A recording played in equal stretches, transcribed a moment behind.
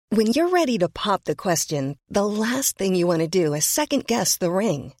When you're ready to pop the question, the last thing you want to do is second-guess the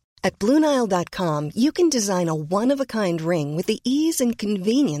ring. At BlueNile.com, you can design a one-of-a-kind ring with the ease and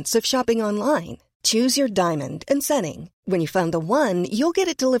convenience of shopping online. Choose your diamond and setting. When you find the one, you'll get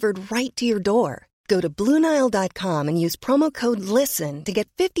it delivered right to your door. Go to BlueNile.com and use promo code LISTEN to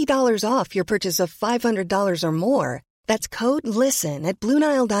get $50 off your purchase of $500 or more. That's code LISTEN at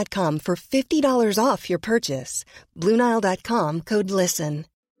BlueNile.com for $50 off your purchase. BlueNile.com, code LISTEN.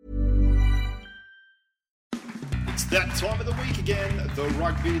 It's that time of the week again. The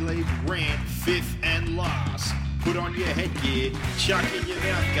Rugby League rant, fifth and last. Put on your headgear, chuck in your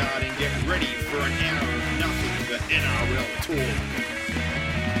mouthguard, and get ready for an hour of nothing but NRL talk.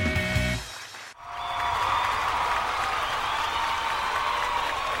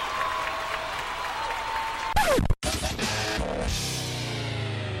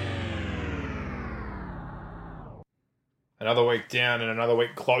 Another week down and another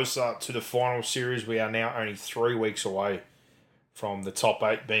week closer to the final series. We are now only 3 weeks away from the top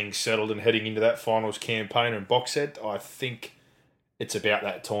 8 being settled and heading into that finals campaign. And Box said, I think it's about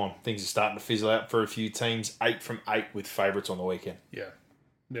that time. Things are starting to fizzle out for a few teams. 8 from 8 with favourites on the weekend.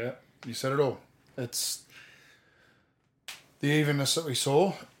 Yeah, you said it all. It's the evenness that we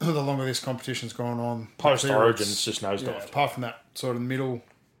saw the longer this competition's gone on. Post-Origin, it's just nosedived. Yeah, apart from that sort of middle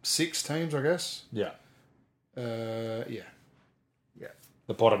 6 teams, I guess. Yeah. Yeah.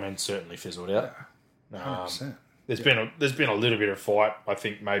 The bottom end certainly fizzled out. 100%. There's been a little bit of fight. I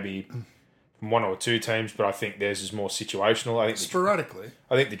think maybe from 1 or 2 teams, but I think theirs is more situational. I think sporadically.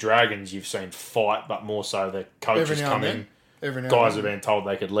 I think the Dragons you've seen fight, but more so the coaches come in. Guys have been told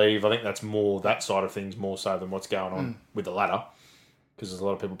they could leave. I think that's more that side of things more so than what's going on with the ladder, because there's a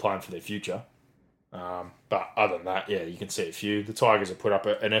lot of people playing for their future. But other than that, yeah, you can see a few. The Tigers have put up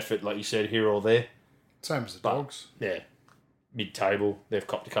an effort, like you said, here or there. Same as the Dogs. Yeah. Mid-table, they've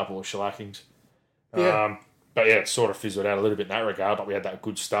copped a couple of shellackings. Yeah. But yeah, it sort of fizzled out a little bit in that regard, but we had that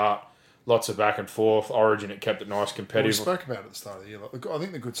good start. Lots of back and forth. Origin, it kept it nice, competitive. Well, we spoke about it at the start of the year. I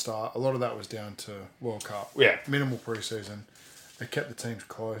think the good start, a lot of that was down to World Cup. Yeah. Minimal pre-season. They kept the teams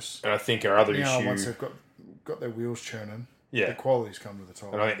close. And I think our other issue... once they've got their wheels churning, yeah, the quality's come to the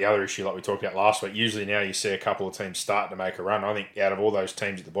top. And I think the other issue, like we talked about last week, usually now you see a couple of teams starting to make a run. I think out of all those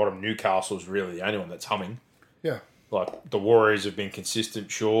teams at the bottom, Newcastle's really the only one that's humming. Yeah. Like, the Warriors have been consistent,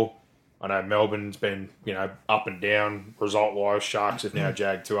 sure. I know Melbourne's been, up and down result-wise. Sharks have now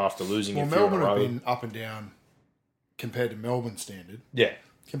jagged 2 after losing a few Melbourne in a row. have been up and down compared to Melbourne's standard. Yeah.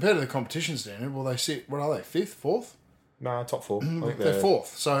 Compared to the competition standard, well, they sit, what are they, 5th, 4th? No, top 4. I think they're 4th.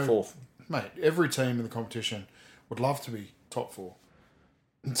 So, 4th. Mate, every team in the competition would love to be top 4.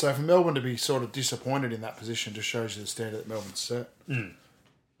 And so for Melbourne to be sort of disappointed in that position just shows you the standard that Melbourne's set.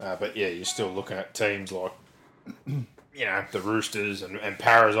 But yeah, you're still looking at teams like, the Roosters and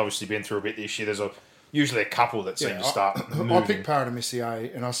Para's obviously been through a bit this year. There's usually a couple that seem to start moving. I picked Para to miss the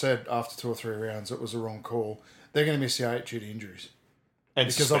 8, and I said after 2 or 3 rounds it was the wrong call. They're going to miss the 8 due to injuries. And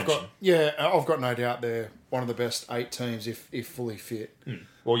because suspension. I've got no doubt they're one of the best 8 teams if fully fit.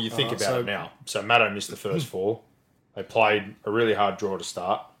 Well, you think about it now. So Maddo missed the first 4. They played a really hard draw to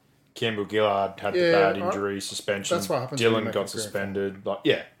start. Campbell Gillard had the bad injury, suspension. That's what happens. Dylan got suspended.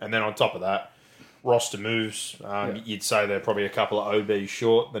 And then on top of that, roster moves. You'd say they're probably a couple of OBs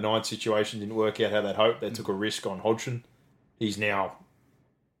short. The 9 situation didn't work out how they'd hoped. They took a risk on Hodgson. He's now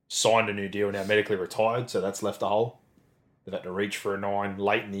signed a new deal, now medically retired, so that's left a hole. They've had to reach for a 9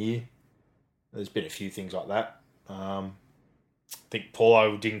 late in the year. There's been a few things like that. I think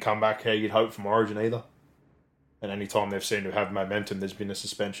Paulo didn't come back how you'd hope from Origin either. And any time they've seemed to have momentum, there's been a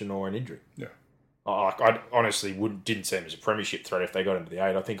suspension or an injury. Yeah. I honestly didn't see them as a premiership threat if they got into the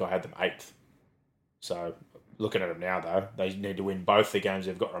 8. I think I had them 8th. So, looking at them now, though, they need to win both the games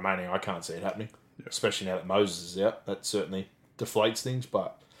they've got remaining. I can't see it happening, especially now that Moses is out. That certainly deflates things.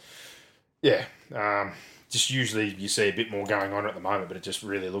 But, yeah, just usually you see a bit more going on at the moment, but it just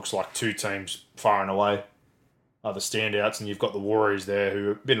really looks like 2 teams far and away are the standouts. And you've got the Warriors there who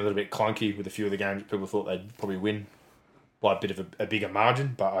have been a little bit clunky with a few of the games that people thought they'd probably win by a bit of a bigger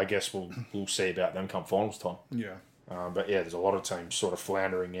margin. But I guess we'll see about them come finals time. Yeah. But, yeah, there's a lot of teams sort of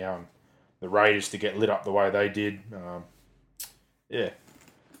floundering now, and the Raiders to get lit up the way they did. Not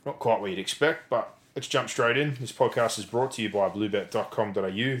quite what you'd expect, but let's jump straight in. This podcast is brought to you by bluebet.com.au.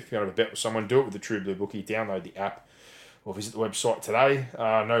 If you want to have a bet with someone, do it with the True Blue Bookie. Download the app or visit the website today.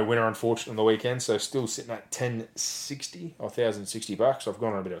 No winner, unfortunately, on the weekend, so still sitting at $1,060 or $1,060. I've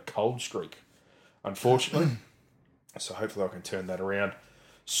gone on a bit of a cold streak, unfortunately. So hopefully I can turn that around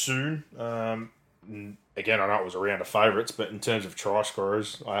soon. Again, I know it was a round of favourites, but in terms of try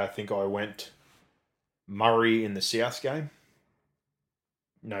scorers, I think I went Murray in the South game.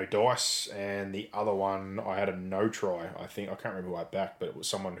 no dice, and the other one I had a no try. I think I can't remember who I backed, but it was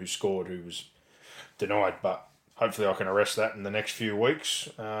someone who scored who was denied. But hopefully I can arrest that in the next few weeks.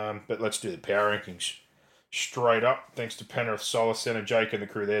 But let's do the power rankings straight up. Thanks to Penrith Solar Centre, Jake and the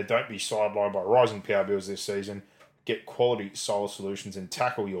crew there. Don't be sidelined by rising power bills this season. Get quality solar solutions and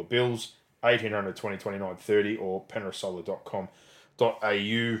tackle your bills. 1800 2029 30 or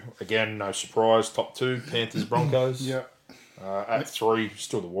penrithsolar.com.au. Again, no surprise. Top 2, Panthers Broncos. Yeah. At 3,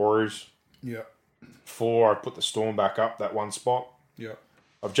 still the Warriors. Yeah. 4, I put the Storm back up that one spot. Yeah.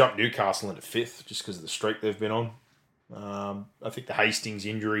 I've jumped Newcastle into 5th just because of the streak they've been on. I think the Hastings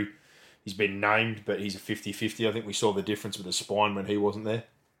injury, he's been named, but he's a 50-50. I think we saw the difference with the spine when he wasn't there.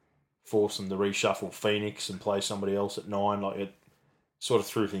 Forced them to reshuffle Phoenix and play somebody else at 9. Like, it sort of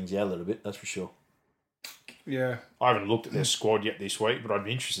threw things out a little bit, that's for sure. Yeah. I haven't looked at their squad yet this week, but I'd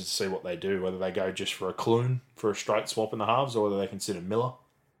be interested to see what they do, whether they go just for a Clune, for a straight swap in the halves, or whether they consider Miller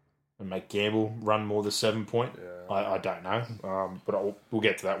and make Gamble run more the 7 point. Yeah. I don't know, but we'll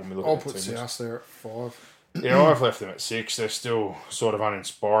get to that when we look I'll at the put team. South there at 5. Yeah, I've left them at 6. They're still sort of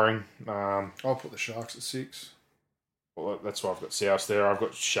uninspiring. I'll put the Sharks at 6. Well, that's why I've got South there. I've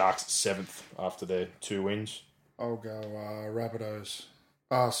got Sharks at 7th after their 2 wins. I'll go Rabbitohs.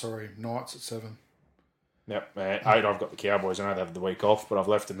 Knights at 7. Yep, 8, I've got the Cowboys. I know they have the week off, but I've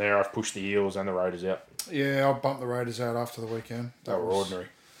left them there. I've pushed the Eels and the Raiders out. Yeah, I'll bump the Raiders out after the weekend. They were ordinary.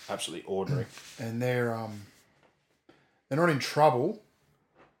 Absolutely ordinary. And they're not in trouble,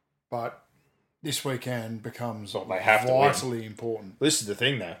 but this weekend becomes Well, they have to win. vitally important. This is the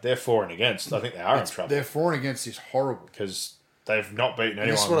thing, though. They're for and against. I think they are in trouble. Their for and against is horrible. Because they've not beaten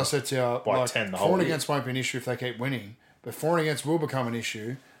anyone. This is what I said to you. by 10 the whole for and year. against won't be an issue if they keep winning, but for and against will become an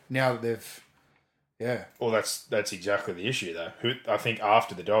issue now that they've. Yeah. Well, that's exactly the issue, though. I think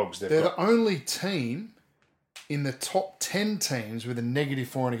after the Dogs, They're they've got... the only team in the top 10 teams with a negative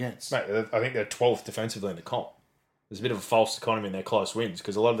for and against. Mate, I think they're 12th defensively in the comp. There's a bit of a false economy in their close wins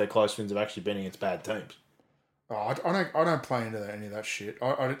because a lot of their close wins have actually been against bad teams. Oh, I don't play into any of that shit.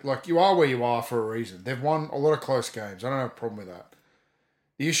 Like, you are where you are for a reason. They've won a lot of close games. I don't have a problem with that.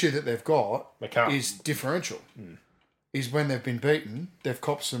 The issue that they've got is differential. Is when they've been beaten, they've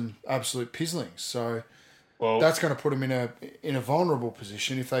copped some absolute pizzlings. So that's going to put them in a vulnerable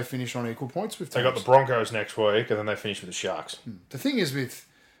position if they finish on equal points with teams. They got the Broncos next week, and then they finish with the Sharks. The thing is with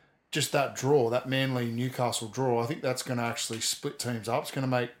just that draw, that Manly-Newcastle draw, I think that's going to actually split teams up. It's going to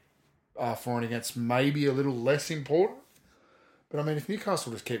make for and against maybe a little less important. But, I mean, if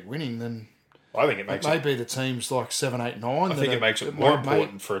Newcastle just keep winning, then I think it makes may be the teams like 7, 8, 9. I think it makes it more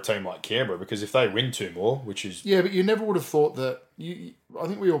important for a team like Canberra because if they win 2 more, which is... Yeah, but you never would have thought that... I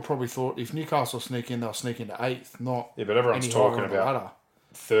think we all probably thought if Newcastle sneak in, they'll sneak into 8th, not... Yeah, but everyone's any talking higher on the about ladder.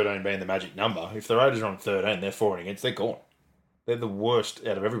 13 being the magic number. If the Raiders are on 13, they're for and against, they're gone. They're the worst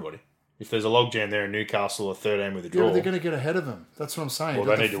out of everybody. If there's a logjam there in Newcastle or 13 with a draw... Yeah, but they're going to get ahead of them. That's what I'm saying.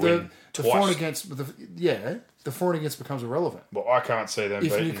 Well, they need to win the twice. for and against... the for and against becomes irrelevant. Well, I can't see them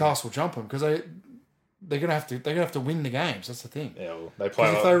If beating... Newcastle jump them, because they're gonna have to win the games. That's the thing. Yeah, well, they play...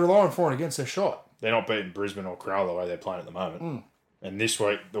 Because if they rely on for and against, they're shot. They're not beating Brisbane or Cronulla the way they're playing at the moment. And this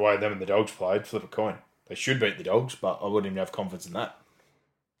week, the way them and the Dogs played, flip a coin. They should beat the Dogs, but I wouldn't even have confidence in that.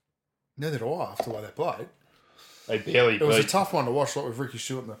 Neither do I after the way they played. They barely It was a beat... tough one to watch, like with Ricky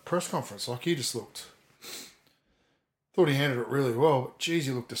Stewart in the press conference. Like, he just looked... Thought he handled it really well, but geez,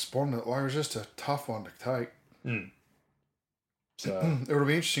 he looked despondent. Like, it was just a tough one to take. So, It'll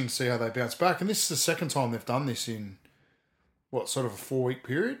be interesting to see how they bounce back. And this is the second time they've done this in, sort of a 4-week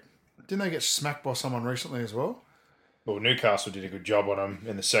period? Didn't they get smacked by someone recently as well? well, Newcastle did a good job on them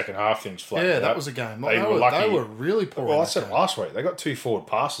in the second half. Things flattened Yeah, out. that was a game. They were lucky. They were really poor. Well, in I that said game. last week, they got 2 forward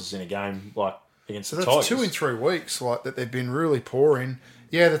passes in a game against So the that's Tigers. 2 in 3 weeks, that they've been really poor in.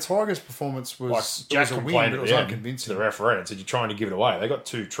 Yeah, the Tigers' performance was, Jack a win, complained but it at was the end unconvincing. to the referee and said, "You're trying to give it away." They got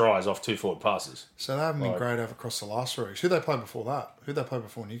 2 tries off 2 forward passes. So they haven't been great over across the last 3 weeks. Who they played before that? Who they played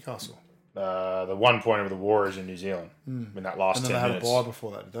before Newcastle? The 1 pointer with the Warriors in New Zealand in that last And then 10 they had minutes. a bye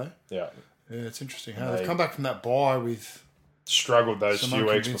before that, did they? Yeah, Yeah, it's interesting. They've come back from that bye with... struggled those Some few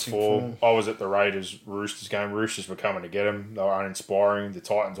weeks unconvincing before. form. I was at the Raiders-Roosters game. Roosters were coming to get them. They were uninspiring. The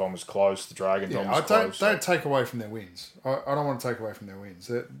Titans one was close. The Dragons one Yeah, was close. don't take away from their wins. I don't want to take away from their wins.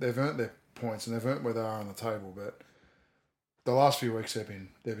 They've earned their points and they've earned where they are on the table, but the last few weeks they've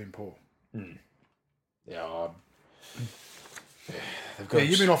been poor. Yeah, Yeah,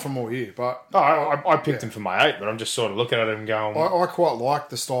 you've been off them all year, but no, I picked them for my 8, but I'm just sort of looking at them going... I quite like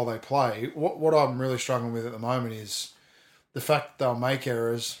the style they play. What I'm really struggling with at the moment is the fact that they'll make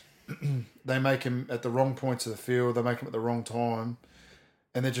errors. They make them at the wrong points of the field. They make them at the wrong time.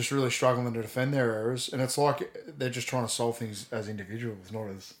 and they're just really struggling to defend their errors. And it's like they're just trying to solve things as individuals,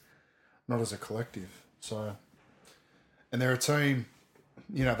 not as a collective. So, and they're a team.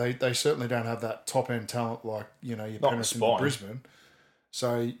 They certainly don't have that top end talent like your Penrith and Brisbane.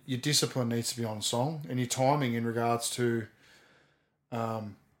 So your discipline needs to be on song, and your timing in regards to,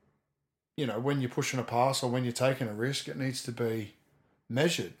 when you're pushing a pass or when you're taking a risk, it needs to be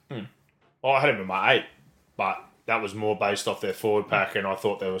measured. Well, I had him in my 8, but that was more based off their forward pack, and I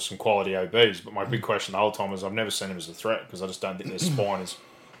thought there was some quality OBs. But my big question the whole time is I've never seen him as a threat because I just don't think their spine is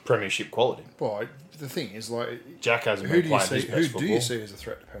premiership quality. Well, the thing is, Jack hasn't been playing his best football. Who do you see as a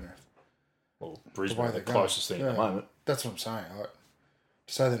threat to Penrith? Well, Brisbane are the closest thing at the moment. That's what I'm saying.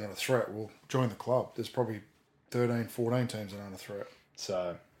 To say they're not a threat, well, join the club. There's probably 13, 14 teams that aren't a threat.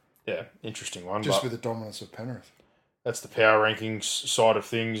 So, yeah, interesting one. Just with the dominance of Penrith. That's the power rankings side of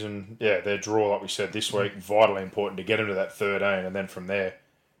things. And, yeah, their draw, like we said this week, vitally important to get them to that 13. And then from there,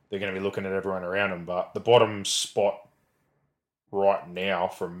 they're going to be looking at everyone around them. But the bottom spot right now,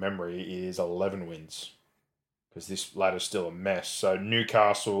 from memory, is 11 wins. Because this ladder's still a mess. So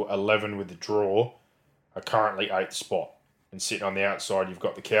Newcastle, 11 with the draw, are currently 8th spot. And sitting on the outside, you've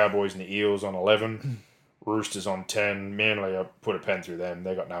got the Cowboys and the Eels on 11, Roosters on 10. Manly, I put a pen through them.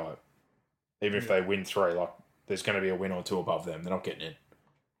 They got no hope. Even if they win 3, there's going to be a win or 2 above them. They're not getting in.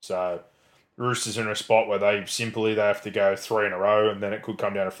 So Roosters are in a spot where they have to go 3 in a row, and then it could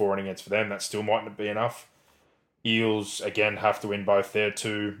come down to 4 and against for them. That still mightn't be enough. Eels, again, have to win both there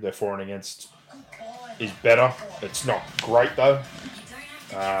too. Their 4 and against is better. It's not great, though.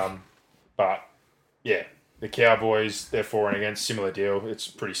 But, yeah. The Cowboys, they're 4 and against, similar deal. It's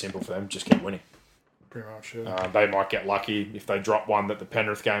pretty simple for them. Just keep winning. Pretty much, yeah. They might get lucky if they drop one that the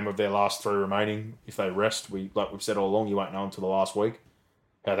Penrith game of their last 3 remaining. If they rest, like we've said all along, you won't know until the last week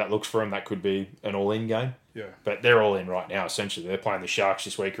how that looks for them. That could be an all-in game. Yeah. But they're all in right now, essentially. They're playing the Sharks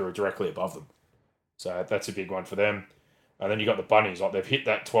this week who are directly above them. So that's a big one for them. And then you got the Bunnies. They've hit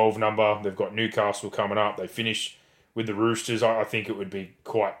that 12 number. They've got Newcastle coming up. They finish with the Roosters. I think it would be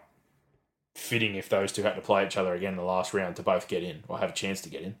quite fitting if those two had to play each other again in the last round to both get in or have a chance to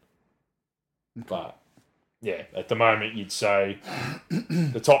get in. But, yeah, at the moment you'd say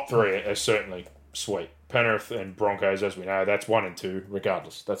the top 3 are certainly sweet. Penrith and Broncos, as we know, that's 1 and 2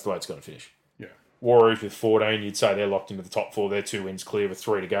 regardless. That's the way it's going to finish. Yeah. Warriors with 14, you'd say they're locked into the top 4. They're 2 wins clear with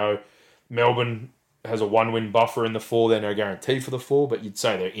 3 to go. Melbourne has a 1-win buffer in the 4. They're no guarantee for the 4, but you'd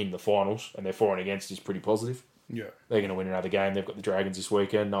say they're in the finals, and their 4 and against is pretty positive. Yeah. They're going to win another game. They've got the Dragons this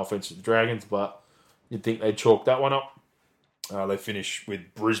weekend. No offence to the Dragons, but you'd think they'd chalk that one up. They finish with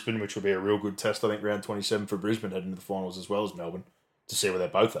Brisbane, which will be a real good test, I think, round 27 for Brisbane heading to the finals as well as Melbourne to see where they're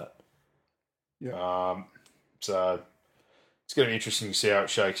both at. Yeah. So it's going to be interesting to see how it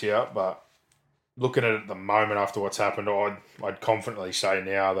shakes out, but looking at it at the moment after what's happened, I'd confidently say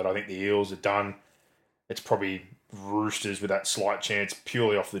now that I think the Eels are done. It's probably Roosters with that slight chance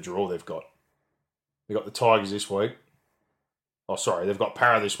purely off the draw they've got. They've got the Tigers this week. Oh, sorry. They've got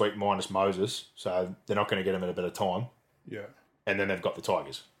Para this week minus Moses, so they're not going to get them at a better time. Yeah. And then they've got the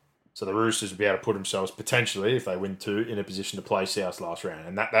Tigers. So the Roosters will be able to put themselves, potentially, if they win 2, in a position to play South last round.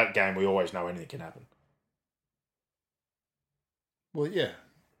 And that game, we always know anything can happen. Well, yeah.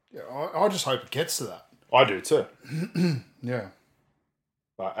 I just hope it gets to that. I do too. Yeah.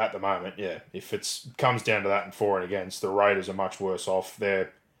 But at the moment, yeah, if it comes down to that and 4 and against, the Raiders are much worse off.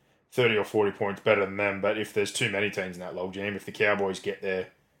 They're 30 or 40 points better than them, but if there's too many teams in that logjam, if the Cowboys get their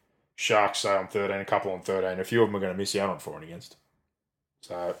Sharks, say, on 13, a couple on 13, a few of them are going to miss out on 4 and against.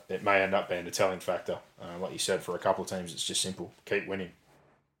 So it may end up being a telling factor. Like you said, for a couple of teams, it's just simple. Keep winning.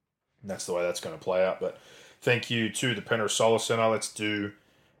 And that's the way that's going to play out. But thank you to the Penrith Solar Centre. Let's do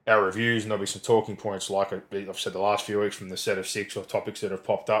our reviews, and there'll be some talking points, like I've said the last few weeks, from the set of 6 or topics that have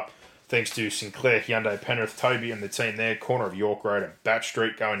popped up. Thanks to Sinclair Hyundai Penrith, Toby and the team there, corner of York Road and Batch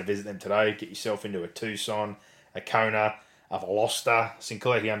Street. Going to visit them today. Get yourself into a Tucson, a Kona, a Veloster,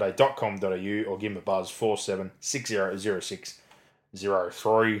 sinclairhyundai.com.au, or give them a buzz,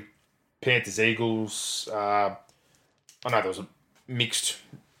 47600603. Panthers Eagles. I know there was a mixed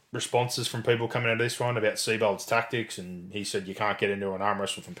responses from people coming out of this one about Seibold's tactics, and he said you can't get into an arm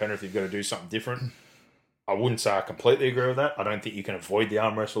wrestle from Penrith, you've got to do something different. I wouldn't say I completely agree with that. I don't think you can avoid the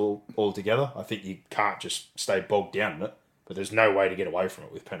arm wrestle altogether. I think you can't just stay bogged down in it, but there's no way to get away from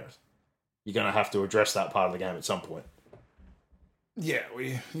it with Penrith. You're going to have to address that part of the game at some point. Yeah,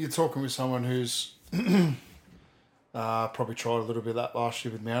 you're talking with someone who's probably tried a little bit of that last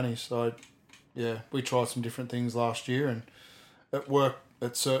year with Mountie. So, yeah, we tried some different things last year, and it worked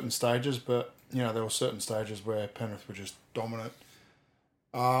at certain stages, but, there were certain stages where Penrith were just dominant.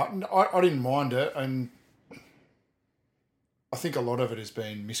 I didn't mind it, and I think a lot of it has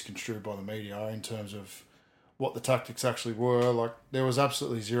been misconstrued by the media in terms of what the tactics actually were. Like, there was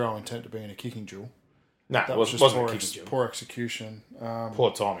absolutely zero intent to be in a kicking duel. No, That it was just wasn't a kicking duel. poor execution.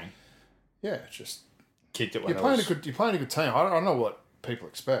 Poor timing. Yeah, it's just Kicked it when you're playing a good team. I don't know what people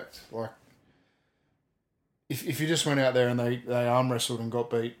expect. Like, if you just went out there and they arm wrestled and got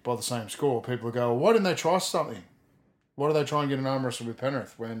beat by the same score, people would go, well, why didn't they try something? Why do they try and get an arm wrestle with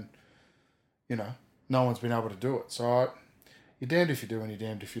Penrith when, no one's been able to do it? So you're damned if you do and you're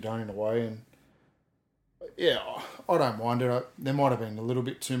damned if you don't in a way. And yeah, I don't mind it. There might have been a little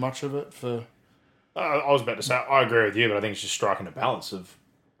bit too much of it for... I was about to say, I agree with you, but I think it's just striking a balance of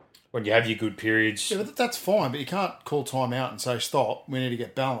when you have your good periods. Yeah, but that's fine, but you can't call time out and say, stop, we need to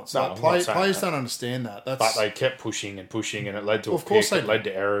get balance. No, Players don't understand that. But they kept pushing and pushing, and it led to it led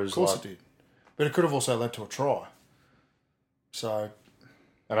to errors. Of course it did. But it could have also led to a try. So...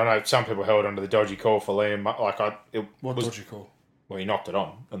 And I know some people held onto the dodgy call for Liam. What dodgy call? Well, he knocked it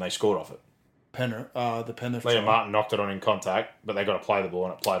on, and they scored off it. The Penrith Liam Martin knocked it on in contact, but they got to play the ball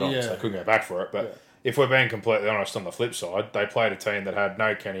and it played on, so they couldn't go back for it. But if we're being completely honest on the flip side, they played a team that had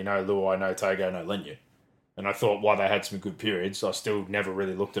no Kenny, no Luai, no Tago, no Leniu. And I thought while they had some good periods, I still never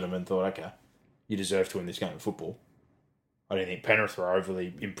really looked at them and thought, okay, you deserve to win this game of football. I didn't think Penrith were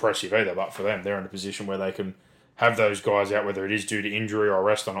overly impressive either, but for them, they're in a position where they can have those guys out, whether it is due to injury or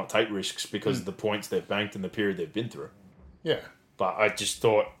rest or not, take risks because of the points they've banked and the period they've been through. Yeah. But I just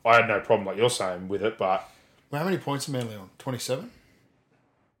thought, I had no problem like you're saying with it, but... Well, how many points are Manly on? 27?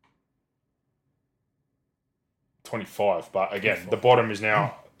 25, but again, 25. The bottom is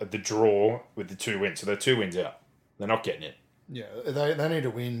now at the draw with the 2 wins, so they're 2 wins out. They're not getting it. Yeah, they need to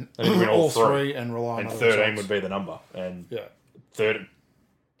win. They need to win all three and rely on and 13 results. Would be the number. And that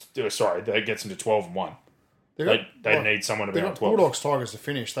gets them to 12 and 1. They need someone to be on 12. Bulldogs Tigers to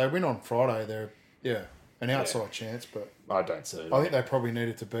finish. They win on Friday. They're an outside chance, but I don't see it. I think they probably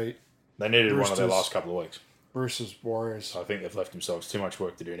needed to beat. They needed one of their last couple of weeks. Roosters, Warriors. I think they've left themselves too much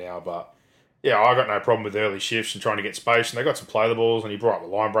work to do now, but yeah, I got no problem with early shifts and trying to get space, and they got some play the balls, and he brought up the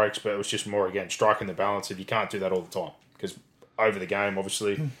line breaks, but it was just more, again, striking the balance if you can't do that all the time, because over the game,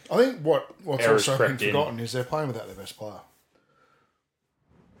 obviously... I think what's also been forgotten is they're playing without their best player.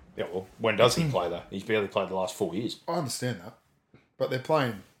 Yeah, well, when does he play that? He's barely played the last 4 years. I understand that, but they're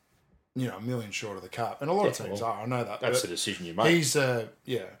playing, a million short of the cup, and a lot of teams are. I know that. That's the decision you make. He's a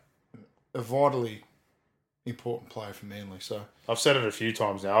vitally important player for Manly. So I've said it a few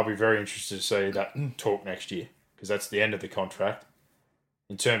times now. I'll be very interested to see that talk next year because that's the end of the contract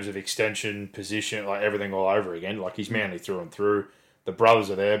in terms of extension, position, like everything all over again. Like he's Manly through and through. The brothers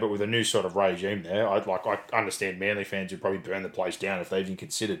are there, but with a new sort of regime there, I understand Manly fans would probably burn the place down if they even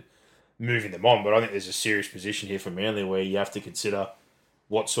considered moving them on. But I think there's a serious position here for Manly where you have to consider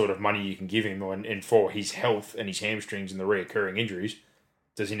what sort of money you can give him, and for his health and his hamstrings and the reoccurring injuries,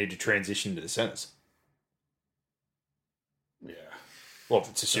 does he need to transition to the centres? Yeah. Well,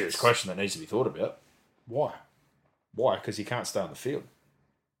 it's a serious question that needs to be thought about. Why? Why? Because he can't stay on the field.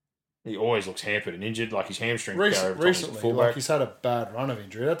 He always looks hampered and injured, like his hamstrings recently, like he's had a bad run of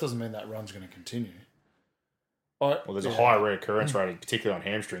injury. That doesn't mean that run's going to continue. Well, there's a high reoccurrence rating, particularly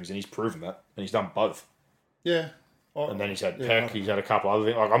on hamstrings, and he's proven that, and he's done both. Yeah. And then he's had Peck, he's had a couple other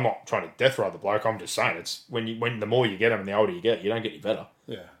things. Like, I'm not trying to death ride the bloke, I'm just saying it's when the more you get him and the older you get, you don't get any better.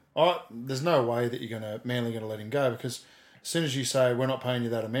 Yeah. There's no way that Manly going to let him go because as soon as you say we're not paying you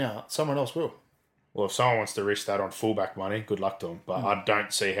that amount, someone else will. Well, if someone wants to risk that on fullback money, good luck to him. But I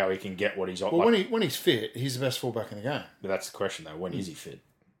don't see how he can get what he's on. Well, when he's fit, he's the best fullback in the game. But that's the question, though. When is he fit?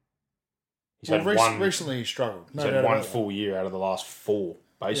 Recently he struggled. He's had one full year out of the last 4,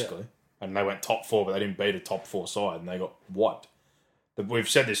 basically. Yeah. And they went top 4, but they didn't beat a top 4 side, and they got wiped. We've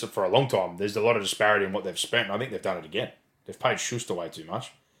said this for a long time. There's a lot of disparity in what they've spent, and I think they've done it again. They've paid Schuster way too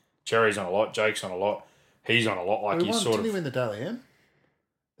much. Cherry's on a lot. Jake's on a lot. He's on a lot. Like Didn't he win the Dally M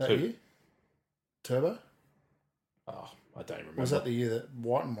that year? Turbo? Oh, I don't remember. Was that the year that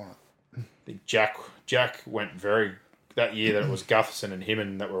Whiten won it? I think Jack went that year that it was Gutherson and him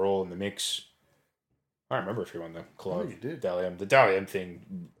and that were all in the mix. I don't remember if he won the club. You did. Dally M. The Dally M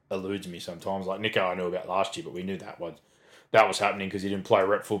thing eludes me sometimes. Like Nico I knew about last year, but we knew that was happening because he didn't play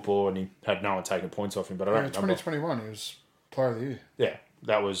rep football and he had no one taking points off him. But I don't remember. 2021, he was player of the year. Yeah,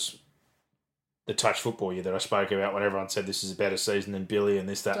 that was the touch football year that I spoke about when everyone said this is a better season than Billy and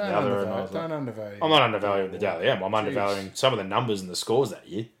this, that, and the other. And I was don't undervalue. I'm not undervaluing the Dally M. I'm undervaluing some of the numbers and the scores that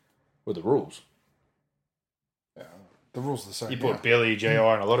year with the rules. Yeah, the rules are the same. You put Billy, JI,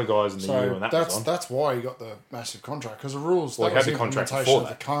 and a lot of guys in the year when that was on. That's why he got the massive contract because the rules. Well, that he had was the contract implementation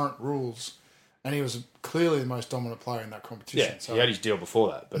before of the current rules And he was clearly the most dominant player in that competition. Yeah, so he had his deal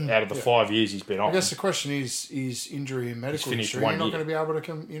before that. But out of the 5 years he's been on, I guess the question is injury and medical history. You're not going to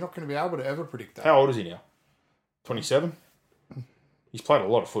be able to ever predict that. How old is he now? 27? He's played a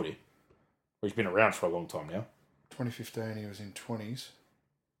lot of footy. He's been around for a long time now. 2015, he was in 20s.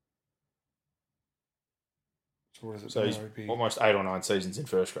 So what is it? So he's almost 8 or 9 seasons in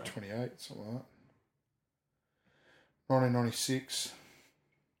first grade. 28, something like that. 1996.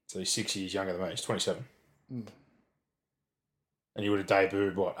 So he's 6 years younger than me. He's 27. And he would have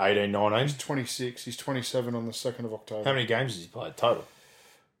debuted, what, 18, 19? He's 26. He's 27 on the 2nd of October. How many games has he played total?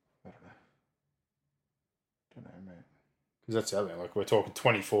 I don't know, mate. Because that's the other thing. Like, we're talking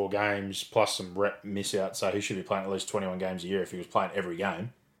 24 games plus some rep miss out, so he should be playing at least 21 games a year if he was playing every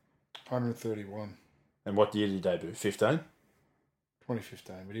game. 131. And what year did he debut? 15?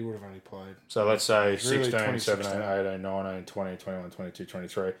 2015, but he would have only played. So let's say really 16, 17, 18, 19, 20, 21, 22,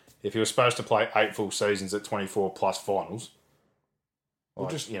 23. If he was supposed to play 8 full seasons at 24 plus finals, Well,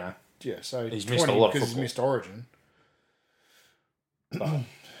 like, just you know, yeah. So he's missed a lot of because football. he's missed Origin.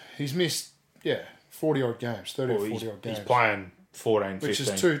 He's missed 40 odd games, 30 or 40 odd games. He's playing 14, 15. Which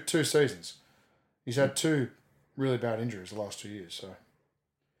is two seasons. He's had 2 really bad injuries the last 2 years. So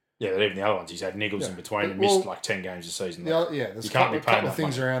yeah, but even the other ones, he's had niggles in between and well, missed like 10 games a season. Yeah, there's a couple of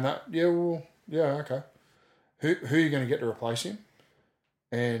things around that. Yeah, well, yeah, okay. Who are you going to get to replace him?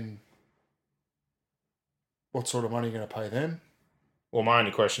 And what sort of money are you going to pay them? Well, my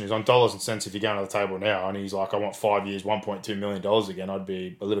only question is on dollars and cents. If you're going to the table now and he's like, I want 5 years, $1.2 million again, I'd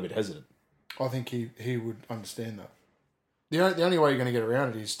be a little bit hesitant. I think he would understand that. The only way you're going to get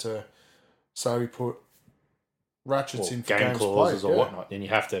around it is to he put ratchets in for game games clauses played, or whatnot. Then you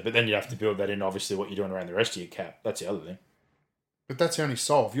have to build that in. Obviously, what you're doing around the rest of your cap. That's the other thing. But that's the only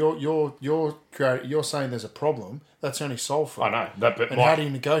solve. You're saying there's a problem. That's the only solve for it. I know. But how do you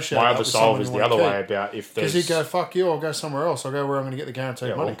negotiate? My other solve is the other way about if there's. Because you go, fuck you, I'll go somewhere else. I'll go where I'm going to get the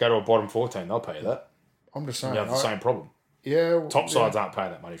guaranteed money. Well, go to a bottom 14. They'll pay you that. I'm just saying. You have the same problem. Yeah. Top sides aren't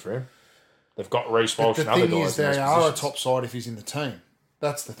paying that money for him. They've got Reece Walsh and other guys. The thing is, they are positions. a top side if he's in the team.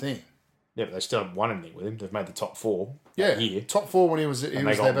 That's the thing. Yeah, but they still haven't won anything with him. They've made the top 4. Yeah, year. top 4 when he was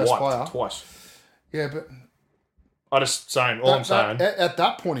their best player Twice. Yeah, but I'm saying. At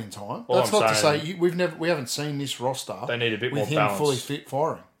that point in time, that's not to say we haven't seen this roster. They need a bit with more him balance. fully fit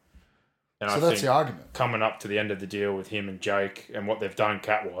firing. And so I that's think the argument. Coming up to the end of the deal with him and Jake and what they've done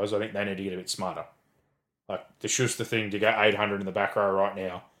cap wise, I think they need to get a bit smarter. Like the Schuster thing to get 800 in the back row right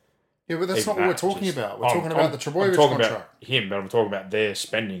now. Yeah, but that's not what we're talking about. We're talking about the Trbojevic contract. About him, but I'm talking about their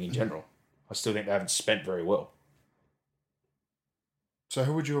spending in general. I still think they haven't spent very well. So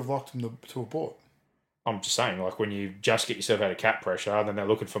who would you have liked them to have bought? I'm just saying, like when you just get yourself out of cap pressure, then they're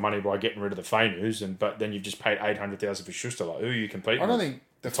looking for money by getting rid of the Fainus, but then you've just paid $800,000 for Schuster. Like, who are you competing with? I don't think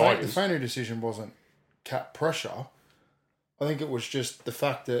the Fainu decision wasn't cap pressure. I think it was just the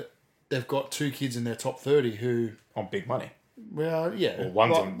fact that they've got 2 kids in their top 30 who on big money. Well, yeah. Well,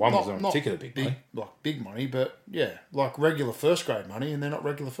 one was on particular big money. Like big money, but yeah, like regular first grade money, and they're not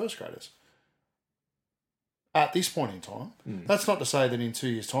regular first graders. At this point in time, that's not to say that in 2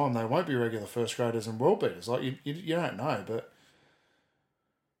 years' time they won't be regular first graders and world beaters. Like you don't know, but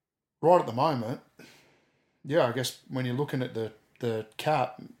right at the moment, yeah, I guess when you're looking at the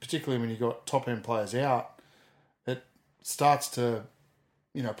cap, particularly when you've got top end players out, it starts to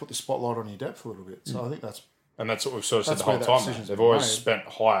put the spotlight on your depth a little bit. So I think that's. And that's what we've sort of said the whole time. They've always spent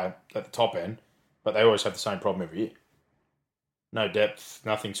high at the top end, but they always have the same problem every year. No depth,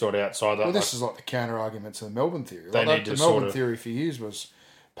 nothing sort of outside that. Well, this is like the counter argument to the Melbourne theory. The Melbourne theory for years was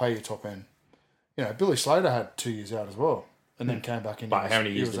pay your top end. Billy Slater had 2 years out as well, and then came back in. But how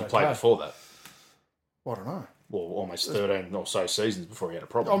many years did he play before that? I don't know. Well, almost 13 or so seasons before he had a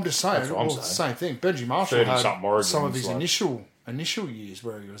problem. I'm just saying. That's what I'm saying. Same thing. Benji Marshall had some of his initial years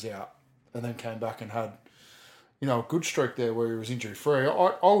where he was out, and then came back and had. A good streak there where he was injury free.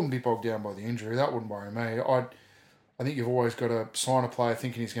 I wouldn't be bogged down by the injury. That wouldn't worry me. I think you've always got to sign a player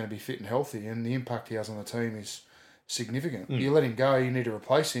thinking he's going to be fit and healthy, and the impact he has on the team is significant. You let him go, you need to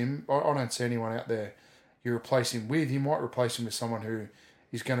replace him. I don't see anyone out there you replace him with. You might replace him with someone who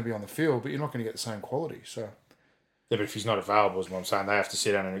is going to be on the field, but you're not going to get the same quality. So. Yeah, but if he's not available, is what I'm saying, they have to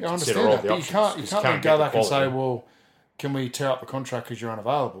sit down and consider all the options. You can't then go back and say, well, can we tear up the contract because you're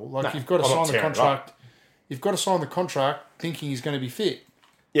unavailable? You've got to sign the contract. You've got to sign the contract thinking he's going to be fit.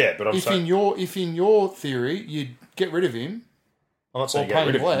 Yeah, but if in your theory you'd get rid of him, I'm not saying get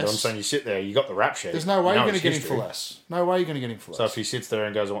rid of him, but I'm saying you sit there, you got the rap sheet. There's no way you're going to get him for less. No way you're going to get him for less. So if he sits there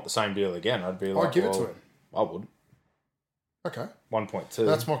and goes, I want the same deal again, I'd be like, I'd give it to him. I would. Okay. 1.2.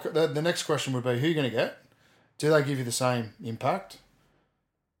 That's the next question would be, who are you going to get? Do they give you the same impact,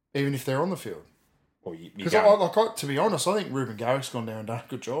 even if they're on the field? Well, because to be honest, I think Ruben Garrick's gone down and done a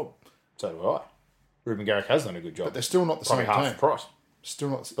good job. So do I. Ruben Garrick has done a good job, but they're still not the Probably same half team. the price. Still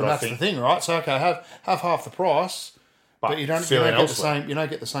not, and that's the thing, right? So okay, have half the price, but you don't get the same. You don't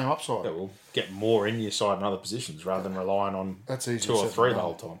get the same upside. Yeah, we'll get more in your side in other positions rather than relying on two or three the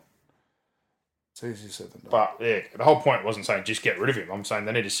whole time. It's easier said than done. But yeah, the whole point wasn't saying just get rid of him. I'm saying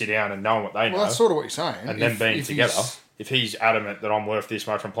they need to sit down and know what they know. Well, that's sort of what you're saying. And then being together. If he's adamant that I'm worth this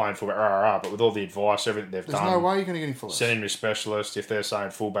much, I'm playing fullback, but with all the advice, everything they've done. There's no way you're going to get him fullback. Send him to a specialist. If they're saying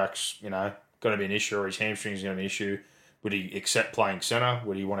fullback's, going to be an issue or his hamstring's going to be an issue, would he accept playing centre?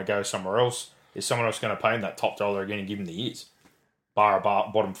 Would he want to go somewhere else? Is someone else going to pay him that top dollar again and give him the years? Bar a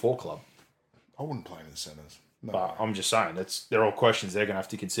bottom four club. I wouldn't play him in the centres. No. But I'm just saying, they're all questions they're going to have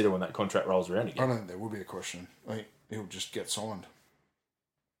to consider when that contract rolls around again. I don't think there will be a question. I think he'll just get signed.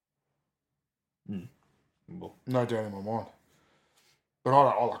 Well, no doubt in my mind. But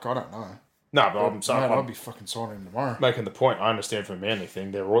I don't know. No, but I'm saying... I'll be fucking signing him tomorrow. Making the point, I understand from a Manly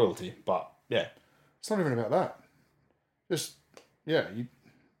thing, they're royalty. But, yeah. It's not even about that. Just, yeah,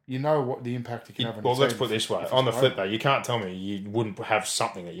 you know what the impact you can have on Well, the let's team put it this way. On the flip, though, you can't tell me you wouldn't have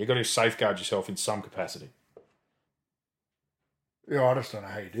something there. You've got to safeguard yourself in some capacity. Yeah, I just don't know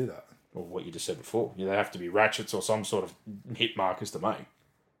how you do that. Or what you just said before. There have to be ratchets or some sort of hit markers to make.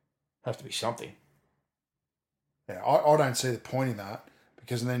 Have to be something. Yeah, I don't see the point in that,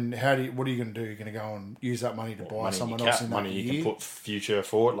 because then what are you going to do? You're going to go and use that money to buy someone else in that money year? You can put future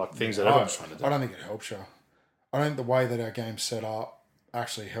forward, like things that everyone's trying to do. I don't think it helps you. I don't think the way that our game's set up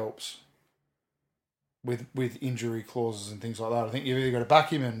actually helps with injury clauses and things like that. I think you've either got to back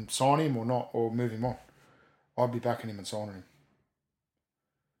him and sign him or not, or move him on. I'd be backing him and signing him.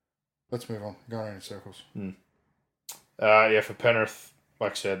 Let's move on. Going around in circles. For Penrith,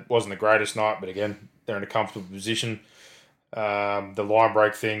 like I said, wasn't the greatest night, but again, they're in a comfortable position. The line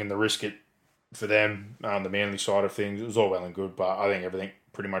break thing and the risk it for them, the Manly side of things, it was all well and good, but I think everything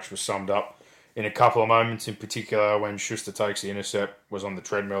pretty much was summed up in a couple of moments, in particular when Schuster takes the intercept, was on the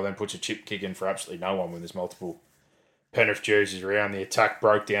treadmill, then puts a chip kick in for absolutely no one when there's multiple Penrith jerseys around. The attack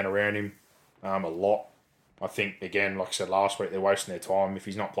broke down around him a lot. I think, again, like I said last week, they're wasting their time. If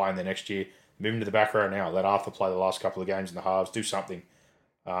he's not playing there next year, move him to the back row now. Let Arthur play the last couple of games in the halves. Do something.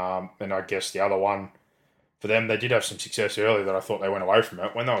 And I guess the other one, for them, they did have some success early that I thought they went away from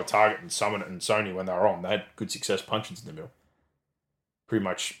it. When they were targeting Summit and Sony when they were on, they had good success punches in the middle. Pretty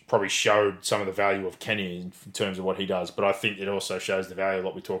much probably showed some of the value of Kenny in terms of what he does. But I think it also shows the value of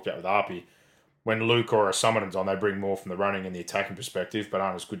what we talked about with Arpey. When Luke or a Summerton's on, they bring more from the running and the attacking perspective, but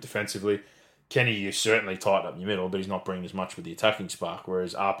aren't as good defensively. Kenny, you certainly tighten up your middle, but he's not bringing as much with the attacking spark,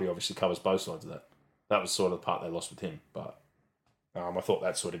 whereas Arpey obviously covers both sides of that. That was sort of the part they lost with him. But I thought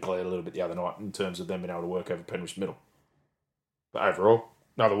that sort of glared a little bit the other night in terms of them being able to work over Penrith's middle. But overall,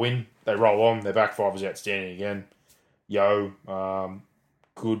 another win. They roll on. Their back five was outstanding again.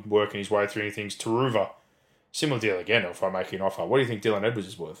 Good working his way through things. Taruva, similar deal again if I make an offer. What do you think Dylan Edwards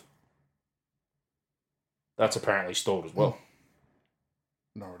is worth? That's apparently stalled as well.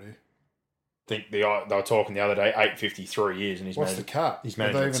 No idea. I think they were talking the other day, 853 years, and what's the cap? His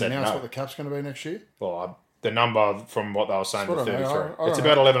Have they even announced no. what the cap's going to be next year? Well, the number from what they were saying was 33. It's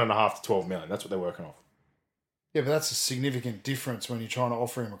know. about 11.5 to 12 million. That's what they're working off. Yeah, but that's a significant difference when you're trying to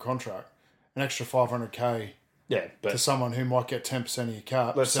offer him a contract. An extra $500K to someone who might get 10% of your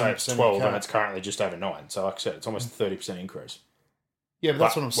cap. Let's say it's 12 and it's currently just over 9. So like I said, it's almost a 30% increase. Yeah, but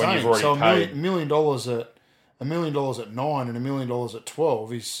that's what I'm saying. You've already so paid... $1 million at $1 million at 9 and $1 million at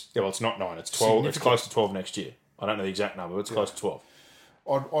 12 is... Yeah, well, it's not 9. It's 12. It's close to 12 next year. I don't know the exact number, but it's close to 12.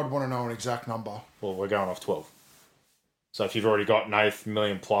 I'd want to know an exact number. Well, we're going off 12. So if you've already got an $1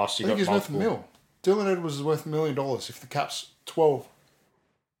 million plus, you've got multiple... he's worth $1 million. Dylan Edwards is worth $1 million if the cap's 12.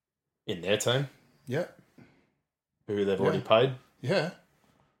 In their team? Yeah. Who they've already paid? Yeah.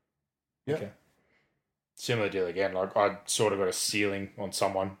 Okay. Similar deal again. Like I'd sort of got a ceiling on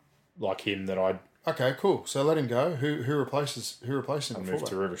someone like him that I'd... Okay, cool. So let him go. Who replaces him? And move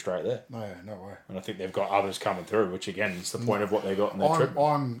to River straight there. No way. And I think they've got others coming through, which again is the point of what they got in their trip.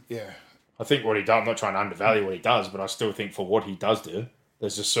 I think what he does, I'm not trying to undervalue what he does, but I still think for what he does do,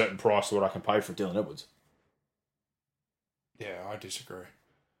 there's a certain price to what I can pay for Dylan Edwards. Yeah, I disagree.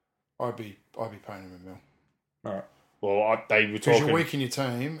 I'd be paying him $1 million. All right. Well, they were talking... Because you're weak in your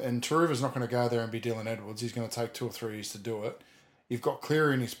team, and Taruva's not going to go there and be Dylan Edwards. He's going to take 2 or 3 years to do it. You've got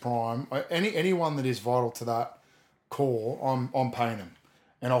Cleary in his prime. Anyone that is vital to that core, I'm paying him,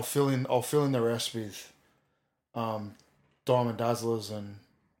 and I'll fill in the rest with Diamond Dazzlers and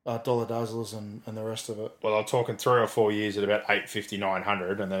Dollar Dazzlers and the rest of it. Well, I'm talking 3 or 4 years at about 850,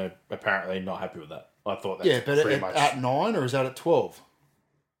 900, and they're apparently not happy with that. I thought that's pretty much... at 9, or is that at 12?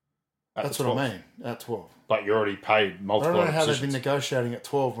 That's what I mean, at 12. But you already paid multiple. I don't know how they've been negotiating at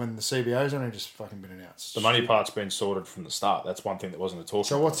 12 when the CBA's only just fucking been announced. The money part's been sorted from the start. That's one thing that wasn't a talk.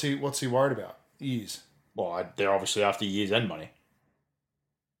 So what's he worried about? Years. Well, they're obviously after years end money.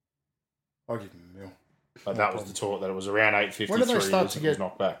 I'll give him $1 million. But that was the talk, that it was around 850. When do they start to get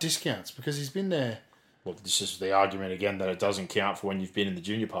knocked back? Discounts? Because he's been there. Well, this is the argument again that it doesn't count for when you've been in the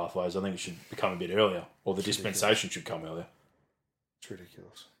junior pathways. I think it should become a bit earlier, or the dispensation should come earlier. It's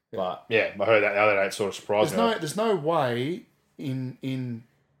ridiculous. Yeah. But yeah, I heard that the other day. It sort of surprised me. There's no way in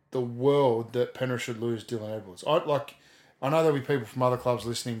the world that Penrith should lose Dylan Edwards. I know there'll be people from other clubs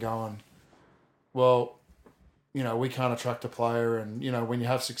listening going, well, we can't attract a player, and when you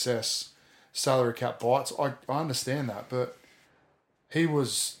have success, salary cap bites. I understand that, but he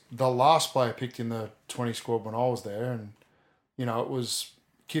was the last player picked in the 20 squad when I was there, and it was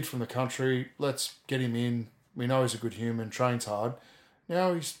kid from the country. Let's get him in. We know he's a good human, trains hard.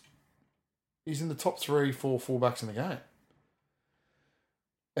 Now he's in the top 3-4 fullbacks in the game,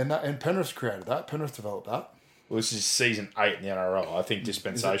 and Penrith created that. Penrith developed that. Well, this is season 8 in the NRL. I think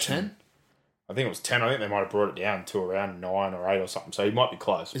dispensation. Is it 10? I think it was 10. I think they might have brought it down to around 9 or 8 or something. So he might be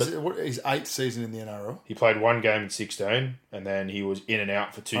close. Is it his 8th season in the NRL? He played one game in 16, and then he was in and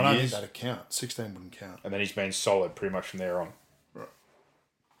out for 2 years. I don't think that'd count. 16 wouldn't count. And then he's been solid pretty much from there on. Right.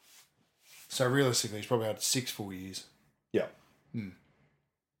 So realistically, he's probably had 6 full years. Yeah.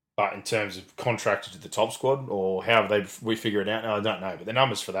 But in terms of contracted to the top squad, or how we figure it out, no, I don't know. But the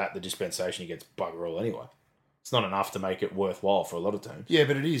numbers for that, the dispensation, he gets bugger all anyway. It's not enough to make it worthwhile for a lot of teams. Yeah,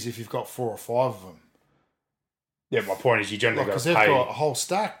 but it is if you've got 4 or 5 of them. Yeah, my point is you generally got to pay. Because they've got a whole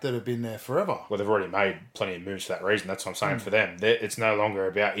stack that have been there forever. Well, they've already made plenty of moves for that reason. That's what I'm saying for them. It's no longer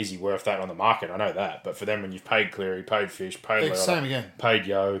about is he worth that on the market. I know that. But for them, when you've paid Cleary, paid Fish, paid Leota, same again. Paid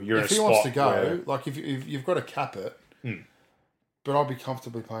Yo, you're in a spot. If he wants to go, if you've got to cap it, but I'll be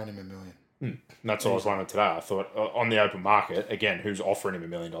comfortably paying him $1 million. And that's what I was wondering today. I thought on the open market, again, who's offering him $1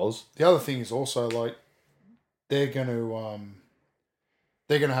 million? The other thing is also they're going to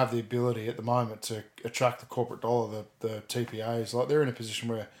have the ability at the moment to attract the corporate dollar, the TPAs. They're in a position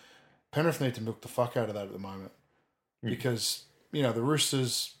where Penrith need to milk the fuck out of that at the moment. Because, the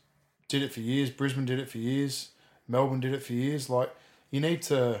Roosters did it for years, Brisbane did it for years, Melbourne did it for years. You need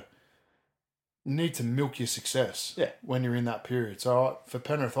to milk your success when you're in that period. So for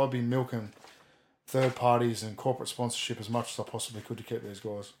Penrith, I'd be milking third parties and corporate sponsorship as much as I possibly could to keep these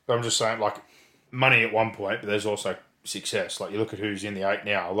guys. But I'm just saying, money at one point, but there's also success. You look at who's in the 8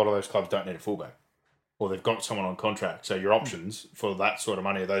 now. A lot of those clubs don't need a fullback, or they've got someone on contract. So your options for that sort of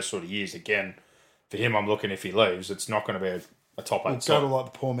money, those sort of years, again, for him, I'm looking if he leaves, it's not going to be a top 8. Go to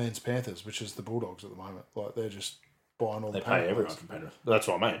the poor man's Panthers, which is the Bulldogs at the moment. They're just buying all the. They pay everyone from Penrith. That's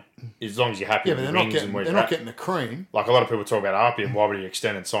what I mean. As long as you're happy. Yeah, but they're not getting the cream. A lot of people talk about Arpey and why would he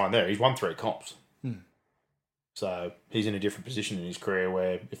extend and sign there? He's won 3 comps. So he's in a different position in his career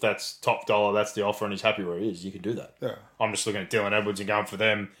where if that's top dollar, that's the offer, and he's happy where he is, you can do that. Yeah. I'm just looking at Dylan Edwards and going for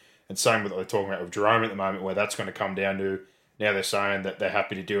them, and same with what they're talking about with Jerome at the moment, where that's going to come down to now they're saying that they're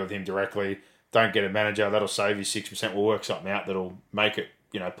happy to deal with him directly. Don't get a manager, that'll save you 6%. We'll work something out that'll make it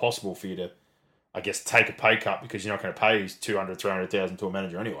possible for you to, I guess, take a pay cut because you're not going to pay $200,000-300,000 to a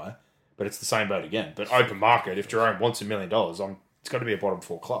manager anyway. But it's the same boat again. But open market, if Jerome wants $1 million, it's got to be a bottom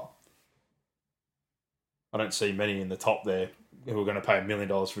 4 club. I don't see many in the top there who are going to pay $1 million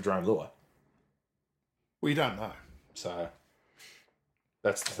for Jerome Luai. Well, you don't know. So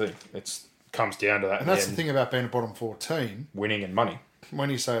that's the thing. It comes down to that. And that's the thing about being a bottom 4 team. Winning and money. When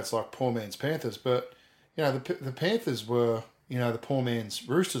you say it's like poor man's Panthers, but, the Panthers were, the poor man's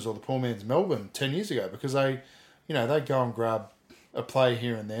Roosters or the poor man's Melbourne 10 years ago because they go and grab a play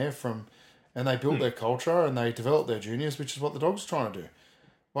here and there and they built their culture and they developed their juniors, which is what the Dogs are trying to do.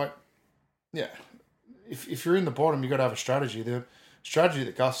 If you're in the bottom, you've got to have a strategy. The strategy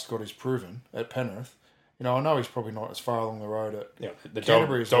that Gus has got is proven at Penrith. I know he's probably not as far along the road at the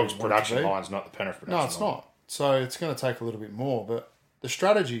Canterbury. Dogs production line's not the Penrith production line. No, it's not. So it's going to take a little bit more, but the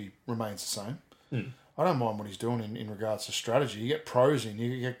strategy remains the same. I don't mind what he's doing in regards to strategy. You get pros in,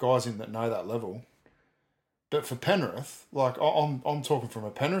 you get guys in that know that level. But for Penrith, I'm talking from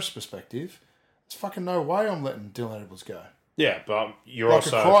a Penrith perspective, there's fucking no way I'm letting Dylan Edwards go. Yeah, but you're a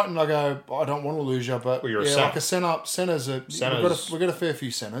also... Crichton, I go, I don't want to lose you, but you're a centre's we've got a fair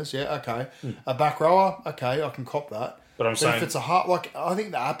few centres, okay. A back rower, okay, I can cop that. But I'm saying... if it's a hard... I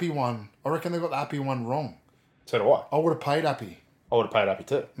think the Appy one, I reckon they got the Appy one wrong. So do I. I would have paid Appy. I would have paid Appy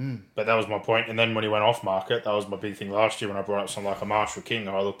too. But that was my point. And then when he went off market, that was my big thing last year when I brought up something like a Marshall King,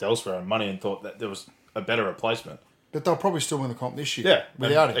 I looked elsewhere on money and thought that there was a better replacement. But they'll probably still win the comp this year. Yeah.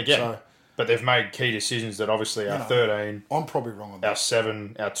 Without him. Again, so But they've made key decisions that obviously our 13... I'm probably wrong on that. Our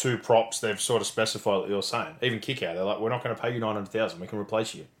 7, our 2 props, they've sort of specified what you're saying. Even kick out, they're like, we're not going to pay you 900,000. We can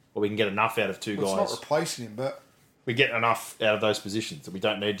replace you. Or we can get enough out of 2 guys. It's not replacing him, but... We get enough out of those positions that we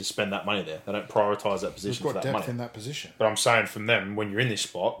don't need to spend that money there. They don't prioritise that position for that money. We've got depth in that position. But I'm saying from them, when you're in this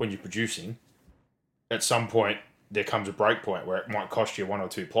spot, when you're producing, at some point, there comes a break point where it might cost you 1 or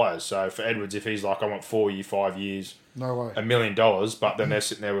 2 players. So for Edwards, if he's like, I want 4 years, 5 years, no way, $1 million, but then they're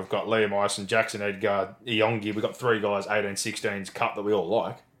sitting there, we've got Liam Ison, Jackson Edgar, Iongi, we've got 3 guys, 18, 16s, cut that we all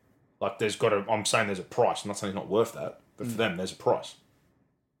like. Like, I'm saying there's a price. I'm not saying he's not worth that, but for them, there's a price.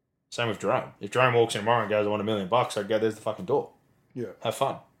 Same with Jerome. If Jerome walks in tomorrow and goes, I want $1 million, I'd go, there's the fucking door. Yeah. Have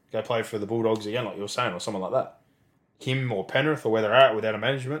fun. Go play for the Bulldogs again, like you were saying, or someone like that. Him or Penrith, or where they're at without a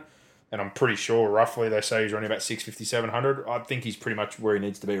management. And I'm pretty sure, roughly, they say he's running about 650, 700. I think he's pretty much where he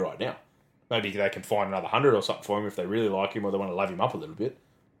needs to be right now. Maybe they can find another 100 or something for him if they really like him or they want to love him up a little bit.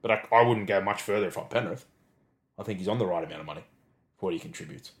 But I wouldn't go much further if I'm Penrith. I think he's on the right amount of money for what he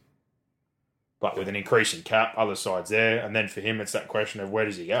contributes. But with an increase in cap, other side's there. And then for him, it's that question of where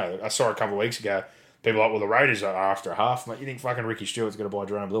does he go? I saw a couple of weeks ago, people like, well, the Raiders are after a half. I'm like, you think fucking Ricky Stewart's going to buy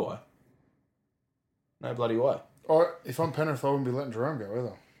Jerome Luai? No bloody way. If I'm Penrith, I wouldn't be letting Jerome go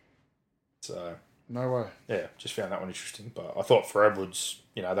either. So no way. Yeah, just found that one interesting. But I thought for Edwards,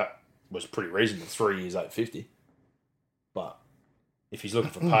 that was pretty reasonable. 3 years, 850. But if he's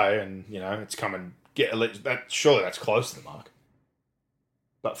looking for pay and it's coming, surely that's close to the mark.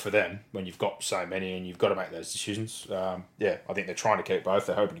 But for them, when you've got so many and you've got to make those decisions, I think they're trying to keep both.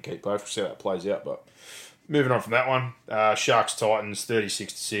 They're hoping to keep both. We'll see how that plays out. But moving on from that one, Sharks Titans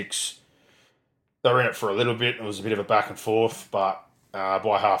 36-6. They were in it for a little bit. It was a bit of a back and forth, but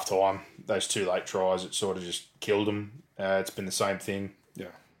by half time, those 2 late tries, it sort of just killed them. It's been the same thing. Yeah.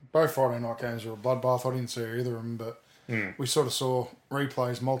 Both Friday night games were a bloodbath. I didn't see either of them, but we sort of saw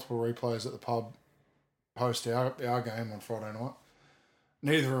multiple replays at the pub post our game on Friday night.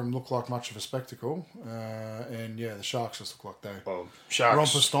 Neither of them looked like much of a spectacle. The Sharks just looked like they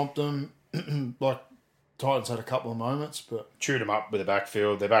romper stomped them. Like Titans had a couple of moments, but chewed them up with the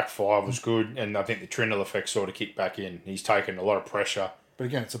backfield. Their back 5 was good, and I think the Trindle effect sort of kicked back in. He's taken a lot of pressure. But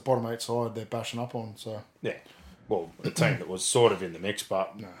again, it's a bottom 8 side they're bashing up on. So yeah, well, a team that was sort of in the mix,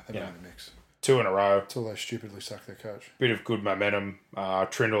 but no, they're not in the mix. 2 in a row. Until they stupidly sack their coach. Bit of good momentum.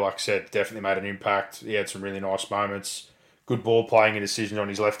 Trindle, like I said, definitely made an impact. He had some really nice moments. Good ball playing and decisions on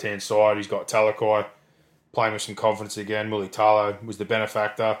his left-hand side. He's got Talakai playing with some confidence again. Mulitalo was the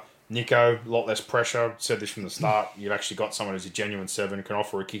benefactor. Nico, a lot less pressure. Said this from the start. You've actually got someone who's a genuine 7, can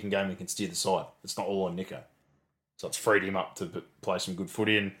offer a kicking game and can steer the side. It's not all on Nico. So it's freed him up to play some good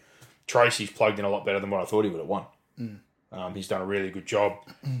footy. And Tracy's plugged in a lot better than what I thought he would have won. He's done a really good job.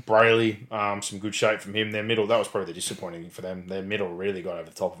 Brayley, some good shape from him. Their middle, that was probably the disappointing thing for them. Their middle really got over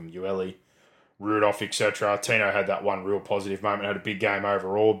the top of them. Ueli, Rudolph, etc. Tino had that one real positive moment, had a big game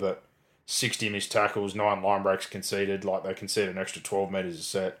overall, but 60 missed tackles, 9 line breaks conceded. Like, they conceded an extra 12 metres a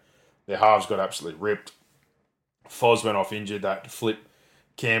set. Their halves got absolutely ripped. Foz went off injured. That flip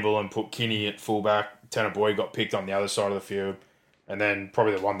Campbell and put Kinney at fullback. Tanner Boyd got picked on the other side of the field. And then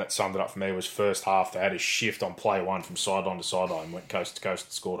probably the one that summed it up for me was first half. They had a shift on play 1 from sideline to sideline, went coast to coast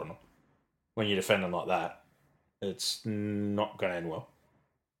and scored on them. When you're defending like that, it's not going to end well.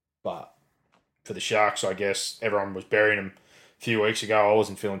 But for the Sharks, I guess everyone was burying them a few weeks ago. I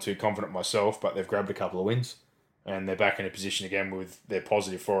wasn't feeling too confident myself, but they've grabbed a couple of wins. And they're back in a position again with their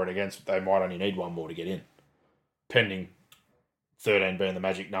positive for and against. They might only need 1 more to get in. Pending 13 being the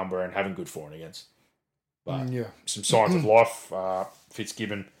magic number and having good for and against. But some signs of life.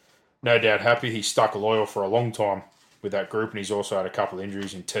 Fitzgibbon, no doubt happy. He stuck loyal for a long time with that group, and he's also had a couple of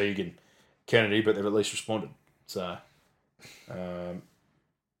injuries in Teague and Kennedy, but they've at least responded. So,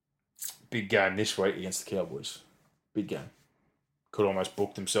 big game this week against the Cowboys. Big game. Could almost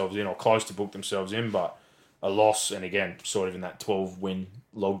book themselves in, or close to book themselves in, but a loss, and again, sort of in that 12-win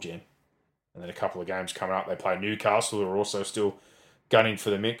logjam. And then a couple of games coming up. They play Newcastle, who are also still gunning for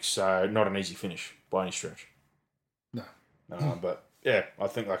the mix, so not an easy finish by any stretch. No. But, yeah, I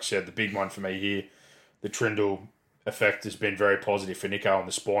think, like I said, the big one for me here, the Trindle effect has been very positive for Nico and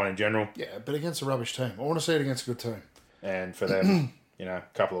the spine in general. Yeah, but against a rubbish team. I want to see it against a good team. And for them, a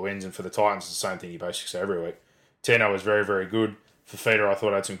couple of wins. And for the Titans, it's the same thing you basically say every week. Tino was very, very good. Fafita, I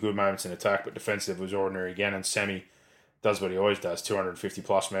thought, had some good moments in attack, but defensive was ordinary again. And Sammy does what he always does,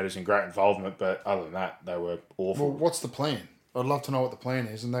 250-plus metres and great involvement. But other than that, they were awful. Well, what's the plan? I'd love to know what the plan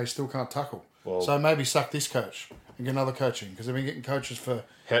is, and they still can't tackle. Well, so maybe sack this coach and get another coach in, because they've been getting coaches for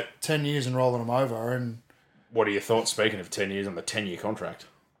 10 years and rolling them over. And what are your thoughts, speaking of 10 years, on the 10-year contract?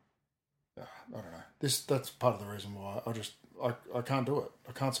 I don't know. That's part of the reason why I can't do it.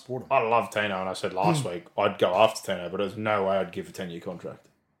 I can't support him. I love Tino, and I said last week I'd go after Tino, but there's no way I'd give a 10-year contract.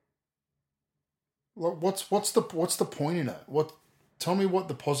 What's the point in it? Tell me what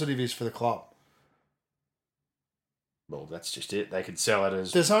the positive is for the club. Well, that's just it. They could sell it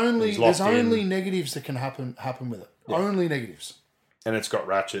as there's only negatives that can happen with it. Yeah. Only negatives. And it's got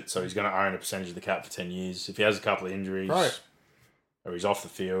Ratchet, so he's going to own a percentage of the cap for 10 years. If he has a couple of injuries, right, or he's off the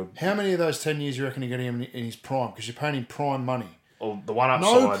field, how many of those 10 years you reckon you're getting him in his prime? Because you're paying him prime money. Well, the one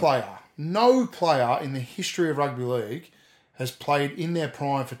upside, no player in the history of rugby league has played in their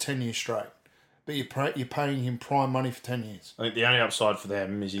prime for 10 years straight. But you're paying him prime money for 10 years. I think the only upside for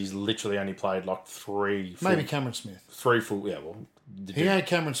them is he's literally only played like 3 full... Maybe Cameron Smith. 3 full... Yeah, well... He ain't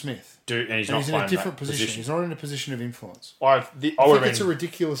Cameron Smith. And he's not in a different position. He's not in a position of influence. I think it's a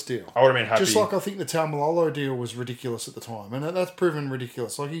ridiculous deal. I would have been happy... Just like I think the Taumalolo deal was ridiculous at the time. And that's proven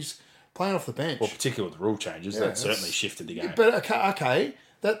ridiculous. Like, he's playing off the bench. Well, particularly with the rule changes, that certainly shifted the game. But, okay.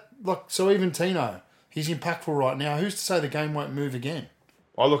 So even Tino, he's impactful right now. Who's to say the game won't move again?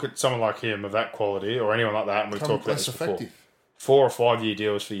 I look at someone like him of that quality or anyone like that, and we've talked about this before. Effective. 4 or 5 year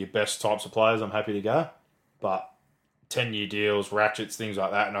deals for your best types of players, I'm happy to go. But 10-year deals, ratchets, things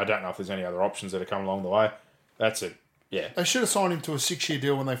like that, and I don't know if there's any other options that have come along the way. That's it. Yeah. They should have signed him to a 6-year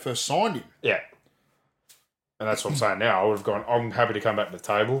deal when they first signed him. Yeah. And that's what I'm saying now. I would have gone, I'm happy to come back to the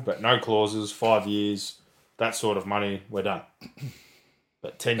table, but no clauses, 5 years, that sort of money, we're done.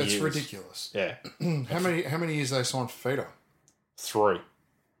 But 10 years. That's ridiculous. Yeah. How many years they signed for Fida? 3.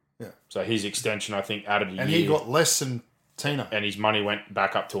 Yeah. So his extension, I think, added a year. And he got less than Tino. And his money went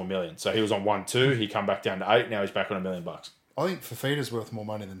back up to $1 million. So he was on 1.2, he come back down to 8, now he's back on $1 million. I think Fafita's worth more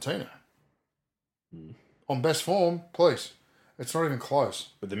money than Tino. On best form, please. It's not even close.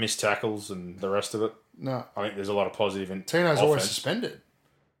 With the missed tackles and the rest of it? No. I think there's a lot of positive in Tino's offense. Always suspended.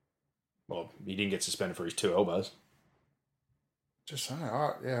 Well, he didn't get suspended for his 2 elbows. Just saying.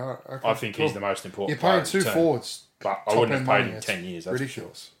 Okay, I think he's the most important player. You're paying 2 forwards. But I wouldn't have paid him 10 years. That's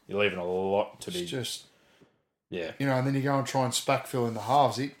ridiculous. You're leaving a lot to be... just... Yeah. And then you go and try and spackfill in the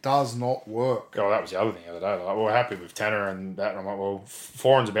halves. It does not work. Oh, that was the other thing the other day. Like, we're happy with Tanner and that. And I'm like, well,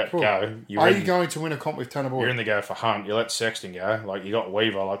 Foreign's about to go. Are you going to win a comp with Tanner Boyd? You're in the go for Hunt. You let Sexton go. Like, you got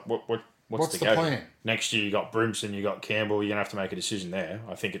Weaver. Like, what's the plan? Next year, you got Brimson, you got Campbell. You're going to have to make a decision there.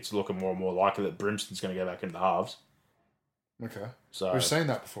 I think it's looking more and more likely that Brimson's going to go back into the halves. Okay. So we've seen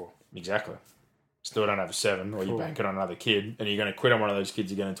that before. Exactly. Still don't have a 7, or you're banking on another kid, and you're going to quit on one of those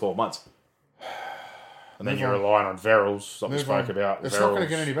kids again in 12 months. And then you're relying on Verrills, like we spoke about. It's not going to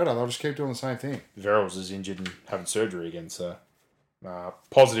get any better. They'll just keep doing the same thing. Verrills is injured and having surgery again, so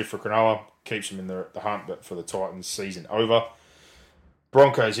positive for Cronulla. Keeps him in the hunt, but for the Titans, season over.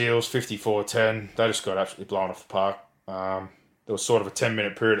 Broncos Eels, 54-10. They just got absolutely blown off the park. There was sort of a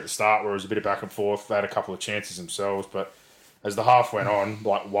 10-minute period at the start where it was a bit of back and forth. They had a couple of chances themselves, but as the half went on,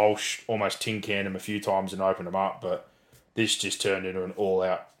 like Walsh almost tin canned him a few times and opened them up, but this just turned into an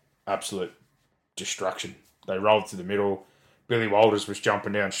all-out absolute destruction. They rolled to the middle. Billy Walters was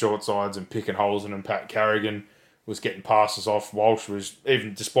jumping down short sides and picking holes in them. Pat Carrigan was getting passes off. Walsh was,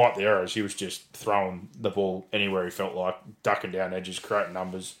 even despite the errors, he was just throwing the ball anywhere he felt like, ducking down edges, creating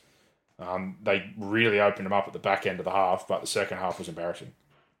numbers. They really opened them up at the back end of the half, but the second half was embarrassing.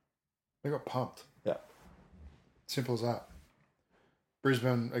 They got pumped. Yeah. Simple as that.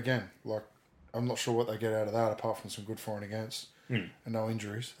 Brisbane, again, I'm not sure what they get out of that apart from some good for and against and no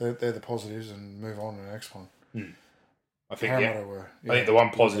injuries. They're the positives and move on to the next one. I think I think the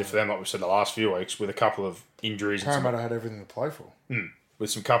one positive for them, like we said the last few weeks, with a couple of injuries. Parramatta had everything to play for. With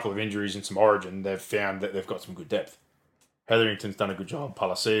some couple of injuries and some origin, they've found that they've got some good depth. Hetherington's done a good job.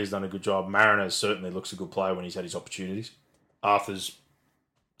 Palasia's done a good job. Mariners certainly looks a good player when he's had his opportunities. Arthur's,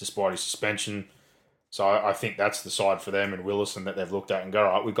 despite his suspension. So I think that's the side for them and Willison that they've looked at and go,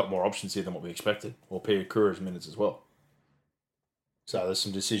 all right, we've got more options here than what we expected. Or Pia Kura's minutes as well. So there's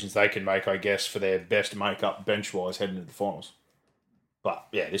some decisions they can make, I guess, for their best make-up bench-wise heading into the finals. But,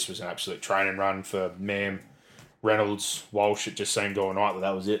 yeah, this was an absolute training run for Mam, Reynolds, Walsh. It just seemed all night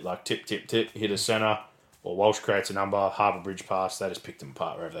that was it. Like, tip, tip, tip, hit a centre, or Walsh creates a number, Harbour Bridge pass. They just picked them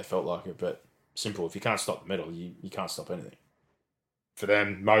apart wherever they felt like it. But simple, if you can't stop the middle, you can't stop anything. For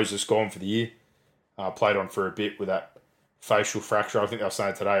them, Moses gone for the year. Played on for a bit with that facial fracture. I think they were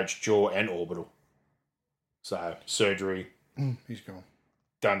saying today it's jaw and orbital. So, surgery. He's gone.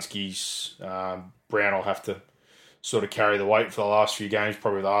 Dunsky's. Brown will have to sort of carry the weight for the last few games,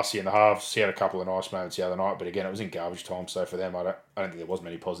 probably the last year and a half. He had a couple of nice moments the other night, but again, it was in garbage time. So for them, I don't think there was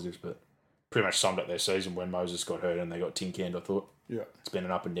many positives, but pretty much summed up their season when Moses got hurt and they got tin canned, I thought. Yeah. It's been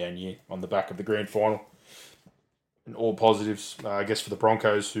an up and down year on the back of the grand final. And all positives, I guess, for the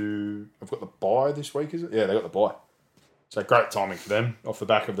Broncos who have got the bye this week, is it? Yeah, they got the bye. So great timing for them off the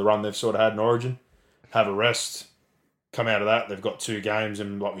back of the run they've sort of had in Origin. Have a rest, come out of that. They've got 2 games,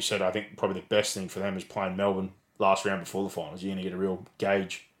 and like we said, I think probably the best thing for them is playing Melbourne last round before the finals. You're going to get a real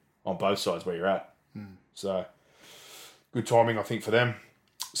gauge on both sides where you're at. So good timing, I think, for them.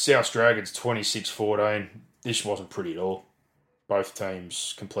 South Dragons 26-14. This wasn't pretty at all. Both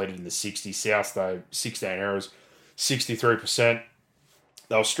teams completed in the 60s. South, though, 16 errors, 63%.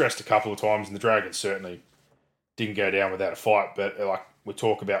 They were stressed a couple of times, and the Dragons certainly didn't go down without a fight. But like we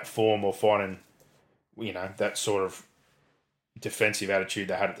talk about form or finding, that sort of defensive attitude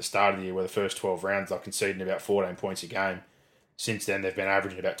they had at the start of the year, where the first 12 rounds they're conceding about 14 points a game. Since then, they've been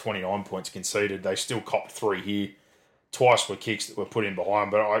averaging about 29 points conceded. They still copped 3 here. Twice were kicks that were put in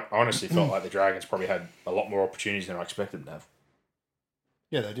behind, but I honestly felt like the Dragons probably had a lot more opportunities than I expected them to have.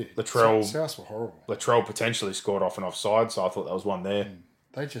 Yeah, they did. South were horrible. Latrell potentially scored off and offside, so I thought that was one there.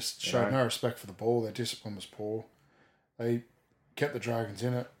 They just showed no respect for the ball. Their discipline was poor. They kept the Dragons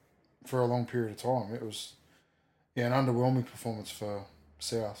in it for a long period of time. It was an underwhelming performance for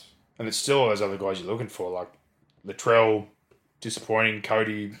South. And it's still those other guys you're looking for, like Latrell, disappointing.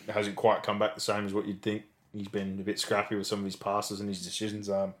 Cody hasn't quite come back the same as what you'd think. He's been a bit scrappy with some of his passes and his decisions.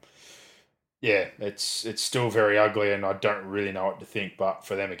 It's still very ugly, and I don't really know what to think. But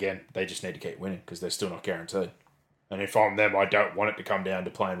for them, again, they just need to keep winning because they're still not guaranteed. And if I'm them, I don't want it to come down to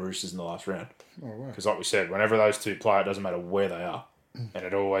playing Roosters in the last round. Because like we said, whenever those two play, it doesn't matter where they are. And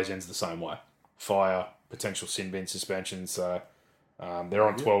it always ends the same way. Fire, potential sin bin suspensions. So they're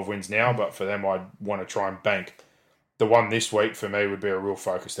on 12 wins now, but for them, I'd want to try and bank. The one this week, for me, would be a real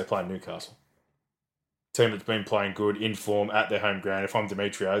focus. They're playing Newcastle. Team that's been playing good, in form, at their home ground. If I'm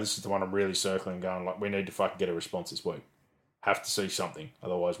Demetrio, this is the one I'm really circling, going like, we need to fucking get a response this week. Have to see something,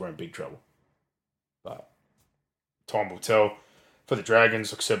 otherwise we're in big trouble. But time will tell. For the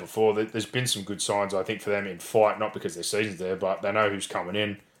Dragons, like I said before, there's been some good signs, I think, for them in fight, not because their season's there, but they know who's coming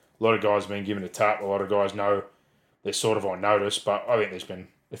in. A lot of guys have been given a tap. A lot of guys know they're sort of on notice, but I think there's been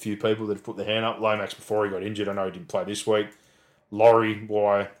a few people that have put their hand up. Lomax, before he got injured, I know he didn't play this week. Laurie,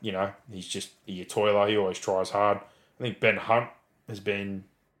 why, he's a toiler. He always tries hard. I think Ben Hunt hasn't been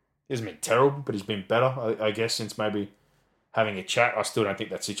terrible, but he's been better, I guess, since maybe having a chat. I still don't think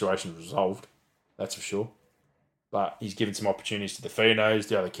that situation is resolved. That's for sure. But he's given some opportunities to the Finos,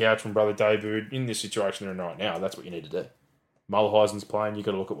 the other Couchman brother debuted. In this situation they're in right now, that's what you need to do. Mullheisen's playing, you've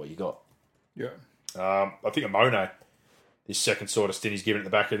got to look at what you got. Yeah. I think Amone, this second sort of stint he's given at the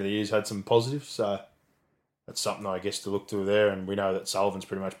back end of the year, has had some positives, so that's something I guess to look to there. And we know that Sullivan's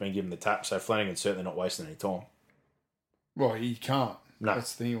pretty much been given the tap, so Flanagan's certainly not wasting any time. Well, you can't. No.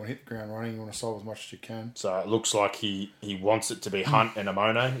 That's the thing. You want to hit the ground running. You want to solve as much as you can. So it looks like he wants it to be Hunt and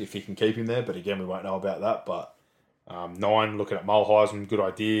Amone if he can keep him there. But again, we won't know about that. But 9, looking at Mullheisen, good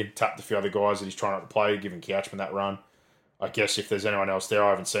idea. Tapped a few other guys that he's trying not to play, giving Couchman that run. I guess if there's anyone else there, I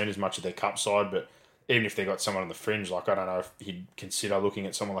haven't seen as much of their cup side. But even if they got someone on the fringe, like I don't know if he'd consider looking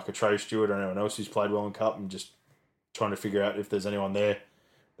at someone like a Trey Stewart or anyone else who's played well in cup and just trying to figure out if there's anyone there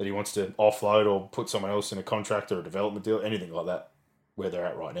that he wants to offload or put someone else in a contract or a development deal, anything like that, where they're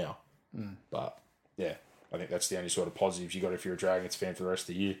at right now. But, yeah, I think that's the only sort of positives you got if you're a Dragons fan for the rest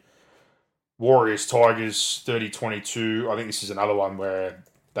of the year. Warriors, Tigers, 30-22. I think this is another one where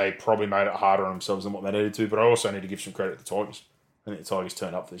they probably made it harder on themselves than what they needed to, but I also need to give some credit to the Tigers. I think the Tigers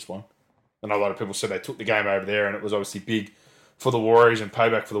turned up for this one. I know a lot of people said they took the game over there and it was obviously big for the Warriors and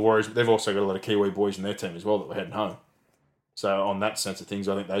payback for the Warriors, but they've also got a lot of Kiwi boys in their team as well that were heading home. So on that sense of things,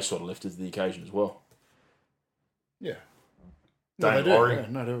 I think they sort of lifted to the occasion as well. Yeah. Dane Laurie,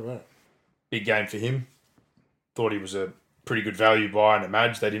 no doubt about it. Big game for him. Thought he was a pretty good value buy in a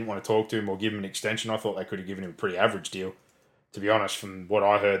Madge. They didn't want to talk to him or give him an extension. I thought they could have given him a pretty average deal. To be honest, from what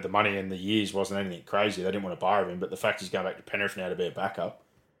I heard, the money in the years wasn't anything crazy. They didn't want to buy him, but the fact he's going back to Penrith now to be a backup,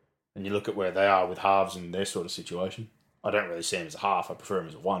 and you look at where they are with halves and their sort of situation, I don't really see him as a half. I prefer him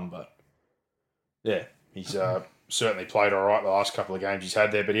as a 1, but yeah, he's certainly played all right the last couple of games he's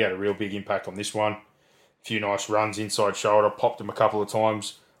had there, but he had a real big impact on this one. A few nice runs, inside shoulder, popped him a couple of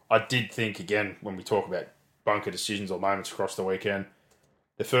times. I did think, again, when we talk about bunker decisions or moments across the weekend,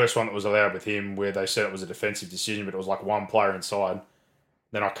 the first one that was allowed with him where they said it was a defensive decision, but it was like one player inside.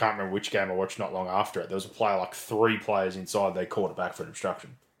 Then I can't remember which game I watched not long after it. There was a player, like 3 players inside, they called it back for an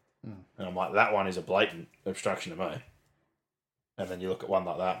obstruction. And I'm like, that one is a blatant obstruction to me. And then you look at one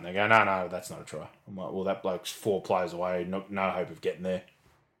like that and they go, no, that's not a try. I'm like, well, that bloke's 4 players away, no hope of getting there.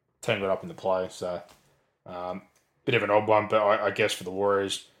 Team got up in the play, so bit of an odd one, but I guess for the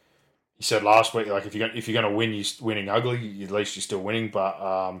Warriors, he said last week, like if you're going to win, you're winning ugly. At least you're still winning, but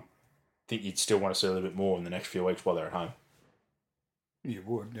I think you'd still want to see a little bit more in the next few weeks while they're at home. You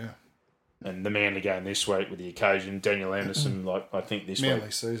would, yeah. And the Manly game this week with the occasion, Daniel Anderson, I think this Manly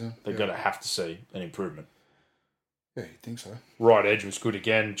week season. they're going to have to see an improvement. Yeah, you think so? Right edge was good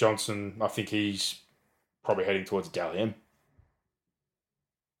again. Johnson, I think he's probably heading towards Dally M.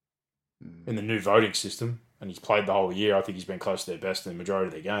 In the new voting system, and he's played the whole year. I think he's been close to their best in the majority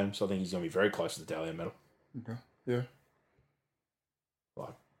of their games. So I think he's going to be very close to the Dally M medal. Okay. Yeah.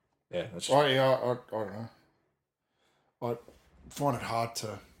 That's just... I don't know. I find it hard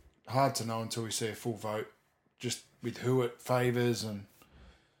to know until we see a full vote, just with who it favours and.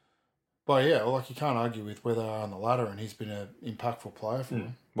 But yeah, you can't argue with whether they're on the ladder, and he's been an impactful player for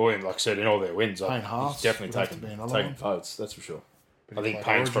them. Well, like I said, in all their wins, he's definitely taken votes. That's for sure. I think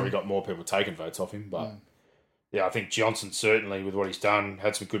Payne's probably got more people taking votes off him, but I think Johnson certainly, with what he's done,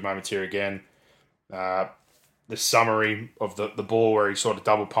 had some good moments here again. The summary of the ball where he sort of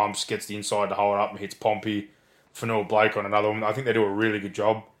double pumps, gets the inside to hold up and hits Pompey, Fanua Blake on another one. I think they do a really good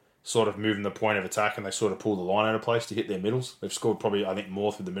job sort of moving the point of attack, and they sort of pull the line out of place to hit their middles. They've scored probably, I think,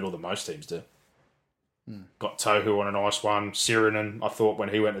 more through the middle than most teams do. Got Tohu on a nice one. Sirinen, I thought, when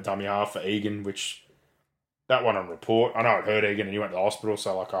he went to dummy half for Egan, which that one on report. I know it hurt Egan and he went to the hospital,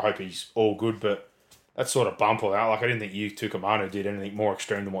 so I hope he's all good, but that sort of bump all out. I didn't think Tukumanu did anything more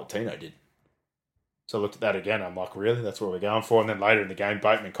extreme than what Tino did. So I looked at that again. I'm like, really? That's what we're going for? And then later in the game,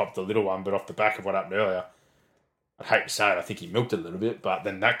 Bateman copped the little one, but off the back of what happened earlier, I'd hate to say it, I think he milked it a little bit, but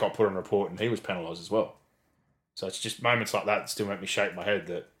then that got put on report and he was penalised as well. So it's just moments like that that still make me shake my head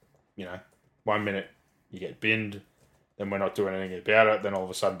that, 1 minute you get binned, then we're not doing anything about it, then all of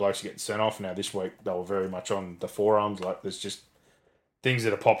a sudden blokes are getting sent off. Now this week they were very much on the forearms. There's just things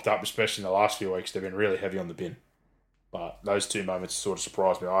that have popped up, especially in the last few weeks. They've been really heavy on the bin. But those two moments sort of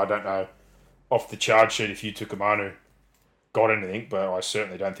surprised me. I don't know off the charge sheet if Tukumanu got anything, but I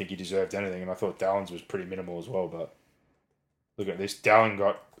certainly don't think he deserved anything. And I thought Dallin's was pretty minimal as well. But look at this. Dallin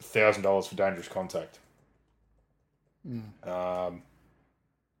got $1,000 for dangerous contact. There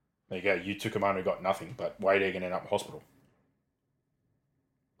you go. Tukumanu got nothing, but Wade Egan ended up in hospital.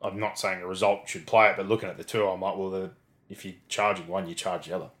 I'm not saying the result should play it, but looking at the two, I'm like, well, if you're charging one, you charge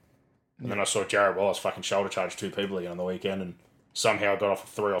the other. And then I saw Jared Wallace fucking shoulder charge two people again on the weekend and somehow got off a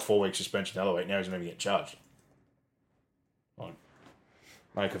 3 or 4 week suspension the other week. Now he's going to get charged.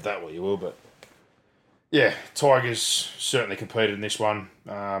 Make of that what you will, but yeah, Tigers certainly competed in this one.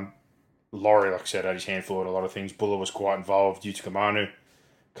 Laurie, like I said, had his handful at a lot of things. Buller was quite involved. Tukumanu,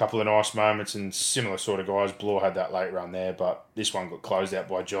 a couple of nice moments, and similar sort of guys. Bloor had that late run there, but this one got closed out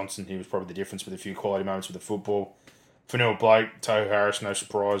by Johnson. He was probably the difference with a few quality moments with the football. Fanua Blake, Tohu Harris, no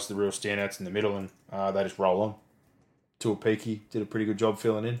surprise, the real standouts in the middle, and they just roll on. Tuapiki did a pretty good job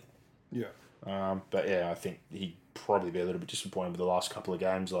filling in. Yeah. But yeah, I think he'd probably be a little bit disappointed with the last couple of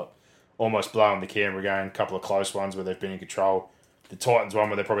games, almost blowing the Canberra game, a couple of close ones where they've been in control. The Titans one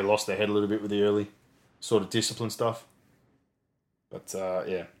where they probably lost their head a little bit with the early sort of discipline stuff. But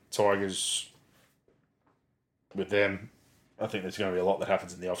yeah, Tigers, with them, I think there's going to be a lot that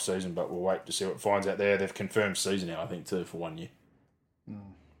happens in the off-season, but we'll wait to see what finds out there. They've confirmed season now, I think, too, for 1 year.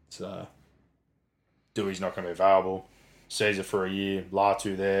 So, Dewey's not going to be available. Caesar for a year.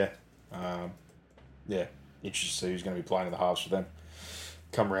 Latu there. Yeah, interested to see who's going to be playing in the halves for them.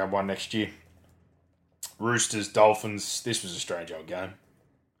 Come round one next year. Roosters, Dolphins, this was a strange old game.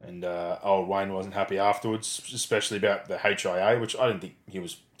 And old Wayne wasn't happy afterwards, especially about the HIA, which I didn't think he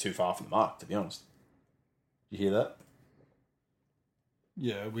was too far from the mark, to be honest. You hear that?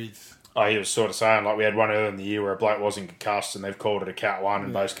 Yeah, he was sort of saying, we had one earlier in the year where a bloke wasn't concussed and they've called it a Cat 1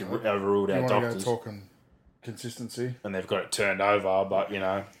 and basically overruled our doctors. Go talking consistency. And they've got it turned over, but,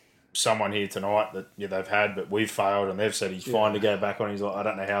 someone here tonight that they've had, but we've failed and they've said he's fine to go back on. He's like, I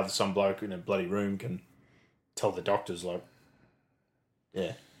don't know how some bloke in a bloody room can tell the doctors,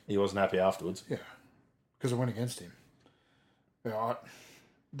 he wasn't happy afterwards. Yeah, because it went against him. Yeah,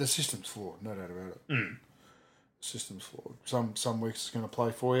 the system's flawed, no doubt about it. The system's flawed. Some weeks it's going to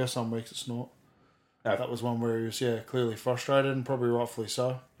play for you, some weeks it's not. That was one where he was, clearly frustrated and probably rightfully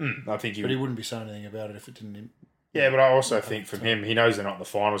so. I think but he wouldn't be saying anything about it if it didn't... Yeah, but I also think from him, he knows they're not in the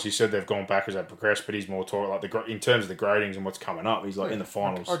finals. He said they've gone back as they progress, but he's more talking in terms of the gradings and what's coming up. He's in the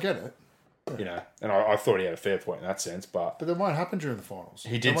finals. I get it. And I thought he had a fair point in that sense, but that won't happen during the finals.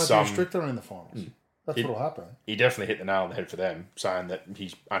 He did they might be stricter in the finals. That's what'll happen. He definitely hit the nail on the head for them, saying that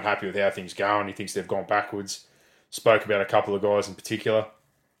he's unhappy with how things go and he thinks they've gone backwards. Spoke about a couple of guys in particular.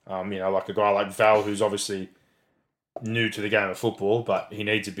 Like a guy like Val, who's obviously new to the game of football, but he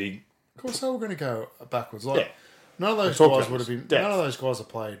needs a big. Of course, they were going to go backwards. None of those guys would have been. Depth. None of those guys have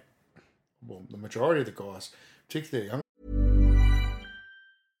played. Well, the majority of the guys, particularly young.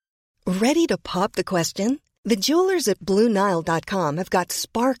 Ready to pop the question? The jewelers at BlueNile.com have got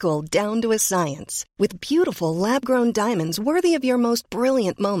sparkle down to a science with beautiful lab-grown diamonds worthy of your most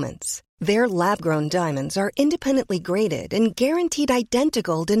brilliant moments. Their lab-grown diamonds are independently graded and guaranteed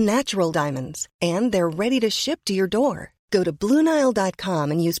identical to natural diamonds, and they're ready to ship to your door. Go to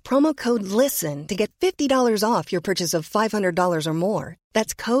BlueNile.com and use promo code LISTEN to get $50 off your purchase of $500 or more.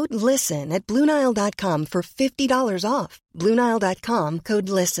 That's code LISTEN at BlueNile.com for $50 off. BlueNile.com, code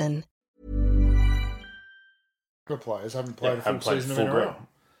LISTEN. Good players haven't played a full season in a row.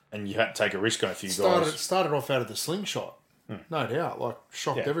 And you had to take a risk on a few guys. It started off out of the slingshot. No doubt. Like,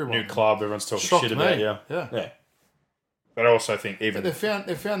 shocked everyone. New club, everyone's talking shocked shit me. about. Yeah. But I also think even... They've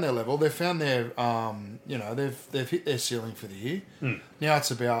found their level. They've found their... they've hit their ceiling for the year. Now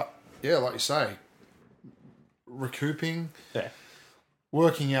it's about, like you say, recouping. Yeah.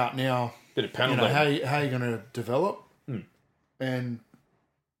 Working out now... Bit of penalty. How you're going to develop. And,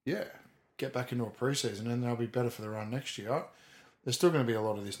 get back into a preseason and they'll be better for the run next year. There's still going to be a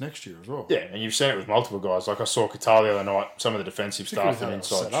lot of this next year as well. Yeah, and you've seen it with multiple guys. Like I saw Qatar the other night, some of the defensive stuff and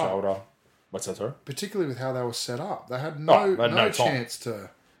inside shoulder. What's that, sorry? Particularly with how they were set up. They had no chance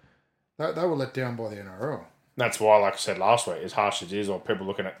to... They were let down by the NRL. That's why, like I said last week, as harsh as it is, or people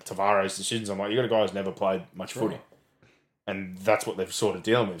looking at Tavares' decisions, I'm like, you got a guy who's never played much footy. And that's what they've sort of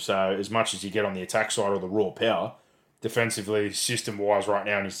dealing with. So as much as you get on the attack side or the raw power... Defensively, system-wise, right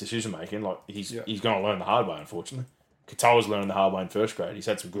now in his decision-making, like he's going to learn the hard way, unfortunately. Katoa's learning the hard way in first grade. He's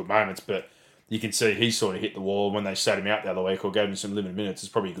had some good moments, but you can see he sort of hit the wall when they sat him out the other week or gave him some limited minutes.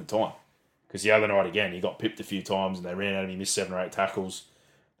 It's probably a good time. Because the other night, again, he got pipped a few times and they ran at him. He missed 7 or 8 tackles.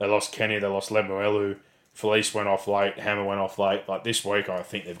 They lost Kenny. They lost Lemuelu. Felice went off late. Hammer went off late. Like this week, I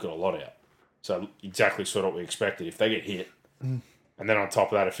think they've got a lot out. So exactly sort of what we expected. If they get hit... And then on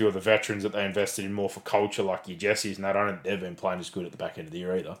top of that, a few of the veterans that they invested in more for culture, like your Jessies, and I don't think they've been playing as good at the back end of the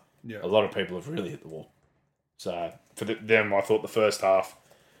year either. Yeah. A lot of people have really hit the wall. So for them, I thought the first half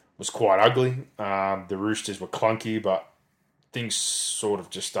was quite ugly. The Roosters were clunky, but things sort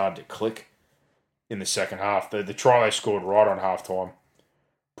of just started to click in the second half. The try they scored right on halftime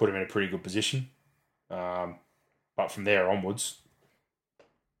put them in a pretty good position. But from there onwards,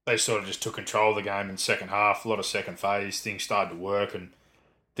 they sort of just took control of the game in the second half. A lot of second phase. Things started to work and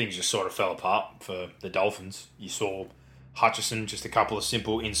things just sort of fell apart for the Dolphins. You saw Hutchison, just a couple of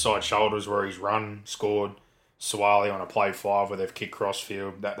simple inside shoulders where he's run, scored. Suwali on a play 5 where they've kicked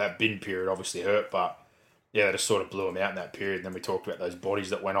crossfield. That bin period obviously hurt, but yeah, they just sort of blew him out in that period. And then we talked about those bodies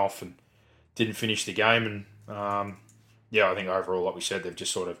that went off and didn't finish the game. And I think overall, like we said, they've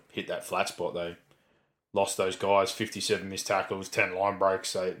just sort of hit that flat spot. They lost those guys, 57 missed tackles, 10 line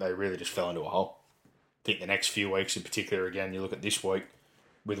breaks. They really just fell into a hole. I think the next few weeks in particular, again, you look at this week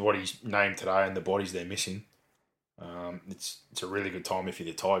with what he's named today and the bodies they're missing. It's a really good time if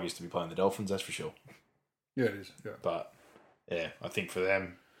you're the Tigers to be playing the Dolphins, that's for sure. Yeah, it is. Yeah. But, yeah, I think for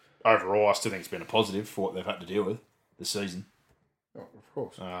them, overall, I still think it's been a positive for what they've had to deal with this season. Oh, of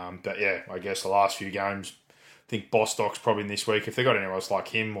course. But, yeah, I guess the last few games, I think Bostock's probably in this week. If they've got anyone else like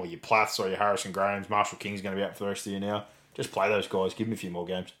him or your Plaths or your Harrison Grahams, Marshall King's going to be out for the rest of the year now. Just play those guys. Give them a few more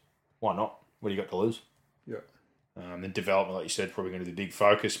games. Why not? What do you got to lose? Yeah. Then development, like you said, probably going to be the big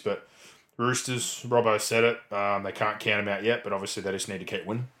focus. But Roosters, Robbo said it. They can't count them out yet, but obviously they just need to keep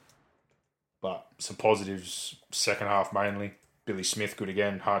winning. But some positives, second half mainly. Billy Smith good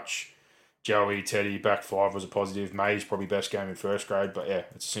again. Hutch, Joey, Teddy, back 5 was a positive. May's probably best game in first grade. But yeah,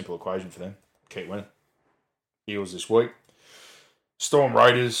 it's a simple equation for them. Keep winning. Eels this week. Storm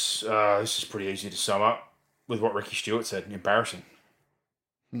Raiders, this is pretty easy to sum up with what Ricky Stewart said. Embarrassing.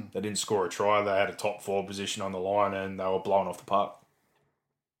 They didn't score a try. They had a top 4 position on the line and they were blown off the park.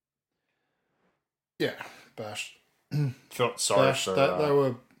 Yeah, bashed. Felt sorry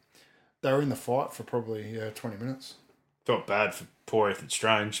for... They were in the fight for probably 20 minutes. Felt bad for poor Ethan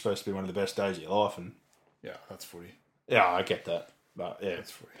Strange. Supposed to be one of the best days of your life. And yeah, that's footy. Yeah, I get that. But yeah,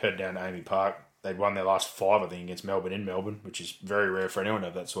 that's footy. Head down to Amy Park. They'd won their last 5, I think, against Melbourne in Melbourne, which is very rare for anyone to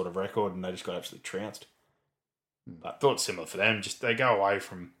have that sort of record, and they just got absolutely trounced. But I thought similar for them. Just they go away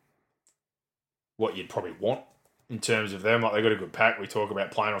from what you'd probably want in terms of them. Like they got a good pack. We talk about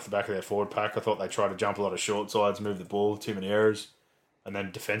playing off the back of their forward pack. I thought they tried to jump a lot of short sides, move the ball, too many errors. And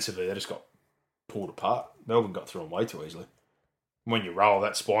then defensively, they just got pulled apart. Melbourne got through them way too easily. When you roll,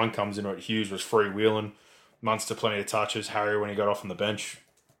 that spine comes in. Hughes was freewheeling. Munster plenty of touches. Harry, when he got off on the bench,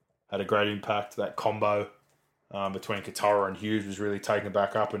 had a great impact. That combo between Katoa and Hughes was really taken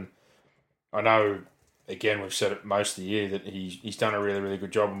back up. And I know, again, we've said it most of the year that he's done a really, really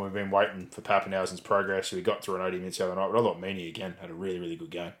good job, and we've been waiting for Pappenhausen's progress. So he got through an 80 minutes the other night. But I thought Meany, again, had a really, really good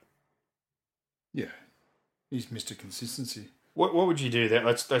game. Yeah. He's Mr. Consistency. What would you do there?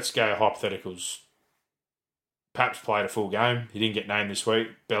 Let's go hypotheticals. Paps played a full game. He didn't get named this week.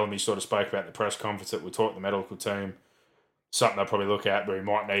 Bellamy sort of spoke about the press conference that we taught the medical team. Something they'll probably look at where he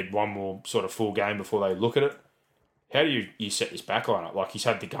might need one more sort of full game before they look at it. How do you set this back line up? Like, he's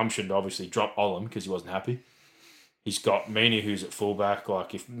had the gumption to obviously drop Olam because he wasn't happy. He's got Meany, who's at fullback.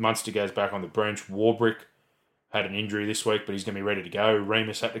 Like, if Munster goes back on the bench, Warbrick had an injury this week, but he's going to be ready to go.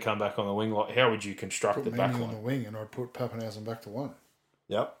 Remus had to come back on the wing. Like, how would you construct the back line? On the wing, and I'd put Pappenhausen back to one.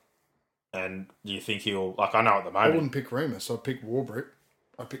 Yep. And do you think he'll... Like, I know at the moment... I wouldn't pick Remus. I'd pick Warbrick.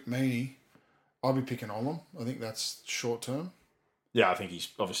 I'd pick Meany. I'd be picking Olam. I think that's short term. Yeah, I think he's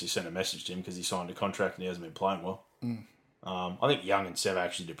obviously sent a message to him because he signed a contract and he hasn't been playing well. I think Young and Sev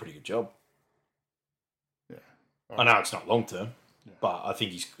actually did a pretty good job. Yeah. I know it's not long term, but I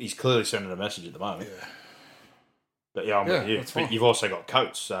think he's clearly sending a message at the moment. Yeah. But yeah, I'm with you. But you've also got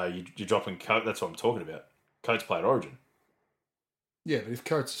Coates, so you're dropping Coates. That's what I'm talking about. Coates played Origin. Yeah, but if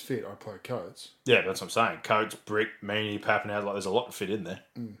Coates is fit, I'd play Coates. Yeah, that's what I'm saying. Coates, Brick, Meany, Pappenhausen, like there's a lot to fit in there.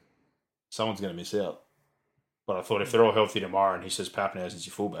 Someone's going to miss out. But I thought if they're all healthy tomorrow and he says Pappenhausen's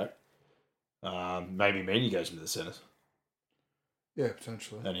your fullback, maybe Meany goes into the centres. Yeah,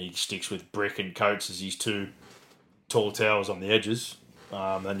 potentially. And he sticks with Brick and Coates as his two tall towers on the edges.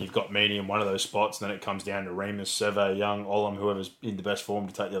 Then you've got Meany in one of those spots, and then it comes down to Remus, Seve, Young, Olam, whoever's in the best form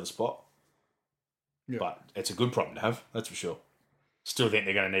to take the other spot. Yeah. But it's a good problem to have, that's for sure. Still think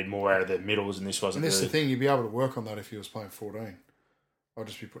they're going to need more out of their middles, and this wasn't. And this is the thing, you'd be able to work on that if he was playing 14. I'd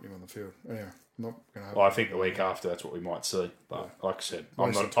just be putting him on the field. Anyway, I'm not going to have. Well, I think the week after that's what we might see. But like I said,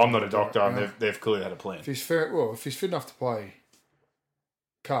 I'm not a doctor, and they've clearly had a plan. If he's if he's fit enough to play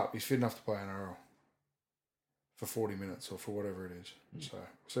Cup, he's fit enough to play NRL for 40 minutes or for whatever it is. So we'll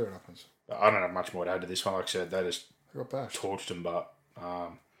see what happens. I don't have much more to add to this one. Like I said, they just got bashed. Torched him, but.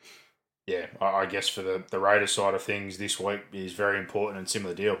 Yeah, I guess for the Raiders side of things, this week is very important and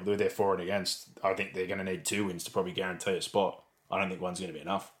similar deal. They're for and against. I think they're going to need 2 wins to probably guarantee a spot. I don't think one's going to be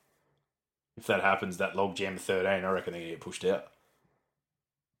enough. If that happens, that log jam of 13, I reckon they're going to get pushed out.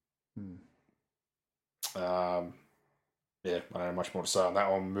 Yeah, I don't have much more to say on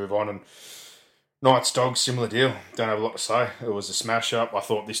that one. Move on. And Knights, Dogs, similar deal. Don't have a lot to say. It was a smash-up. I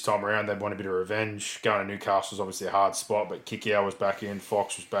thought this time around they'd want a bit of revenge. Going to Newcastle was obviously a hard spot, but Kikau was back in,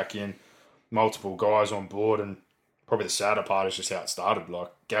 Fox was back in. Multiple guys on board, and probably the sadder part is just how it started.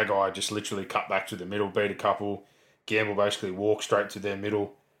 Like, Gagai just literally cut back to the middle, beat a couple. Gamble basically walked straight to their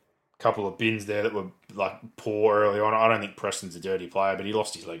middle. Couple of bins there that were like poor early on. I don't think Preston's a dirty player, but he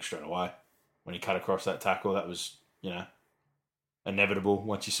lost his leg straight away when he cut across that tackle. That was, inevitable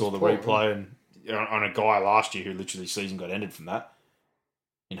once you saw the replay. And on a guy last year who literally season got ended from that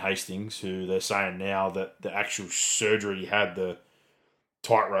in Hastings, who they're saying now that the actual surgery he had, the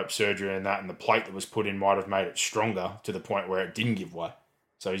tightrope surgery and that, and the plate that was put in might have made it stronger to the point where it didn't give way.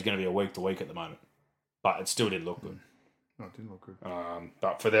 So he's going to be a week to week at the moment. But it still did look good. No, it didn't look good.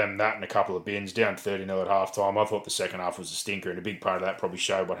 But for them, that and a couple of bins, down 30-0 at half time. I thought the second half was a stinker, and a big part of that probably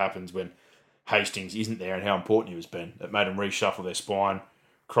showed what happens when Hastings isn't there and how important he was been. It made them reshuffle their spine.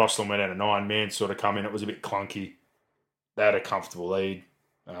 Crossland went out of 9 men, sort of come in. It was a bit clunky. They had a comfortable lead.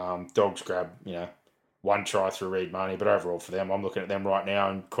 Dogs grabbed, 1 try through Reed Money, but overall for them, I'm looking at them right now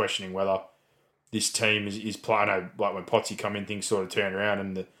and questioning whether this team is playing. I know, like when Potsy come in, things sort of turn around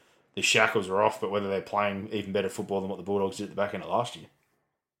and the shackles are off, but whether they're playing even better football than what the Bulldogs did at the back end of last year.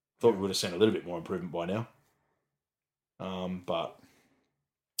 Thought we would have seen a little bit more improvement by now. But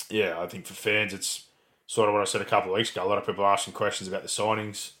yeah, I think for fans, it's sort of what I said a couple of weeks ago. A lot of people are asking questions about the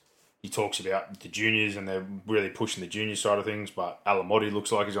signings. He talks about the juniors, and they're really pushing the junior side of things, but Alamotti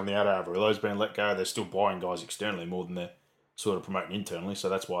looks like he's on the outer. Avarillo's been let go. They're still buying guys externally more than they're sort of promoting internally, so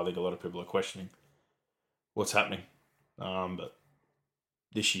that's why I think a lot of people are questioning what's happening. But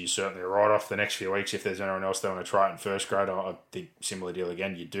this year's certainly a write-off. The next few weeks, if there's anyone else they want to try it in first grade, I think similar deal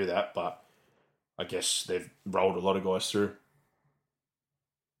again, you'd do that, but I guess they've rolled a lot of guys through.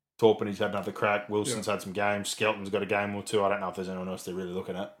 Torpenny's had another crack. Wilson's had some games. Skelton's got a game or 2. I don't know if there's anyone else they're really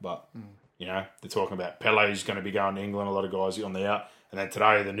looking at, but, they're talking about Pele's going to be going to England. A lot of guys on the out. And then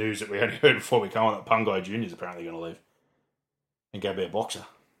today, the news that we only heard before we come on, that Pungai Jr.'s apparently going to leave and go be a boxer.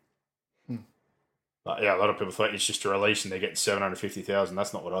 But yeah, a lot of people thought it's just a release and they're getting $750,000.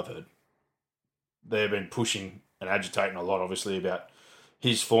 That's not what I've heard. They've been pushing and agitating a lot, obviously, about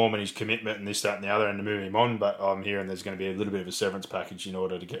his form and his commitment and this, that, and the other, and to move him on. But I'm hearing there's going to be a little bit of a severance package in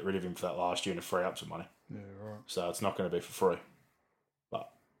order to get rid of him for that last year and to free up some money. Yeah, right. So it's not going to be for free. But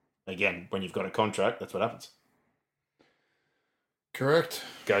again, when you've got a contract, that's what happens. Correct.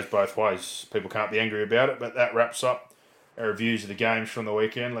 Goes both ways. People can't be angry about it, but that wraps up our reviews of the games from the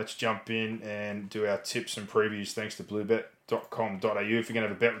weekend. Let's jump in and do our tips and previews thanks to bluebet.com.au. If you're going to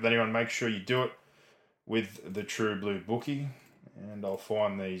have a bet with anyone, make sure you do it with the True Blue bookie, and I'll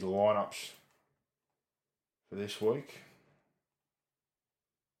find these lineups for this week.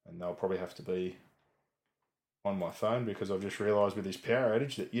 And they'll probably have to be on my phone because I've just realised with this power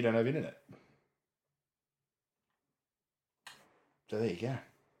outage that you don't have internet. So there you go.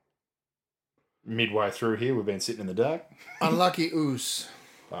 Midway through here, we've been sitting in the dark. Unlucky Oos.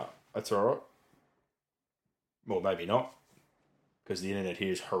 But that's all right. Well, maybe not, because the internet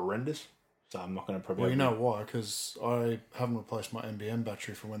here is horrendous. So I'm not going to probably... Well, you know why? Because I haven't replaced my NBN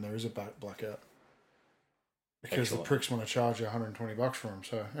battery for when there is a blackout. Because Excellent. The pricks want to charge you $120 for them.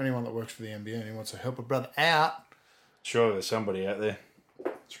 So anyone that works for the NBN who wants to help a brother out... Sure, there's somebody out there.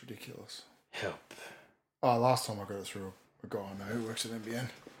 It's ridiculous. Help. Oh, last time I got it through a guy I know who works at NBN.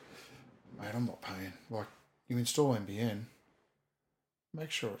 Mate, I'm not paying. Like, you install NBN,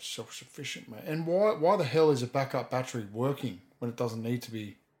 make sure it's self-sufficient, mate. And why the hell is a backup battery working when it doesn't need to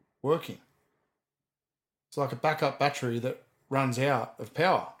be working? It's like a backup battery that runs out of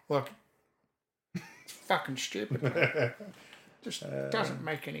power. Like, it's fucking stupid, mate. Just doesn't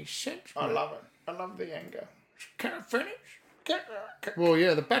make any sense, mate. I love it. I love the anger. Can I finish? Well,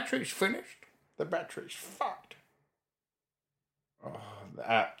 yeah, the battery's finished. The battery's fucked. Oh, the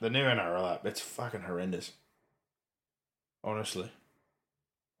app, the new NRL app, it's fucking horrendous. Honestly.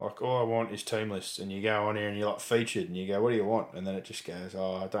 Like, all I want is team lists, and you go on here and you're like featured, and you go, what do you want? And then it just goes,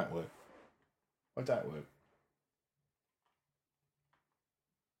 oh, it don't work. It don't work.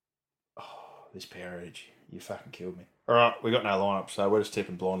 Oh, this power outage, you fucking killed me. Alright, we got no lineups, so we're just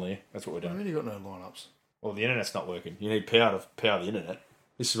tipping blindly. That's what we're doing. I really got no lineups. Well, the internet's not working. You need power to power the internet.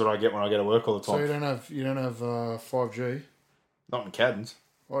 This is what I get when I go to work all the time. So you don't have 5G? Not in Caddens.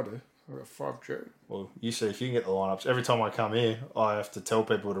 I do. I've got 5G. Well, you see if you can get the lineups. Every time I come here, I have to tell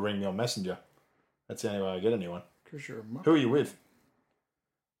people to ring me on Messenger. That's the only way I get anyone. Because you're a muck. Who are you with?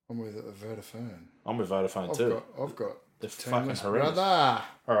 I'm with Vodafone. I'm with Vodafone too. I've got the fucking horrendous. Brother.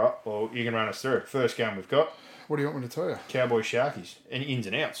 All right, well, you can run us through. First game we've got. What do you want me to tell you? Cowboys Sharkies. And ins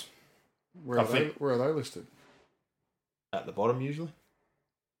and outs. Where are they listed? At the bottom, usually.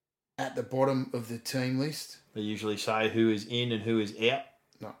 At the bottom of the team list? They usually say who is in and who is out.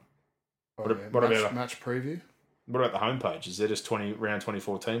 No. What about match preview? What about the homepage? Is there just round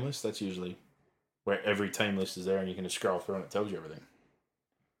 24 team list? That's usually where every team list is there and you can just scroll through and it tells you everything.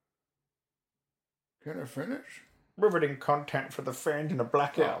 Can I finish? Riveting content for the fans in a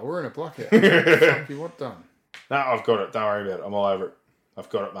blackout. Oh, we're in a blackout. What the fuck you want done? No, I've got it. Don't worry about it. I'm all over it. I've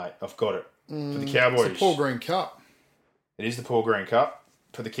got it, mate. I've got it. For the Cowboys. It's the Paul Green Cup. It is the Paul Green Cup.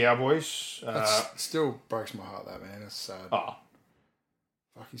 For the Cowboys. That still breaks my heart, that, man. It's sad. Oh.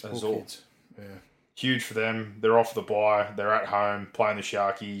 Fuck his poor kids. Yeah. Huge for them. They're off the bye. They're at home playing the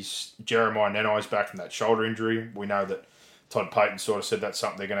Sharkies. Jeremiah Nanai's back from that shoulder injury. We know that Todd Payton sort of said that's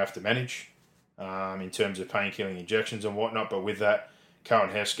something they're going to have to manage in terms of painkilling injections and whatnot. But with that, Cohen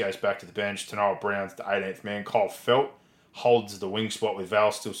Hess goes back to the bench. Tanara Brown's the 18th man. Kyle Felt holds the wing spot with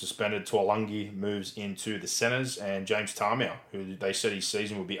Val still suspended. Tuolungi moves into the centres. And James Tamau, who they said his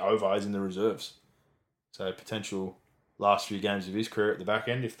season would be over, is in the reserves. So potential last few games of his career at the back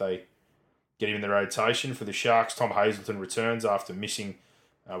end if they get him in the rotation. For the Sharks, Tom Hazelton returns after missing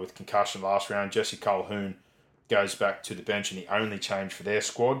with concussion last round. Jesse Colquhoun goes back to the bench and the only change for their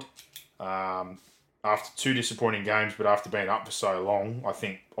squad. After two disappointing games, but after being up for so long, I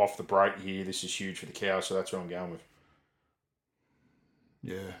think off the break here, this is huge for the Cows, so that's what I'm going with.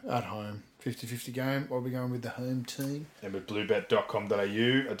 Yeah, at home. 50-50 game. I'll be going with the home team. And with bluebet.com.au,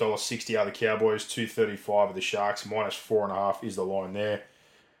 $1.60 are the Cowboys, $2.35 are the Sharks, -4.5 is the line there.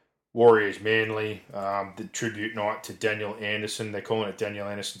 Warriors Manly, the tribute night to Daniel Anderson. They're calling it Daniel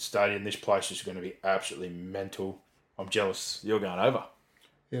Anderson Stadium. This place is going to be absolutely mental. I'm jealous. You're going over.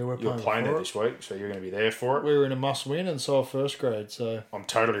 Yeah, you're playing it this week, so you're going to be there for it. We were in a must-win and saw first grade, so... I'm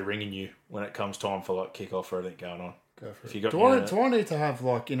totally ringing you when it comes time for like kick-off or anything going on. Go for it. Do I need to have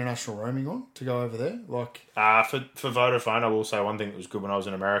like international roaming on to go over there? Like, for Vodafone, I will say one thing that was good when I was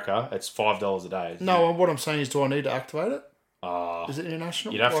in America. It's $5 a day. No, what I'm saying is, do I need to activate it? Is it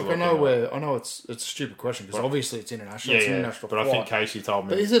international? You'd have to. I know it's a stupid question because obviously it's international. Yeah, it's international but flight. I think Casey told me.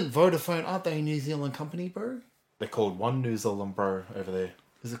 But isn't Vodafone? Aren't they a New Zealand company, bro? They're called One New Zealand, bro, over there.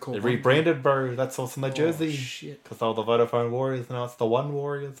 Is it called? They rebranded, bro. That's what's in the jersey. Shit. Because all the Vodafone Warriors now it's the One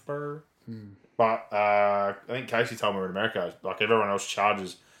Warriors, bro. But I think Casey told me in America, like everyone else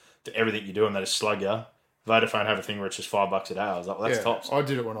charges to everything you do and they just slug you. Vodafone have a thing where it's just $5 a day. I was like, well, that's tops. I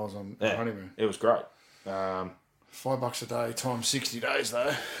did it when I was on honeymoon. It was great. $5 a day times 60 days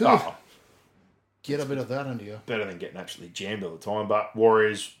though. Get a bit of that under you. Better than getting absolutely jammed all the time. But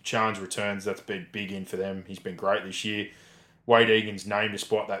Warriors, Challenge returns. That's been big in for them. He's been great this year. Wade Egan's named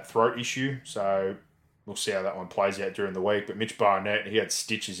despite that throat issue. So we'll see how that one plays out during the week. But Mitch Barnett, he had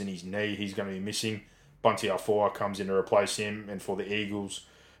stitches in his knee. He's going to be missing. Bunty Afoa comes in to replace him. And for the Eagles,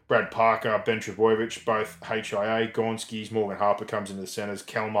 Brad Parker, Ben Trebojevic, both HIA. Gonskis, Morgan Harper comes into the centres.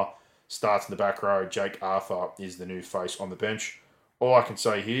 Kelmer starts in the back row. Jake Arthur is the new face on the bench. All I can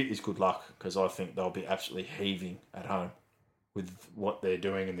say here is good luck, because I think they'll be absolutely heaving at home with what they're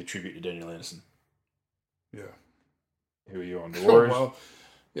doing and the tribute to Daniel Anderson. Yeah. Who are you on? The Warriors? Well,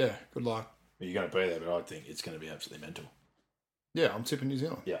 yeah, good luck. You're going to be there, but I think it's going to be absolutely mental. Yeah, I'm tipping New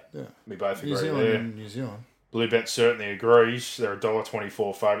Zealand. Yeah. We both agree New Zealand there. and New Zealand. Blue Bet certainly agrees. They're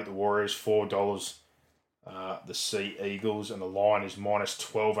 $1.24 favourite. The Warriors, $4. The Sea Eagles, and the line is minus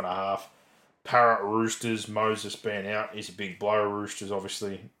 12.5. Para Roosters, Moses being out is a big blow. Roosters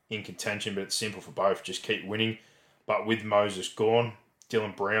obviously in contention, but it's simple for both. Just keep winning. But with Moses gone,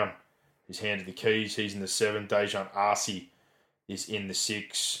 Dylan Brown is handed the keys. He's in the 7. Dejan Arce is in the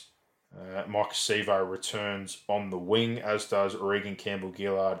 6. Mike Sevo returns on the wing, as does Regan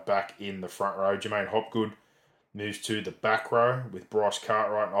Campbell-Gillard back in the front row. Jermaine Hopgood moves to the back row with Bryce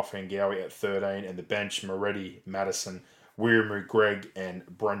Cartwright and Offengawi at 13, and the bench, Moretti, Madison, Wiramu, Greg, and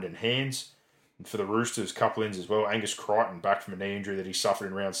Brendan Hands. And for the Roosters, couple ins as well. Angus Crichton back from a knee injury that he suffered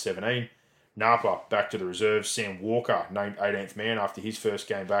in round 17. Napa back to the reserves. Sam Walker named 18th man after his first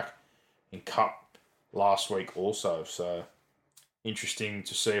game back in Cup last week also. So interesting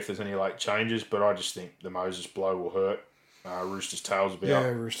to see if there's any late changes, but I just think the Moses blow will hurt. Roosters' tails will be up. Yeah,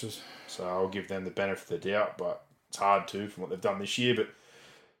 Roosters. So I'll give them the benefit of the doubt, but it's hard to from what they've done this year. But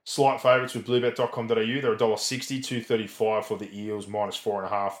slight favourites with bluebet.com.au. They're $1.60, $2.35 for the Eels, minus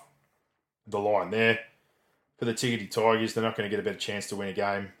 4.5. The line there. For the Tickety Tigers, they're not going to get a better chance to win a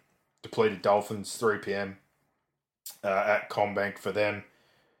game. Depleted Dolphins, 3 p.m. At CommBank for them.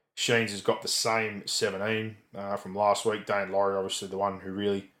 Sheens has got the same 17 from last week. Dane Laurie, obviously the one who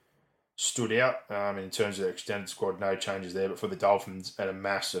really stood out. In terms of their extended squad, no changes there. But for the Dolphins, at a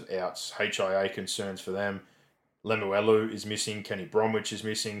massive outs. HIA concerns for them. Lemuelu is missing. Kenny Bromwich is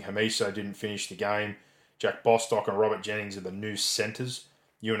missing. Hamiso didn't finish the game. Jack Bostock and Robert Jennings are the new centres.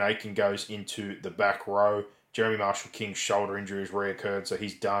 Ewan Aiken goes into the back row. Jeremy Marshall-King's shoulder injury has reoccurred, so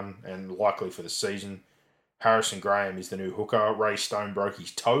he's done and likely for the season. Harrison Graham is the new hooker. Ray Stone broke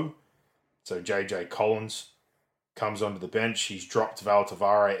his toe, so JJ Collins comes onto the bench. He's dropped Val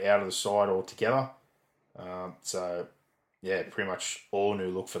Tavare out of the side altogether. So, yeah, pretty much all new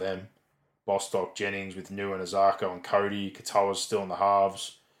look for them. Bostock, Jennings with New and Azarko and Cody. Katoa's still in the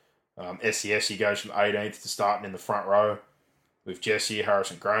halves. SES, he goes from 18th to starting in the front row. With Jesse,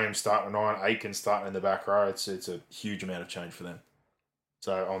 Harrison Graham starting at 9, Aiken starting in the back row. It's a huge amount of change for them.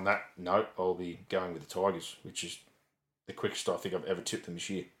 So on that note, I'll be going with the Tigers, which is the quickest I think I've ever tipped them this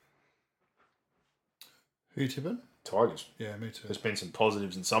year. Who you tipping? Tigers. Yeah, me too. There's been some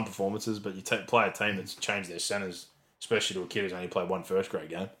positives in some performances, but you play a team that's changed their centres, especially to a kid who's only played one first grade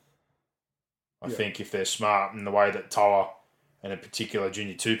game. I think if they're smart in the way that Toa and in particular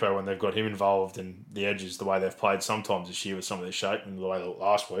Junior Tupou, when they've got him involved and the edges, the way they've played sometimes this year with some of their shape and the way they looked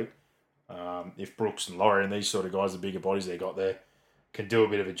last week, if Brooks and Laurie and these sort of guys, the bigger bodies they got there, can do a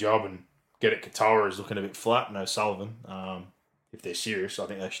bit of a job and get it. Katoa is looking a bit flat, no Sullivan. If they're serious, I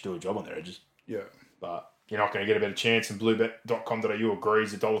think they should do a job on their edges. Yeah. But you're not going to get a better chance, and bluebet.com.au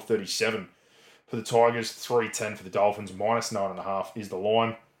agrees. $1.37 for the Tigers, $3.10 for the Dolphins, minus 9.5 is the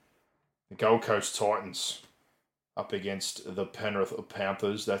line. The Gold Coast Titans up against the Penrith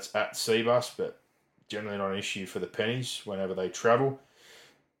Panthers. That's at Seabus, but generally not an issue for the Pennies whenever they travel.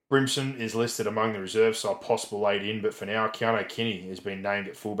 Brimson is listed among the reserves, so a possible late in, but for now, Keanu Kinney has been named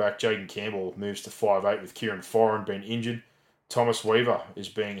at fullback. Jaden Campbell moves to 5'8", with Kieran Foran being injured. Thomas Weaver is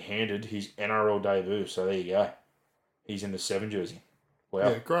being handed his NRL debut, so there you go. He's in the 7 jersey. Wow.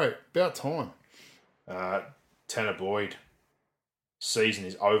 Yeah, great. About time. Tanner Boyd, season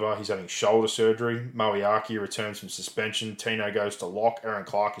is over. He's having shoulder surgery. Moeaki returns from suspension. Tino goes to lock. Aaron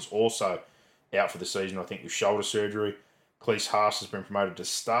Clark is also out for the season, I think, with shoulder surgery. Cleese Haas has been promoted to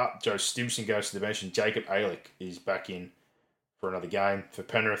start. Joe Stimson goes to the bench, and Jacob Alick is back in for another game. For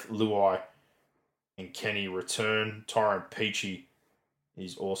Penrith, Luai and Kenny return. Tyron Peachy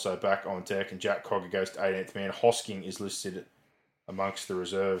is also back on deck, and Jack Cogger goes to 18th man. Hosking is listed amongst the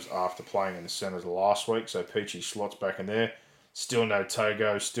reserves after playing in the centres last week, so Peachy slots back in there. Still no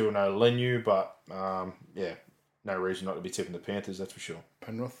Togo, still no Lenu, but no reason not to be tipping the Panthers, that's for sure.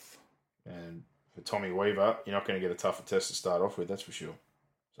 Penrith. And for Tommy Weaver, you're not going to get a tougher test to start off with, that's for sure.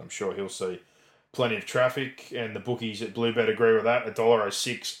 So I'm sure he'll see plenty of traffic, and the bookies at Bluebet agree with that.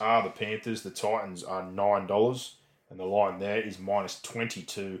 $1.06 are the Panthers, the Titans are $9, and the line there is minus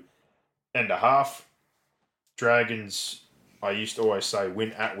 22.5. Dragons I used to always say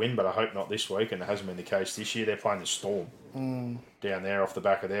win at win, but I hope not this week, and it hasn't been the case this year. They're playing the Storm down there off the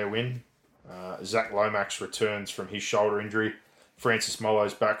back of their win. Zach Lomax returns from his shoulder injury. Francis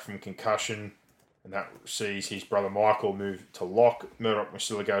Molo's back from concussion, and that sees his brother Michael move to lock. Murdoch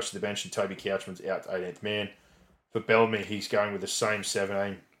Masila goes to the bench, and Toby Couchman's out to 18th man. For Bellamy, he's going with the same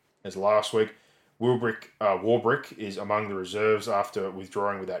 17 as last week. Warbrick is among the reserves after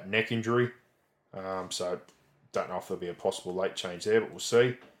withdrawing with that neck injury. So don't know if there'll be a possible late change there, but we'll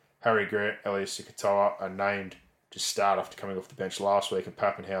see. Harry Grant, Elias Sikatoa are named to start after coming off the bench last week, and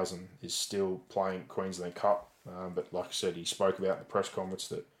Pappenhausen is still playing Queensland Cup. But like I said, he spoke about in the press conference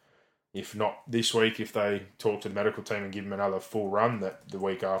that if not this week, if they talk to the medical team and give him another full run, that the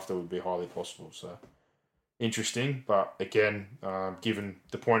week after would be highly possible. So interesting, but again, given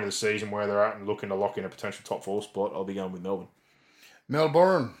the point of the season where they're at and looking to lock in a potential top 4 spot, I'll be going with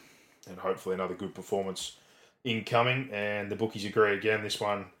Melbourne. And hopefully another good performance incoming. And the bookies agree again. This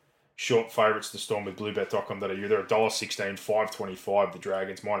one, short favourites to Storm with bluebet.com.au. They're $1.16, $5.25. The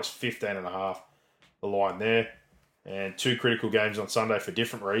Dragons, minus 15.5. The line there. And 2 critical games on Sunday for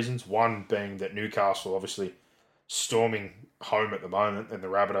different reasons. One being that Newcastle obviously storming home at the moment, and the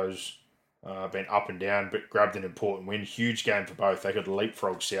Rabbitohs been up and down, but grabbed an important win. Huge game for both. They could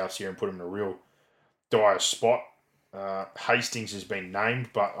leapfrog South here and put them in a real dire spot. Hastings has been named,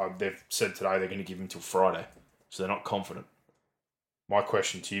 but they've said today they're going to give him till Friday, so they're not confident. My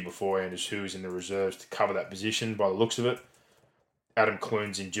question to you beforehand is who is in the reserves to cover that position. By the looks of it, Adam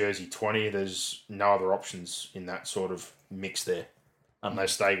Clune's in jersey 20. There's no other options in that sort of mix there,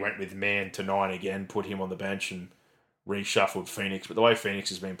 unless they went with Man to 9 again, put him on the bench and reshuffled Phoenix. But the way Phoenix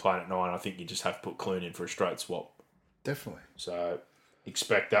has been playing at 9, I think you just have to put Clune in for a straight swap. Definitely. So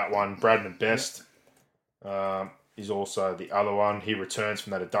expect that one. Bradman Best is also the other one. He returns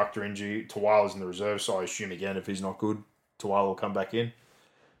from that adductor injury. Tawala's in the reserve, so I assume again if he's not good, Tawala will come back in.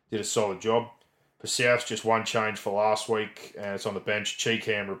 Did a solid job. For South, just one change for last week, and it's on the bench.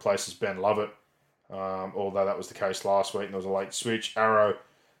 Cheekham replaces Ben Lovett, although that was the case last week, and there was a late switch. Arrow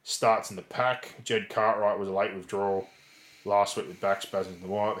starts in the pack. Jed Cartwright was a late withdrawal last week with back spasms in the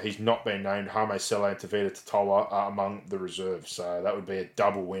lineup. He's not been named. Hame Sele and Tavita Totola are among the reserves, so that would be a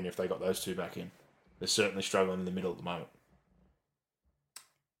double win if they got those 2 back in. They're certainly struggling in the middle at the moment.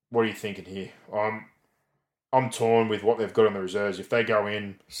 What are you thinking here? I'm torn with what they've got on the reserves. If they go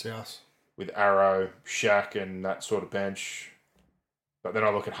in South with Arrow, Shaq, and that sort of bench, but then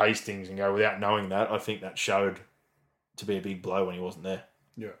I look at Hastings and go, without knowing that, I think that showed to be a big blow when he wasn't there.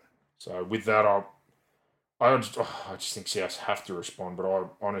 Yeah. So with that, I just think South have to respond,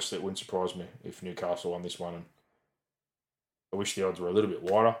 but honestly, it wouldn't surprise me if Newcastle won this one. And I wish the odds were a little bit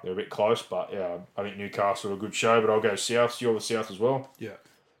wider. They're a bit close, but yeah, I think Newcastle are a good show, but I'll go South. So you're the South as well? Yeah.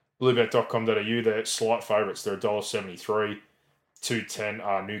 Bluebet.com.au, they're slight favourites. They're $1.73. 2.10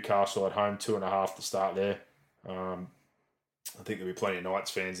 are Newcastle at home, 2.5 to start there. I think there'll be plenty of Knights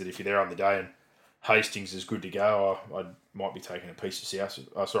fans that if you're there on the day and Hastings is good to go, I might be taking a piece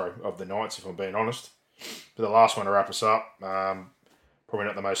of of the Knights if I'm being honest. But the last one to wrap us up, probably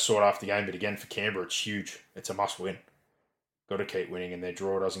not the most sought after game, but again for Canberra, it's huge. It's a must win. Got to keep winning, and their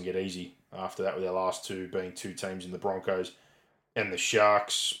draw doesn't get easy after that with their last 2 being 2 teams in the Broncos and the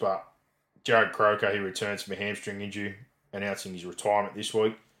Sharks. But Jared Croker, he returns from a hamstring injury, announcing his retirement this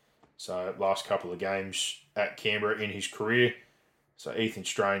week. So last couple of games at Canberra in his career. So Ethan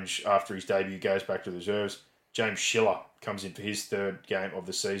Strange, after his debut, goes back to the reserves. James Schiller comes in for his 3rd game of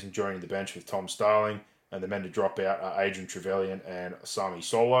the season, joining the bench with Tom Starling. And the men to drop out are Adrian Trevelyan and Sami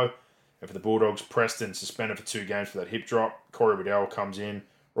Solo. And for the Bulldogs, Preston suspended for 2 games for that hip drop. Corey Waddell comes in.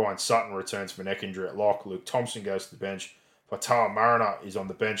 Ryan Sutton returns from a neck injury at lock. Luke Thompson goes to the bench. Fatala Mariner is on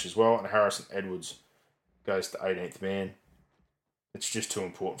the bench as well. And Harrison Edwards goes to 18th man. It's just too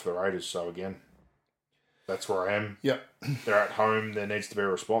important for the Raiders. So again, that's where I am. Yep. They're at home. There needs to be a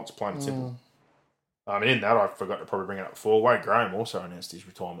response, plain and simple. And in that, I forgot to probably bring it up before. Wade Graham also announced his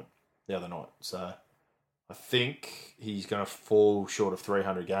retirement the other night. So I think he's going to fall short of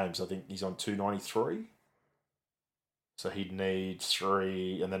 300 games. I think he's on 293. So he'd need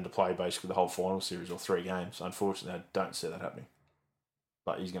 3 and then to play basically the whole final series or 3 games. Unfortunately, I don't see that happening.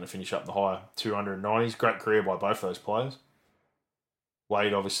 But he's going to finish up the higher 290s. Great career by both those players.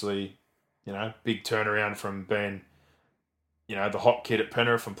 Wade, obviously, big turnaround from being, the hot kid at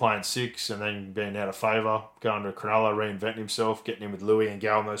Penrith from playing 6 and then being out of favour, going to Cronulla, reinventing himself, getting in with Louis and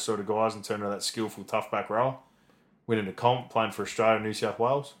Gal and those sort of guys and turning into that skillful, tough back rower. Winning a comp, playing for Australia and New South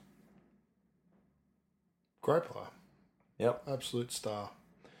Wales. Great player. Yep. Absolute star.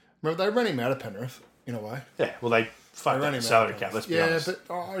 Remember, they ran him out of Penrith, in a way. Yeah, well, they fuck that salary cap, let's be honest. Yeah,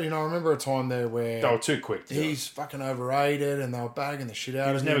 but, I remember a time there where... They were too quick. He's fucking overrated and they were bagging the shit out of him.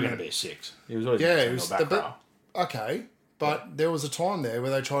 He was never going to be a 6. He was always going to be a back row. Okay, but there was a time there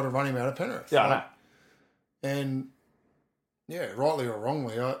where they tried to run him out of Penrith. Yeah, I know. And, rightly or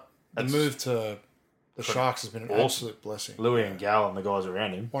wrongly, the move to the Sharks has been an absolute blessing. Louis and Gal and the guys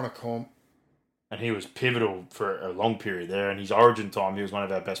around him. Won a comp. And he was pivotal for a long period there. And his origin time, he was one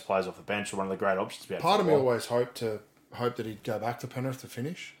of our best players off the bench, one of the great options we had. Part of me always hoped that he'd go back to Penrith to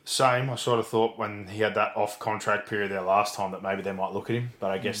finish. Same. I sort of thought when he had that off-contract period there last time that maybe they might look at him.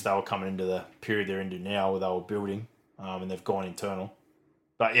 But I guess they were coming into the period they're into now where they were building and they've gone internal.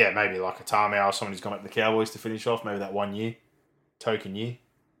 But yeah, maybe like a Tamau or someone who's gone up to the Cowboys to finish off. Maybe that 1 year, token year.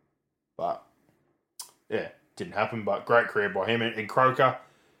 But yeah, didn't happen. But great career by him. And Croker,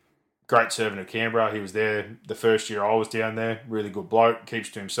 great servant of Canberra. He was there the first year I was down there. Really good bloke. Keeps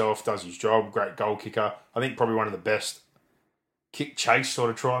to himself. Does his job. Great goal kicker. I think probably one of the best kick chase sort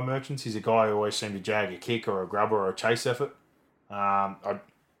of try merchants. He's a guy who always seemed to jag a kick or a grubber or a chase effort.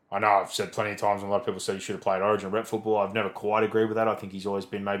 I know I've said plenty of times, and a lot of people say you should have played Origin or rep football. I've never quite agreed with that. I think he's always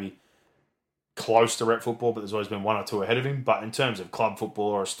been maybe close to rep football, but there's always been one or two ahead of him. But in terms of club football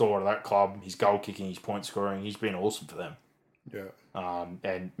or a stalwart of that club, his goal kicking, his point scoring, he's been awesome for them. Yeah.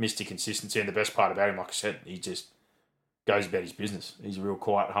 And Mr. Consistency, and the best part about him, like I said, he just goes about his business. He's a real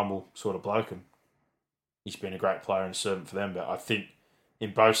quiet, humble sort of bloke, and he's been a great player and a servant for them. But I think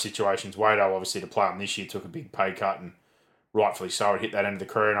in both situations, Wado, obviously, to play him this year, took a big pay cut, and rightfully so, it hit that end of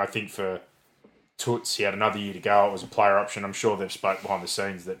the career. And I think for Toots, he had another year to go. It was a player option. I'm sure they've spoke behind the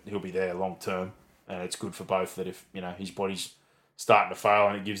scenes that he'll be there long term, and it's good for both that if his body's starting to fail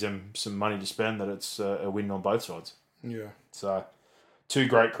and it gives them some money to spend, that it's a win on both sides. Yeah. So, two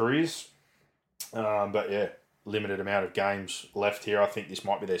great careers, but yeah, limited amount of games left here. I think this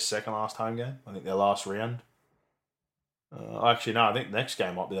might be their second last home game. I think their last round. Actually, no, I think the next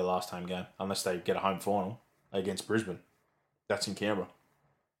game might be their last home game, unless they get a home final against Brisbane. That's in Canberra.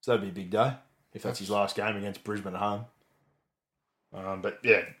 So that'd be a big day if that's his last game against Brisbane at home. But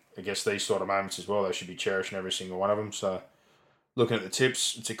yeah, I guess these sort of moments as well, they should be cherishing every single one of them. So looking at the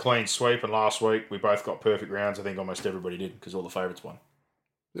tips, it's a clean sweep. And last week, we both got perfect rounds. I think almost everybody did because all the favourites won.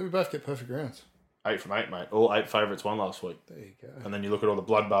 Did we both get perfect rounds? 8 from 8, mate. All 8 favourites won last week. There you go. And then you look at all the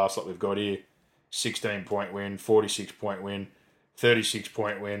bloodbaths that we've got here. 16-point win, 46-point win,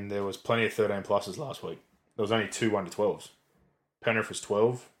 36-point win. There was plenty of 13 pluses last week. There was only 2 1-12s. Penrith was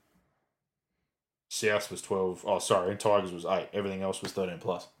 12. South was 12. Oh, sorry. And Tigers was 8. Everything else was 13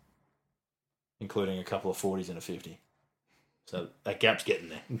 plus, including a couple of 40s and a 50. So that gap's getting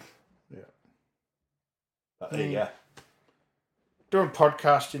there. Yeah. But there you go. Doing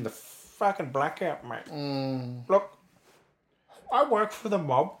podcast in the fucking blackout, mate. Look, I work for the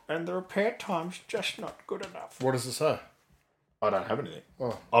mob, and the repair time's just not good enough. What does it say? I don't have anything.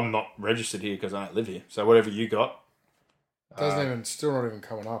 Oh. I'm not registered here because I don't live here. So whatever you got. Still not even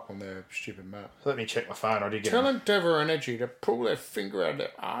coming up on their stupid map. Let me check my phone. I did get Tell Endeavour Energy to pull their finger out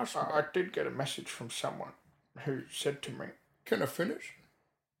their arse. I did get a message from someone who said to me, "Can I finish?"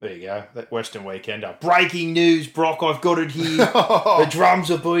 There you go. That Western Weekender. Breaking news, Brock. I've got it here. The drums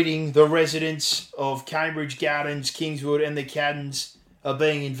are beating. The residents of Cambridge Gardens, Kingswood and the Caddens are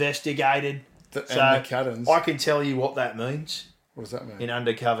being investigated. The Caddens. I can tell you what that means. What does that mean? In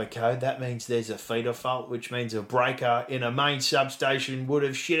undercover code, that means there's a feeder fault, which means a breaker in a main substation would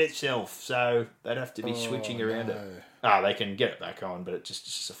have shit itself. So they'd have to be switching around it. They can get it back on, but it's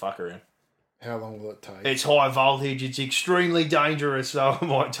just a fuck around. How long will it take? It's high voltage. It's extremely dangerous, so it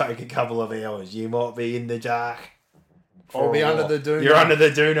might take a couple of hours. You might be in the dark. I'll be under the doona. You're under the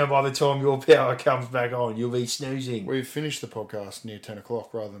doona by the time your power comes back on. You'll be snoozing. We've finished the podcast near 10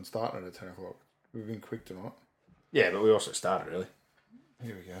 o'clock rather than starting at 10 o'clock. We've been quick tonight. Yeah, but we also started early.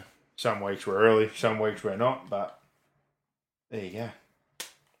 Here we go. Some weeks we're early, some weeks we're not, but there you go.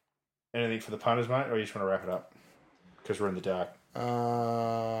 Anything for the punters, mate, or you just want to wrap it up? Because we're in the dark.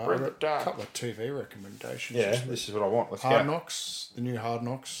 We're in the dark. A couple of TV recommendations. Yeah, this is what I want. Let's Hard go. Knocks, the new Hard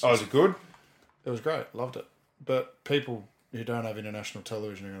Knocks. Oh, is it good? It was great. Loved it. But people who don't have international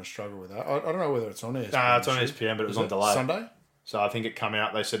television are going to struggle with that. I don't know whether it's on ESPN. No, it's on ESPN, but it was on delay. Sunday? So I think it came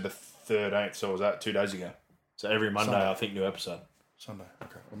out, they said the 13th, so was that 2 days ago? So every Monday, Sunday. I think, new episode. Sunday,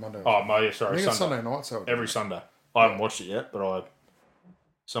 okay. Or Monday. Oh, sorry, I think it's Sunday night. So every Sunday. I haven't watched it yet, but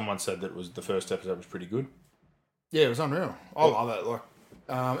someone said that the first episode was pretty good. Yeah, it was unreal. I love it.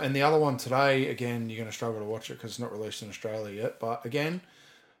 And the other one today, again, you're going to struggle to watch it because it's not released in Australia yet. But again,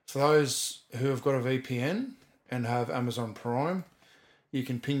 for those who have got a VPN and have Amazon Prime, you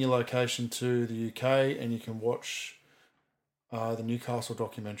can pin your location to the UK and you can watch the Newcastle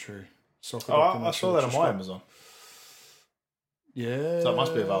documentary. Soccer documentary. I saw that on my Amazon. Yeah. So it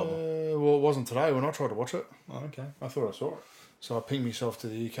must be available. Well, it wasn't today when I tried to watch it. Oh, okay. I thought I saw it. So I pinged myself to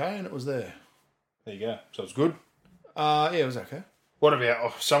the UK and it was there. There you go. So it's good? Yeah, it was okay. What about...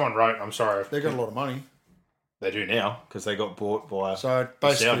 Oh, someone wrote... I'm sorry. They got a lot of money. They do now, because they got bought by... So it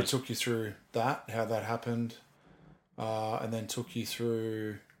basically took you through that, how that happened, and then took you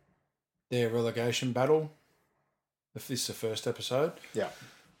through their relegation battle. If this is the first episode. Yeah.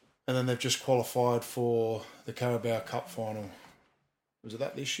 And then they've just qualified for the Carabao Cup final. Was it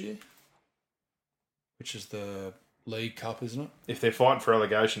that this year? Which is the League Cup, isn't it? If they're fighting for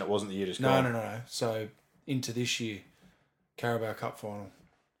relegation, it wasn't the year just gone. No. So into this year, Carabao Cup final.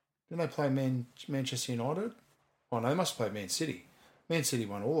 Didn't they play Manchester United? Oh, no, they must have played Man City. Man City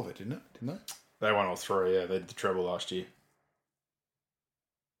won all of it, didn't they? They won all three, yeah. They did the treble last year.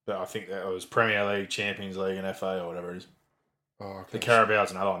 But I think that it was Premier League, Champions League, and FA or whatever it is. Oh, okay. The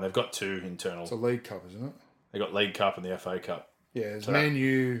Carabao's another one. They've got two internal. It's a League Cup, isn't it? They got League Cup and the FA Cup. Yeah, it's Man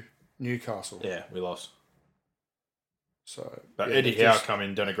U, Newcastle. Yeah, we lost. But yeah, Eddie Howe come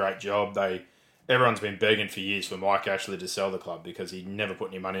in, done a great job. Everyone's been begging for years for Mike Ashley to sell the club because he never put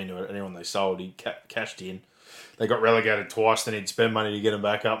any money into it. Anyone they sold, he cashed in. They got relegated twice, then he'd spend money to get them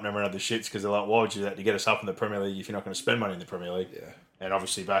back up. Never had the shits because they're like, why would you do that to get us up in the Premier League if you're not going to spend money in the Premier League? Yeah. And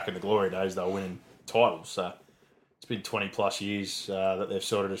obviously back in the glory days, they were winning titles. So it's been 20 plus years that they've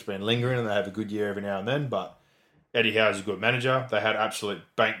sort of just been lingering, and they have a good year every now and then. But Eddie Howe's a good manager. They had absolute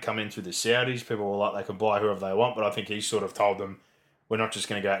bank come in through the Saudis. People were like, they can buy whoever they want, but I think he sort of told them, we're not just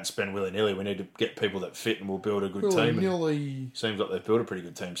going to go out and spend willy-nilly. We need to get people that fit, and we'll build a good team. And seems like they've built a pretty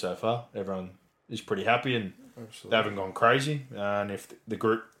good team so far. Everyone is pretty happy, and they haven't gone crazy. And if the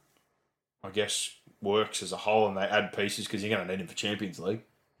group, I guess, works as a whole and they add pieces, because you're going to need them for Champions League.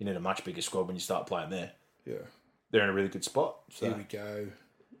 You need a much bigger squad when you start playing there. Yeah. They're in a really good spot. So. Here we go.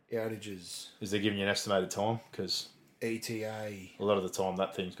 Outages. Is they giving you an estimated time? Because ETA. a lot of the time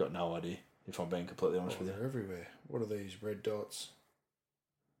that thing's got no idea, if I'm being completely honest with you. They're everywhere. What are these red dots?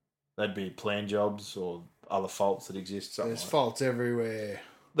 They'd be plan jobs or other faults that exist. There's faults everywhere.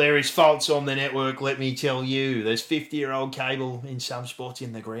 There is faults on the network, let me tell you. There's 50-year-old cable in some spots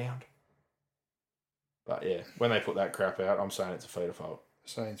in the ground. But yeah, when they put that crap out, I'm saying it's a feeder fault.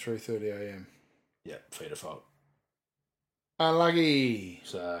 Saying 3:30am. Yeah, feeder fault. Unlucky.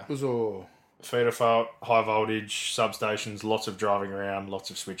 So, feeder fault, high voltage, substations, lots of driving around, lots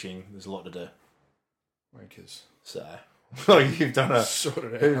of switching. There's a lot to do. Wankers. So, you've done a...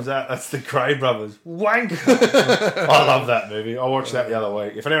 Sorted out. Who's that? That's the Cray brothers. Wanker! I love that movie. I watched that the other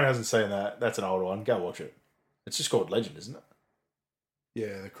week. If anyone hasn't seen that, that's an old one. Go watch it. It's just called Legend, isn't it?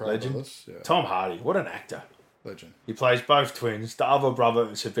 Yeah, the Cray Legend. brothers. Yeah. Tom Hardy. What an actor. Legend. He plays both twins. The other brother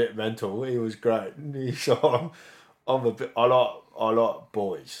is a bit mental. He was great. I like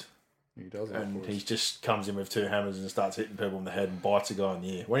boys. He does. And he just comes in with two hammers and starts hitting people in the head and bites a guy in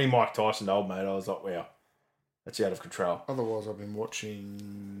the ear. When he Mike Tyson old mate, I was like, wow, that's out of control. Otherwise, I've been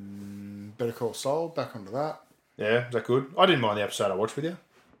watching Better Call Saul. Back onto that. Yeah, is that good? I didn't mind the episode I watched with you.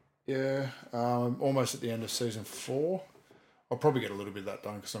 Yeah, almost at the end of season 4. I'll probably get a little bit of that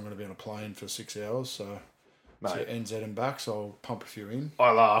done because I'm going to be on a plane for 6 hours. So NZ and back, so I'll pump a few in.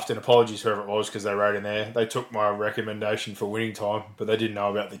 I laughed, and apologies whoever it was because they wrote in there. They took my recommendation for winning time, but they didn't know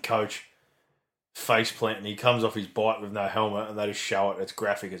about the coach face plant, and he comes off his bike with no helmet, and they just show it. It's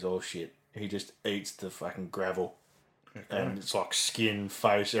graphic as all shit. He just eats the fucking gravel. Okay. And it's like skin,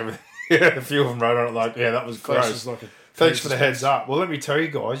 face, everything. A few of them wrote on it like, yeah, that was gross. Like thanks for the heads up. Well, let me tell you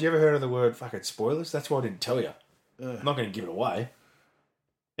guys, you ever heard of the word fucking spoilers? That's why I didn't tell you. I'm not going to give it away.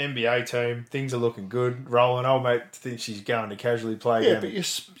 NBA team, things are looking good. Rolling, old mate thinks she's going to casually play. Yeah, but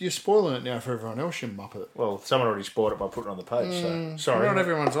you're spoiling it now for everyone else, you muppet. Well, someone already spoiled it by putting it on the page, so sorry. Not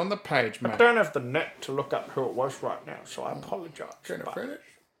everyone's on the page, mate. I don't have the net to look up who it was right now, so I apologise.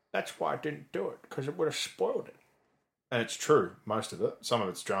 That's why I didn't do it, because it would have spoiled it. And it's true, most of it. Some of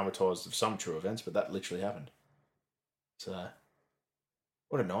it's dramatised of some true events, but that literally happened. So,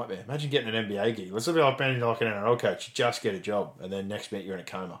 what a nightmare. Imagine getting an NBA gig. Let's be like being like an NRL coach. You just get a job, and then next minute you're in a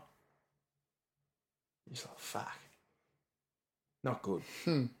coma. You're just like, fuck. Not good.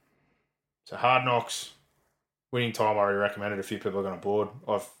 So, Hard Knocks. Winning time, I already recommended. A few people are going to board.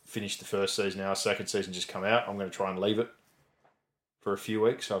 I've finished the first season now. Second season just come out. I'm going to try and leave it for a few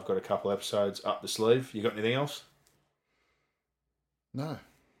weeks. So I've got a couple episodes up the sleeve. You got anything else? No.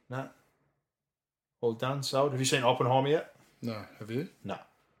 All done, sold. Have you seen Oppenheimer yet? No. Have you? No.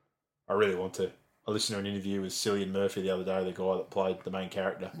 I really want to. I listened to an interview with Cillian Murphy the other day, the guy that played the main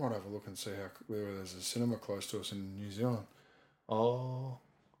character. I might have a look and see whether there's a cinema close to us in New Zealand. Oh.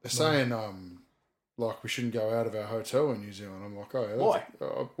 They're saying, like, we shouldn't go out of our hotel in New Zealand. I'm like, oh, yeah. Why?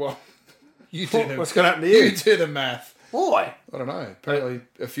 Well, what's going to happen to you? You do the math. Why? I don't know. Apparently,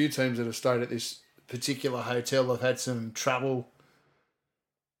 a few teams that have stayed at this particular hotel have had some trouble.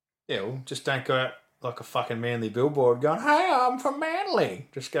 Yeah, well, just don't go out like a fucking Manly billboard going, hey, I'm from Manly.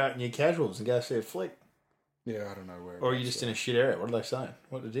 Just go out in your casuals and go see a flick. Yeah, I don't know where. Or are you just in a shit area? What are they saying?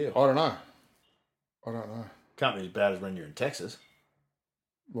 What the deal? I don't know. Can't be as bad as when you're in Texas.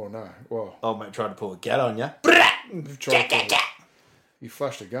 Well, no. Well, old mate tried to pull a gat on you. You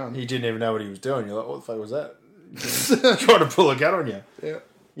flashed a gun. He didn't even know what he was doing. You're like, what the fuck was that? Tried to pull a gun on you. Yeah.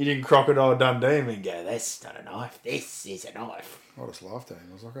 You didn't Crocodile Dundee him and go, that's not a knife. This is a knife. I just laughed at him.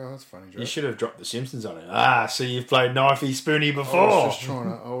 I was like, oh, that's a funny joke. You should have dropped The Simpsons on him. So you've played Knifey Spoony before. I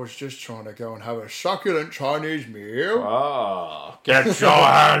was just trying to go and have a succulent Chinese meal. Get your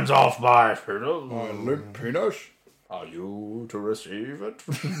hands off my penis. My limp penis. Are you to receive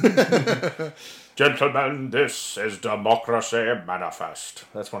it? Gentlemen, this is Democracy Manifest.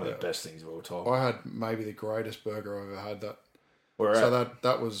 That's one of the best things of all time. I had maybe the greatest burger I've ever had. Where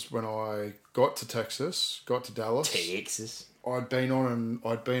that was when I got to Texas, got to Dallas. Texas. I'd been on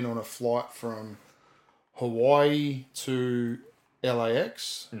a flight from Hawaii to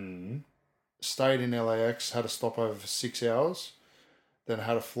LAX. Stayed in LAX, had a stopover for 6 hours. Then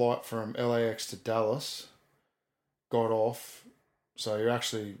had a flight from LAX to Dallas. Got off. So you're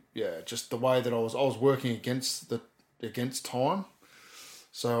actually, just the way that I was working against time.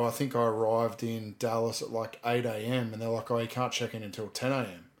 So I think I arrived in Dallas at like 8 a.m. and they're like, oh, you can't check in until 10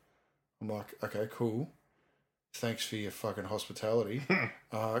 a.m. I'm like, okay, cool. Thanks for your fucking hospitality.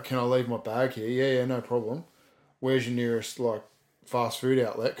 Can I leave my bag here? Yeah, no problem. Where's your nearest like fast food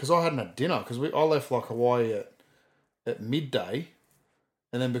outlet? Because I hadn't had dinner because I left like Hawaii at midday,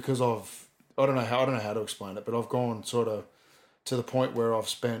 and then because I don't know how to explain it, but I've gone sort of to the point where I've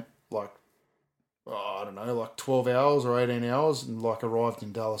spent like 12 hours or 18 hours and like arrived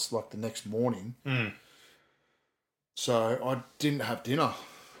in Dallas like the next morning. So I didn't have dinner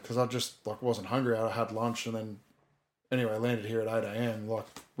because I just like wasn't hungry. I had lunch and then anyway landed here at 8 a.m. Like,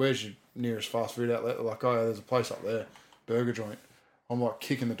 where's your nearest fast food outlet? They're like, oh yeah, there's a place up there, burger joint. I'm like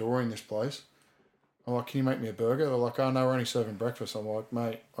kicking the door in this place. I'm like, can you make me a burger? They're like, oh no, we're only serving breakfast. I'm like,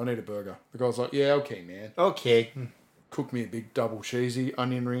 mate, I need a burger. The guy's like, yeah, okay, man. Okay. Cooked me a big double cheesy,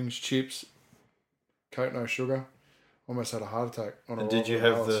 onion rings, chips, Coke no sugar. Almost had a heart attack. And did you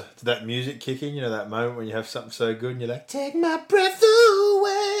have that music kick in? You know that moment when you have something so good and you're like, take my breath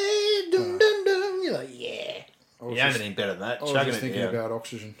away, dum dum dum. You're like, yeah. You have anything better than that? I was just thinking about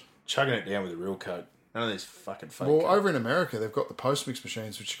oxygen. Chugging it down with a real Coke. None of these fucking fake. Well, over in America, they've got the post mix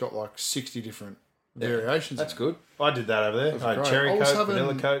machines, which have got like 60 different variations. That's good. I did that over there. I had cherry Coke,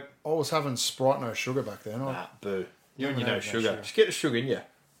 vanilla Coke. I was having Sprite no sugar back then. Boo. You and you know sugar. Just get the sugar in you.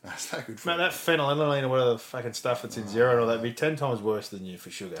 That's not good for you. That phenylalanine or whatever the fucking stuff that's in zero and all that would be 10 times worse than you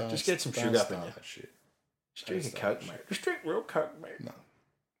for sugar. Just get some sugar up in you. That shit. Just drink a Coke, mate. Just drink real Coke, mate. No.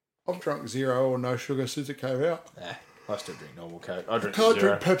 I've drunk zero or no sugar since it came out. I still drink normal Coke. I can't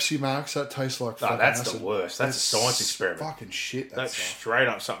drink Pepsi Max. That tastes like fucking that's acid. The worst. That's a science experiment. Fucking shit. That's straight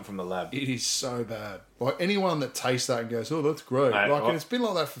up something from the lab. It is so bad. Like anyone that tastes that and goes, oh, that's great. Mate, and it's been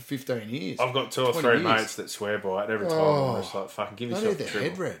like that for 15 years. I've got 2 or 3 mates that swear by it every time. I'm just like, fucking give yourself a triple.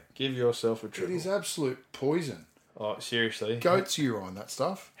 Head red. Give yourself a triple. It is absolute poison. Oh, seriously? Goat's urine, that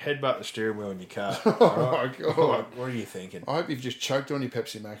stuff. Headbutt the steering wheel in your car. My God. What are you thinking? I hope you've just choked on your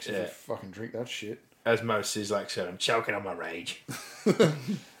Pepsi Max if you fucking drink that shit. As Mo Sislak said, I'm choking on my rage. No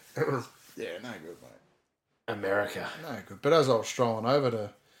good, mate. America. No good. But as I was strolling over to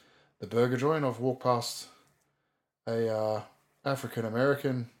the burger joint, I've walked past a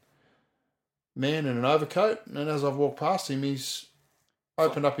African-American man in an overcoat, and as I've walked past him, he's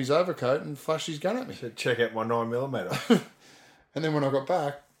opened up his overcoat and flashed his gun at me. Said, check out my 9mm. And then when I got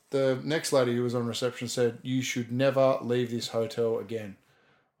back, the next lady who was on reception said, you should never leave this hotel again.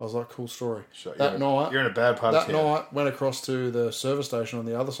 I was like, cool story. So you're in a bad part of town. That night, went across to the service station on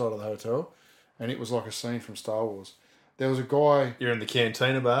the other side of the hotel, and it was like a scene from Star Wars. There was a guy. You're in the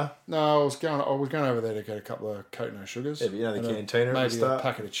cantina bar. No, I was going over there to get a couple of Coke no sugars. Yeah, but you know the cantina. Maybe a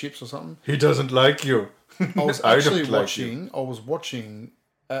packet of chips or something. He doesn't like you. I was actually watching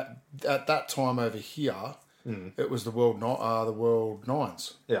at that time over here. It was the World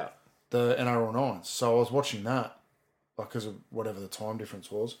Nines. Yeah. The NRL Nines. So I was watching that. Because of whatever the time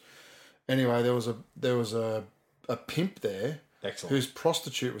difference was. Anyway, there was a pimp there. Excellent. Whose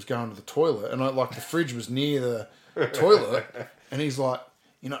prostitute was going to the toilet, and the fridge was near the toilet, and he's like,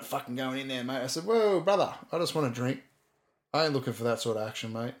 "You're not fucking going in there, mate." I said, "Whoa, brother, I just want a drink. I ain't looking for that sort of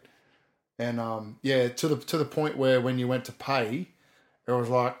action, mate." And to the point where when you went to pay, it was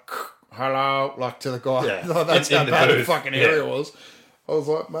like, "Hello," like to the guy. Yeah. Like, that's how bad the fucking area was. I was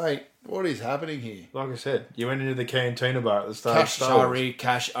like, "Mate, what is happening here? Like I said, you went into the cantina bar at the start.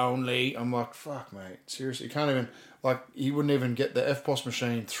 Cash only. I'm like, fuck, mate. Seriously, you can't even, like, he wouldn't even get the FPOS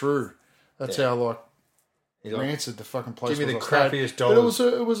machine through. That's how, like, rancid the fucking place was. Give me the crappiest dollars.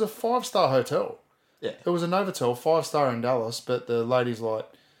 But it was a 5-star hotel. Yeah. It was a Novotel, 5-star in Dallas, but the lady's like,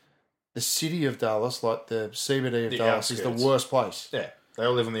 the city of Dallas, like the CBD of Dallas, is the worst place. Yeah. They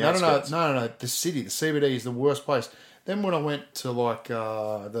all live on the outskirts. No. The city, the CBD is the worst place. Then when I went to, like,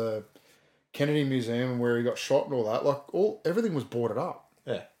 the Kennedy Museum where he got shot and all that, like, everything was boarded up.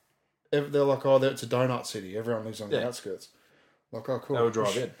 Yeah. They're like, it's a donut city. Everyone lives on the outskirts. Like, oh, cool. They would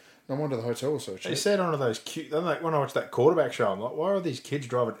drive in. No wonder the hotel was so cheap. They said on those cute... Like, when I watched that quarterback show, I'm like, why are these kids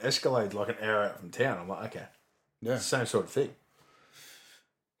driving Escalades like an hour out from town? I'm like, okay. Yeah. It's the same sort of thing.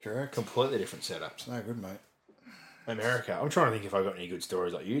 Correct. Completely different setups. It's no good, mate. America. I'm trying to think if I got any good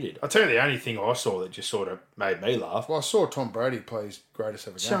stories like you did. I'll tell you the only thing I saw that just sort of made me laugh. Well, I saw Tom Brady play his greatest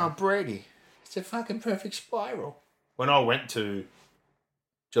ever game. Tom Brady. It's a fucking perfect spiral. When I went to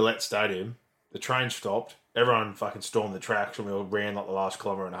Gillette Stadium, the train stopped. Everyone fucking stormed the tracks and we all ran like the last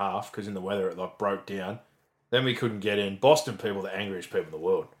kilometre and a half because in the weather it like broke down. Then we couldn't get in. Boston people, the angriest people in the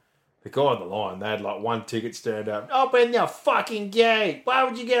world. The guy on the line, they had like one ticket stand up. Open the fucking gate. Why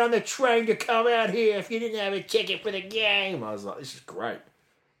would you get on the train to come out here if you didn't have a ticket for the game? I was like, this is great.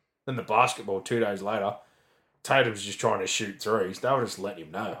 Then the basketball 2 days later, Tatum's just trying to shoot threes. They were just letting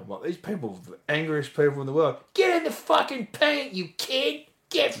him know. I'm like, these people are the angriest people in the world. Get in the fucking paint, you kid.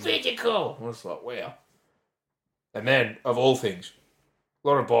 Get physical. I was like, wow. And then, of all things, a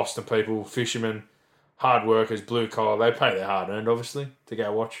lot of Boston people, fishermen, hard workers, blue collar, they pay their hard earned, obviously, to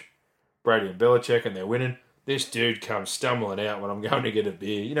go watch Brady and Belichick, and they're winning. This dude comes stumbling out when I'm going to get a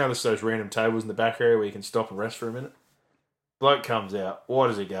beer. You know, there's those random tables in the back area where you can stop and rest for a minute? Bloke comes out,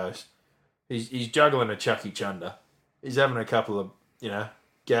 white as he goes. He's juggling a Chucky Chunder. He's having a couple of,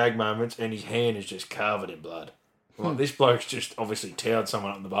 gag moments, and his hand is just covered in blood. Like, this bloke's just obviously towed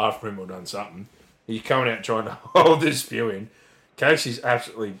someone up in the bathroom or done something. He's coming out trying to hold this spew in. Casey's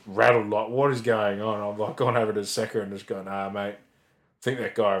absolutely rattled, like, what is going on? I'm like, gone over to the second and just gone, mate, I think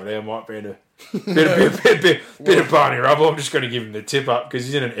that guy over there might be in a bit of Barney Rubble. I'm just going to give him the tip up because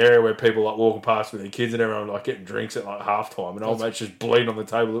he's in an area where people like walking past with their kids and everyone like getting drinks at like half time and old mate's just bleeding on the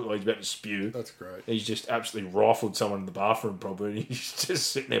table, look like he's about to spew. That's great. He's just absolutely rifled someone in the bathroom probably and he's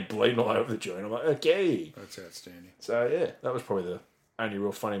just sitting there bleeding all over the joint. I'm like, okay. That's outstanding. So yeah, that was probably the only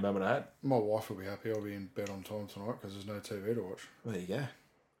real funny moment I had. My wife will be happy I'll be in bed on time tonight because there's no TV to watch. There you go.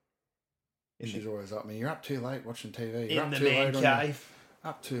 She's always up me. You're up too late watching TV. You're in the man cave.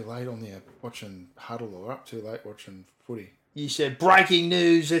 Up too late on the watching Huddle or up too late watching footy. You said, breaking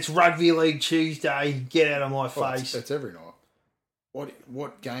news, it's Rugby League Tuesday. Get out of my face. It's every night.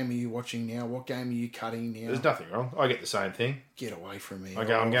 What game are you watching now? What game are you cutting now? There's nothing wrong. I get the same thing. Get away from me. I'm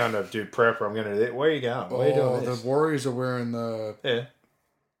going to do prep or I'm going to do that. Where are you going? Where are you doing this? The Warriors are wearing the... Yeah.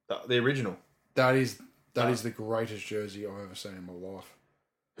 The original. That is the greatest jersey I've ever seen in my life.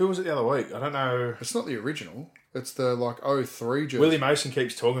 Who was it the other week? I don't know. It's not the original. It's the 03 jersey. Willie Mason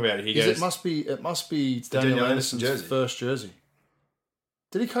keeps talking about it. He goes, it must be Daniel Anderson's first jersey.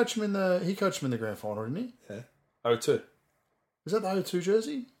 Did he coach him in the grand final, didn't he? Yeah. 02. Is that the 02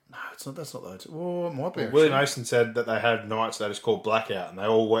 jersey? No, it's not. That's not the 02. Well, it might be. Willie Mason said that they had nights that is called blackout, and they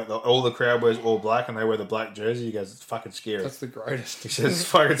all the crowd wears all black, and they wear the black jersey. He goes, it's fucking scary. That's the greatest. He says it's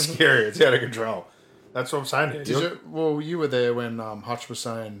fucking scary. It's out of control. That's what I'm saying. You were there when Hutch was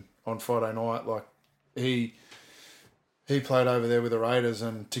saying on Friday night, like he played over there with the Raiders,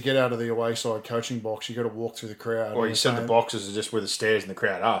 and to get out of the away side coaching box, you got to walk through the crowd. Or you said the boxes are just where the stairs and the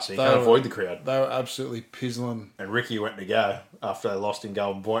crowd are, so you can't avoid the crowd. They were absolutely pizzling. And Ricky went to go after they lost in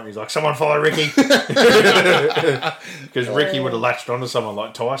Golden Point, and he's like, someone follow Ricky. Because Ricky would have latched onto someone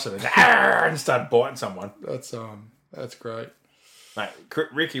like Tyson and started biting someone. That's great. Mate,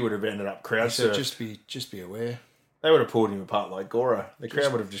 Ricky would have ended up crowd surfed. Just be aware. They would have pulled him apart like Goro. The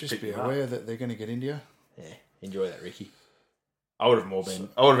crowd would have just picked be him aware up. that they're going to get into you. Yeah, enjoy that, Ricky. I would have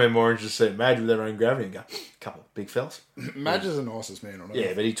been more interested in Madge with their own gravity and go, couple of big fellas. Madge is the nicest man on earth.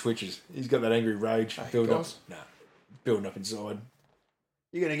 Yeah, but he twitches. He's got that angry rage building up inside.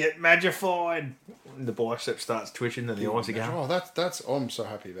 You're going to get Madgified. The bicep starts twitching and the eyes are going. Oh, that's. I'm so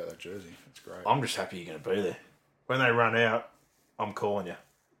happy about that jersey. It's great. I'm just happy you're going to be there. When they run out, I'm calling you.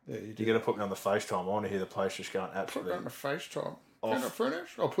 Yeah, you do. You're going to put me on the FaceTime. I want to hear the place just going absolutely. Put it on the FaceTime. Can I finish?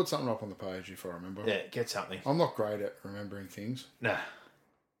 I'll put something up on the page if I remember. Yeah, get something. I'm not great at remembering things. Nah.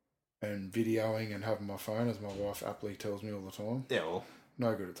 And videoing and having my phone, as my wife aptly tells me all the time. Yeah, well.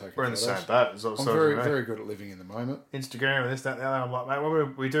 No good at taking We're in the photos. same boat. I'm very good at living in the moment. Instagram and this, that, and the other. I'm like, mate,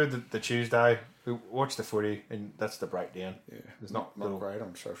 when we do the Tuesday, we watch the footy, and that's the breakdown. Yeah. There's not great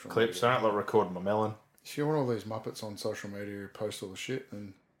on social clips. media. I don't like recording my melon. If you want all these Muppets on social media who post all the shit,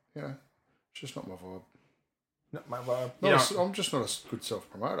 then, you know, it's just not my vibe. Not my vibe. I'm just not a good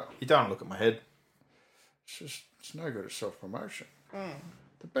self-promoter. You don't look at my head. It's no good at self-promotion.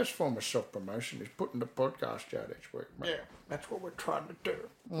 The best form of self-promotion is putting the podcast out each week, mate. Yeah, that's what we're trying to do.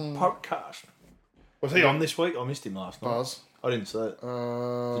 Podcast. Was he on this week? I missed him last night. Buzz. I didn't see it.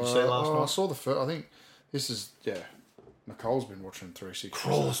 Did you see it last night? I saw the first. I think this is, Nicole's been watching 360.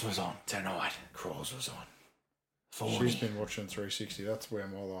 Crawls was on tonight. Crawls was on. She's been watching 360. That's where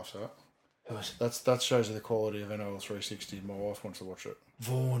my life's at. Who was it? That shows you the quality of NRL 360. My wife wants to watch it.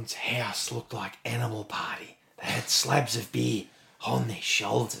 Vaughan's house looked like Animal Party. They had slabs of beer on their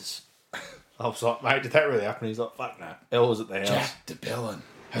shoulders. I was like, mate, did that really happen? He's like, fuck no. Elle was at the house. Jack DeBellin.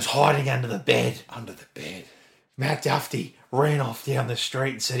 I was hiding under the bed. Under the bed. Matt Duffy ran off down the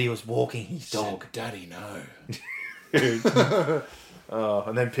street and said he was walking his dog. Daddy, no.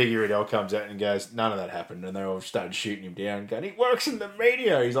 And then Piggy Riddell comes out and goes, none of that happened. And they all started shooting him down, going, he works in the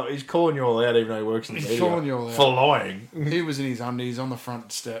media. He's calling you all out, even though he works in the media. He's calling you all out. For lying. He was in his undies on the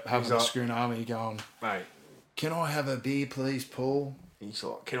front step, having a Schoon Army going, mate, can I have a beer, please, Paul? He's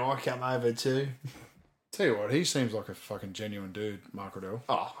like, can I come over too? Tell you what, he seems like a fucking genuine dude, Mark Riddell.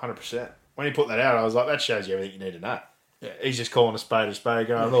 Oh, 100%. When he put that out, I was like, that shows you everything you need to know. Yeah, he's just calling a spade,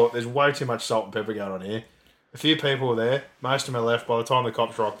 going, look, there's way too much salt and pepper going on here. A few people were there. Most of them are left. By the time the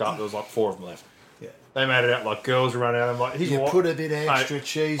cops rocked up, there was like 4 of them left. Yeah, they made it out like girls run out. I'm like, put a bit extra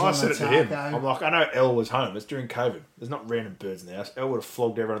cheese on the taco. I said it to him. I'm like, I know Elle was home. It's during COVID. There's not random birds in the house. Elle would have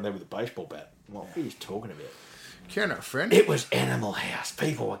flogged everyone there with a baseball bat. I'm like, what are you talking about? Care no, friend. It was Animal House.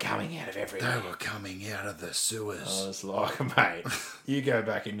 People were coming out of everywhere. They were coming out of the sewers. I was like, mate, you go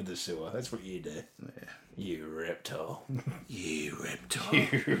back into the sewer. That's what you do. Yeah. You reptile. You reptile.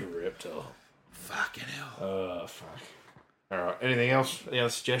 You reptile. Fucking hell. Oh, fuck. All right. Anything else? Any other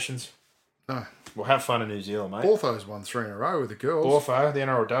suggestions? No. We'll have fun in New Zealand, mate. Ortho's won 3 in a row with the girls. Ortho, the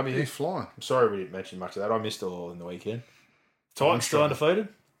NRLW. He's flying. I'm sorry we didn't mention much of that. I missed it all in the weekend. Titans still undefeated?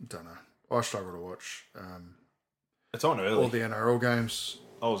 Don't know. I struggle to watch. It's on early. All the NRL games.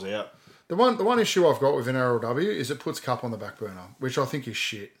 I was out. The one issue I've got with NRLW is it puts Cup on the back burner, which I think is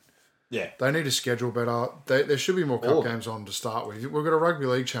shit. Yeah. They need to schedule better. There should be more Cup games on to start with. We've got a rugby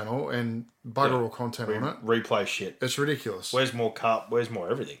league channel and bugger all content on it. Replay shit. It's ridiculous. Where's more Cup? Where's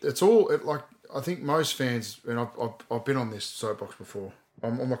more everything? It's all, I think most fans, and I've been on this soapbox before.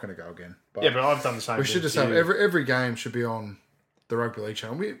 I'm not going to go again. But yeah, but I've done the same thing. We should just have every game should be on the rugby league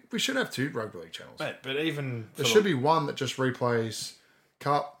channel. We should have 2 rugby league channels. Mate, but even... There should be one that just replays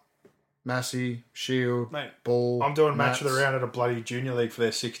Cup, Massey, Shield, mate, Ball. I'm doing match of the round at a bloody junior league for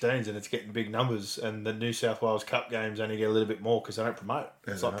their 16s and it's getting big numbers, and the New South Wales Cup games only get a little bit more because they don't promote.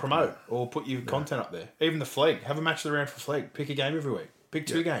 Yeah, it's like promote or put your content up there. Even the flag. Have a match of the round for flag. Pick a game every week. Pick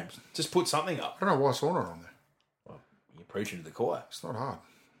 2 games. Just put something up. I don't know why I saw it on there. Well, you're preaching to the choir. It's not hard.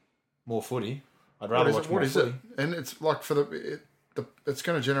 More footy. I'd rather watch more footy. What is it? And it's like it's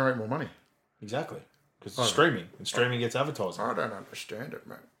going to generate more money. Exactly. Because it's streaming. And streaming gets advertising. I don't understand it,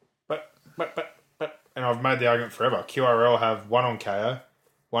 mate. But, and I've made the argument forever. QRL have one on KO,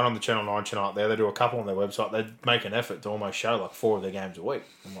 one on the Channel 9 channel up there. They do a couple on their website. They make an effort to almost show like 4 of their games a week.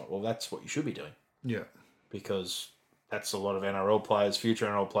 I'm like, well, that's what you should be doing. Yeah. Because that's a lot of NRL players, future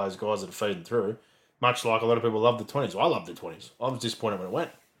NRL players, guys that are feeding through. Much like a lot of people love the 20s. I love the 20s. I was disappointed when it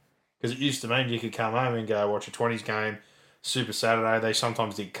went. Because it used to mean you could come home and go watch a 20s game, Super Saturday. They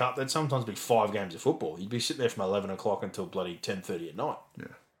sometimes did cut. There'd sometimes be 5 games of football. You'd be sitting there from 11 o'clock until bloody 10:30 at night. Yeah.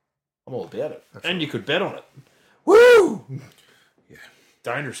 I'm all about it. That's and right. You could bet on it. Woo! Yeah.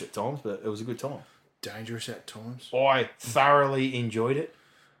 Dangerous at times, but it was a good time. Dangerous at times? I thoroughly enjoyed it.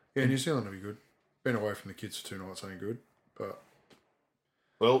 Yeah, New Zealand will be good. Been away from the kids for 2 nights ain't good, but...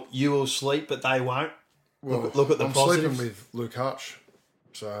 Well, you will sleep, but they won't. Well, look at the I'm positives. sleeping with Luke Hutch,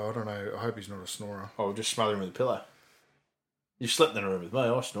 so I don't know. I hope he's not a snorer. Oh, just smother him with a pillow. You slept in a room with me,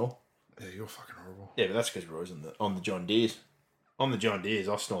 I snore. Yeah, you're fucking horrible. Yeah, but that's because Roy's on the John Deeres. On the John Deeres,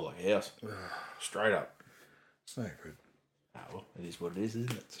 I snore like a house. Straight up. It's no good. Oh, well, it is what it is,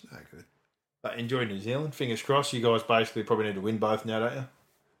 isn't it? It's no good. But enjoy New Zealand. Fingers crossed. You guys basically probably need to win both now, don't you?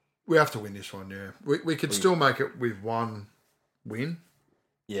 We have to win this one, yeah. We could still make it with 1 win.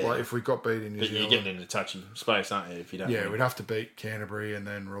 Yeah. Like if we got beat in New Zealand. But you're getting into touchy space, aren't you, if you don't win. We'd have to beat Canterbury and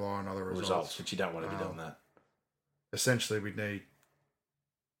then rely on other results. But you don't want to be doing that. Essentially, we'd need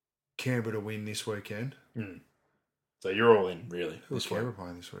Canberra to win this weekend. Mm. So you're all in, really. Who's Canberra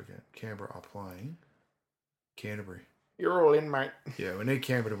playing this weekend? Canberra are playing Canterbury. You're all in, mate. Yeah, we need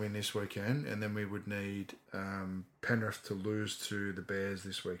Canberra to win this weekend, and then we would need Penrith to lose to the Bears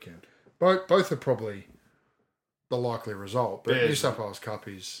this weekend. Both are probably the likely result, but New South Wales Cup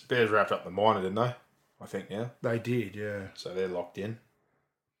is... Bears wrapped up the minor, didn't they? I think, yeah. They did, yeah. So they're locked in.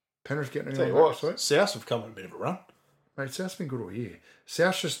 Penrith getting in on that, South have come on a bit of a run. Mate, South's been good all year.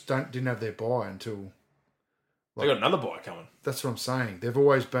 South just didn't have their bye until... They got another bye coming. That's what I'm saying. They've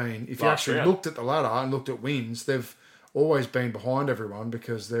always been... If you actually looked at the ladder and looked at wins, they've always been behind everyone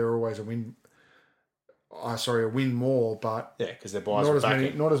because they're always a win more, but because their buys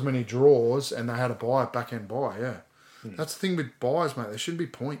not as many draws, and they had a back end buy. Yeah, that's the thing with buys, mate. There shouldn't be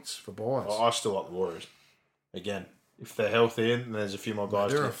points for buys. I still like the Warriors. Again, if they're healthy, and there's a few more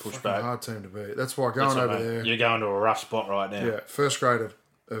guys to push back. They're a hard team to beat. That's why going over there. You're going to a rough spot right now. Yeah, first grade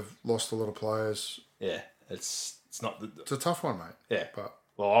have lost a lot of players. Yeah, it's not. It's a tough one, mate. Yeah, but.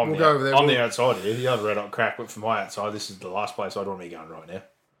 Well, we'll go over there. I'm the outside here. The other red hot crack, but from my outside, this is the last place I'd want to be going right now.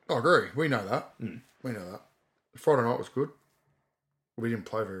 I agree. We know that. We know that. Friday night was good. We didn't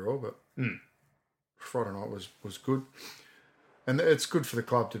play very well, but Friday night was good. And it's good for the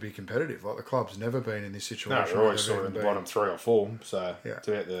club to be competitive. Like, the club's never been in this situation. No, they're always sort of in the bottom 3 or 4. So yeah.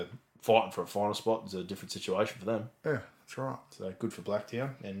 To be at the fighting for a final spot is a different situation for them. Yeah, that's right. So good for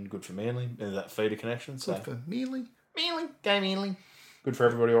Blacktown and good for Manly and that feeder connection. So. Good for Manly. Go Manly. Good for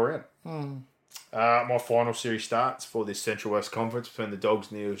everybody all around. My final series starts for this Central West Conference between the Dogs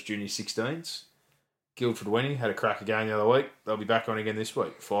and the Eels Junior 16s. Guildford winning, had a crack again the other week. They'll be back on again this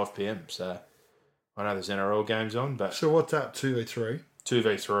week, 5 p.m. So I know there's NRL games on, but... So what's that, 2v3?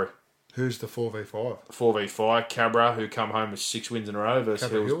 2v3. Who's the 4v5? 4v5, Cabra, who come home with 6 wins in a row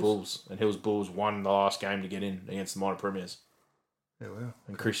versus Hills Bulls. And Hills Bulls won the last game to get in against the minor premiers. Yeah, wow.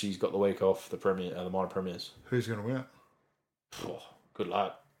 And Chrissy's got the week off the minor premiers. Who's going to win it? Oh, good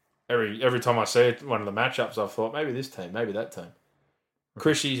luck. Every time I see it, one of the matchups, I've thought, maybe this team, maybe that team.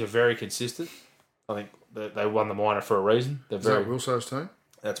 Chrissy's are very consistent. I think they won the minor for a reason. Is that Wilso's team?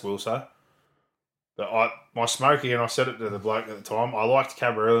 That's Wilso. But my smoking, and I said it to the bloke at the time, I liked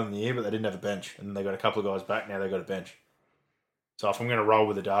Cabra early in the year, but they didn't have a bench. And they got a couple of guys back, now they've got a bench. So if I'm going to roll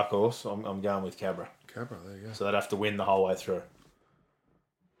with the dark horse, I'm going with Cabra. Cabra, there you go. So they'd have to win the whole way through.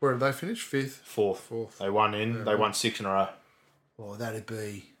 Where did they finish? Fourth. They won They won 6 in a row. Well, that'd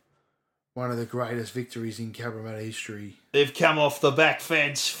be one of the greatest victories in Cabramatta history. They've come off the back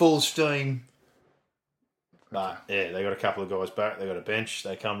fence, full steam. But, yeah, they got a couple of guys back. They got a bench.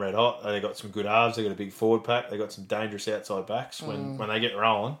 They come red hot. They got some good halves. They got a big forward pack. They got some dangerous outside backs. When they get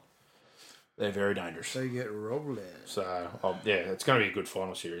rolling, they're very dangerous. They get rolling. So, it's going to be a good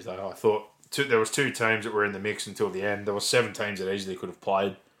final series, though. I thought there was 2 teams that were in the mix until the end. There were 7 teams that easily could have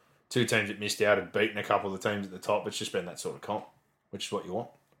played. 2 teams that missed out and beaten a couple of the teams at the top. It's just been that sort of comp, which is what you want.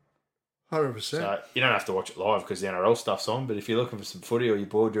 100%. So you don't have to watch it live because the NRL stuff's on, but if you're looking for some footy or you're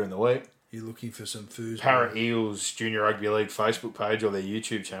bored during the week, you're looking for some food. Parrot Eels Junior Rugby League Facebook page or their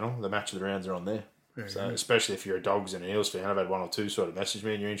YouTube channel, the Match of the Rounds are on there. So especially if you're a Dogs and an Eels fan, I've had 1 or 2 sort of message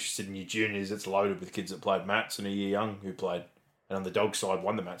me and you're interested in your juniors, it's loaded with kids that played Mats and a year young who played. And on the Dogs side,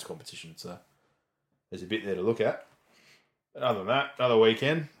 won the Mats competition. So there's a bit there to look at. But other than that, another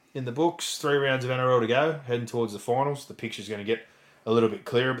weekend in the books. 3 rounds of NRL to go, heading towards the finals. The picture's going to get a little bit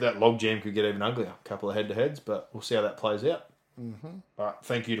clearer, but that logjam could get even uglier. A couple of head-to-heads, but we'll see how that plays out. But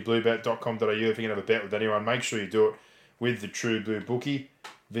thank you to bluebet.com.au. If you're going to have a bet with anyone, make sure you do it with the True Blue Bookie.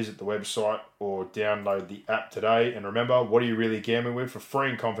 Visit the website or download the app today. And remember, what are you really gambling with? For free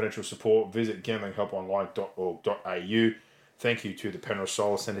and confidential support, visit gamblinghelponline.org.au. Thank you to the Penrith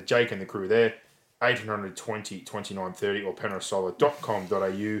Solar Centre, Jake and the crew there. 1820 2930 or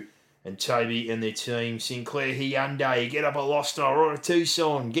penrithsolar.com.au. And Toby and their team, Sinclair Hyundai, get up a Loster or a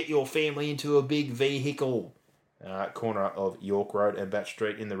Tucson. Get your family into a big vehicle. Corner of York Road and Batch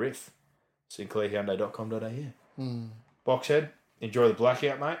Street in the Riff. SinclairHyundai.com.au. Boxhead, enjoy the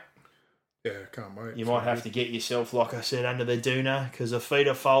blackout, mate. Yeah, can't wait. You might have to get yourself, like I said, under the doona, because a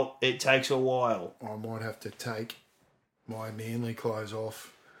feeder fault, it takes a while. I might have to take my Manly clothes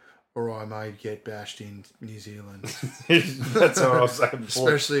off, or I may get bashed in New Zealand. That's what I was saying before.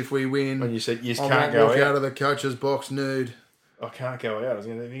 Especially if we win. When you said you can't go walk out of the coach's box nude. I can't go out. If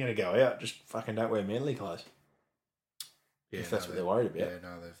you're going to go out, just fucking don't wear Manly clothes. Yeah, if that's what they're worried about. Yeah,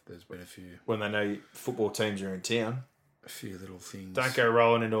 no, there's been a few. When they know football teams are in town. A few little things. Don't go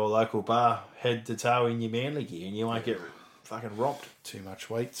rolling into a local bar head to toe in your Manly gear and you won't get fucking robbed. Too much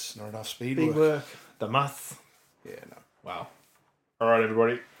weights, not enough speed Big work. The muth. Yeah, no. Wow. All right,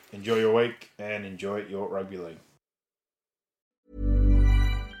 everybody. Enjoy your week and enjoy your rugby league.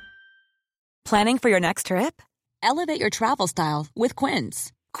 Planning for your next trip? Elevate your travel style with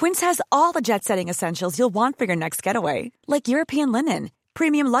Quince. Quince has all the jet-setting essentials you'll want for your next getaway, like European linen,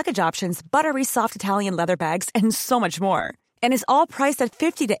 premium luggage options, buttery soft Italian leather bags, and so much more. And is all priced at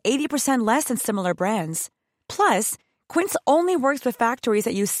 50 to 80% less than similar brands. Plus, Quince only works with factories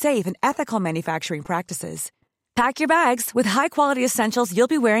that use safe and ethical manufacturing practices. Pack your bags with high-quality essentials you'll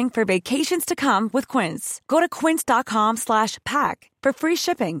be wearing for vacations to come with Quince. Go to quince.com/pack for free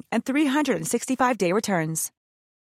shipping and 365-day returns.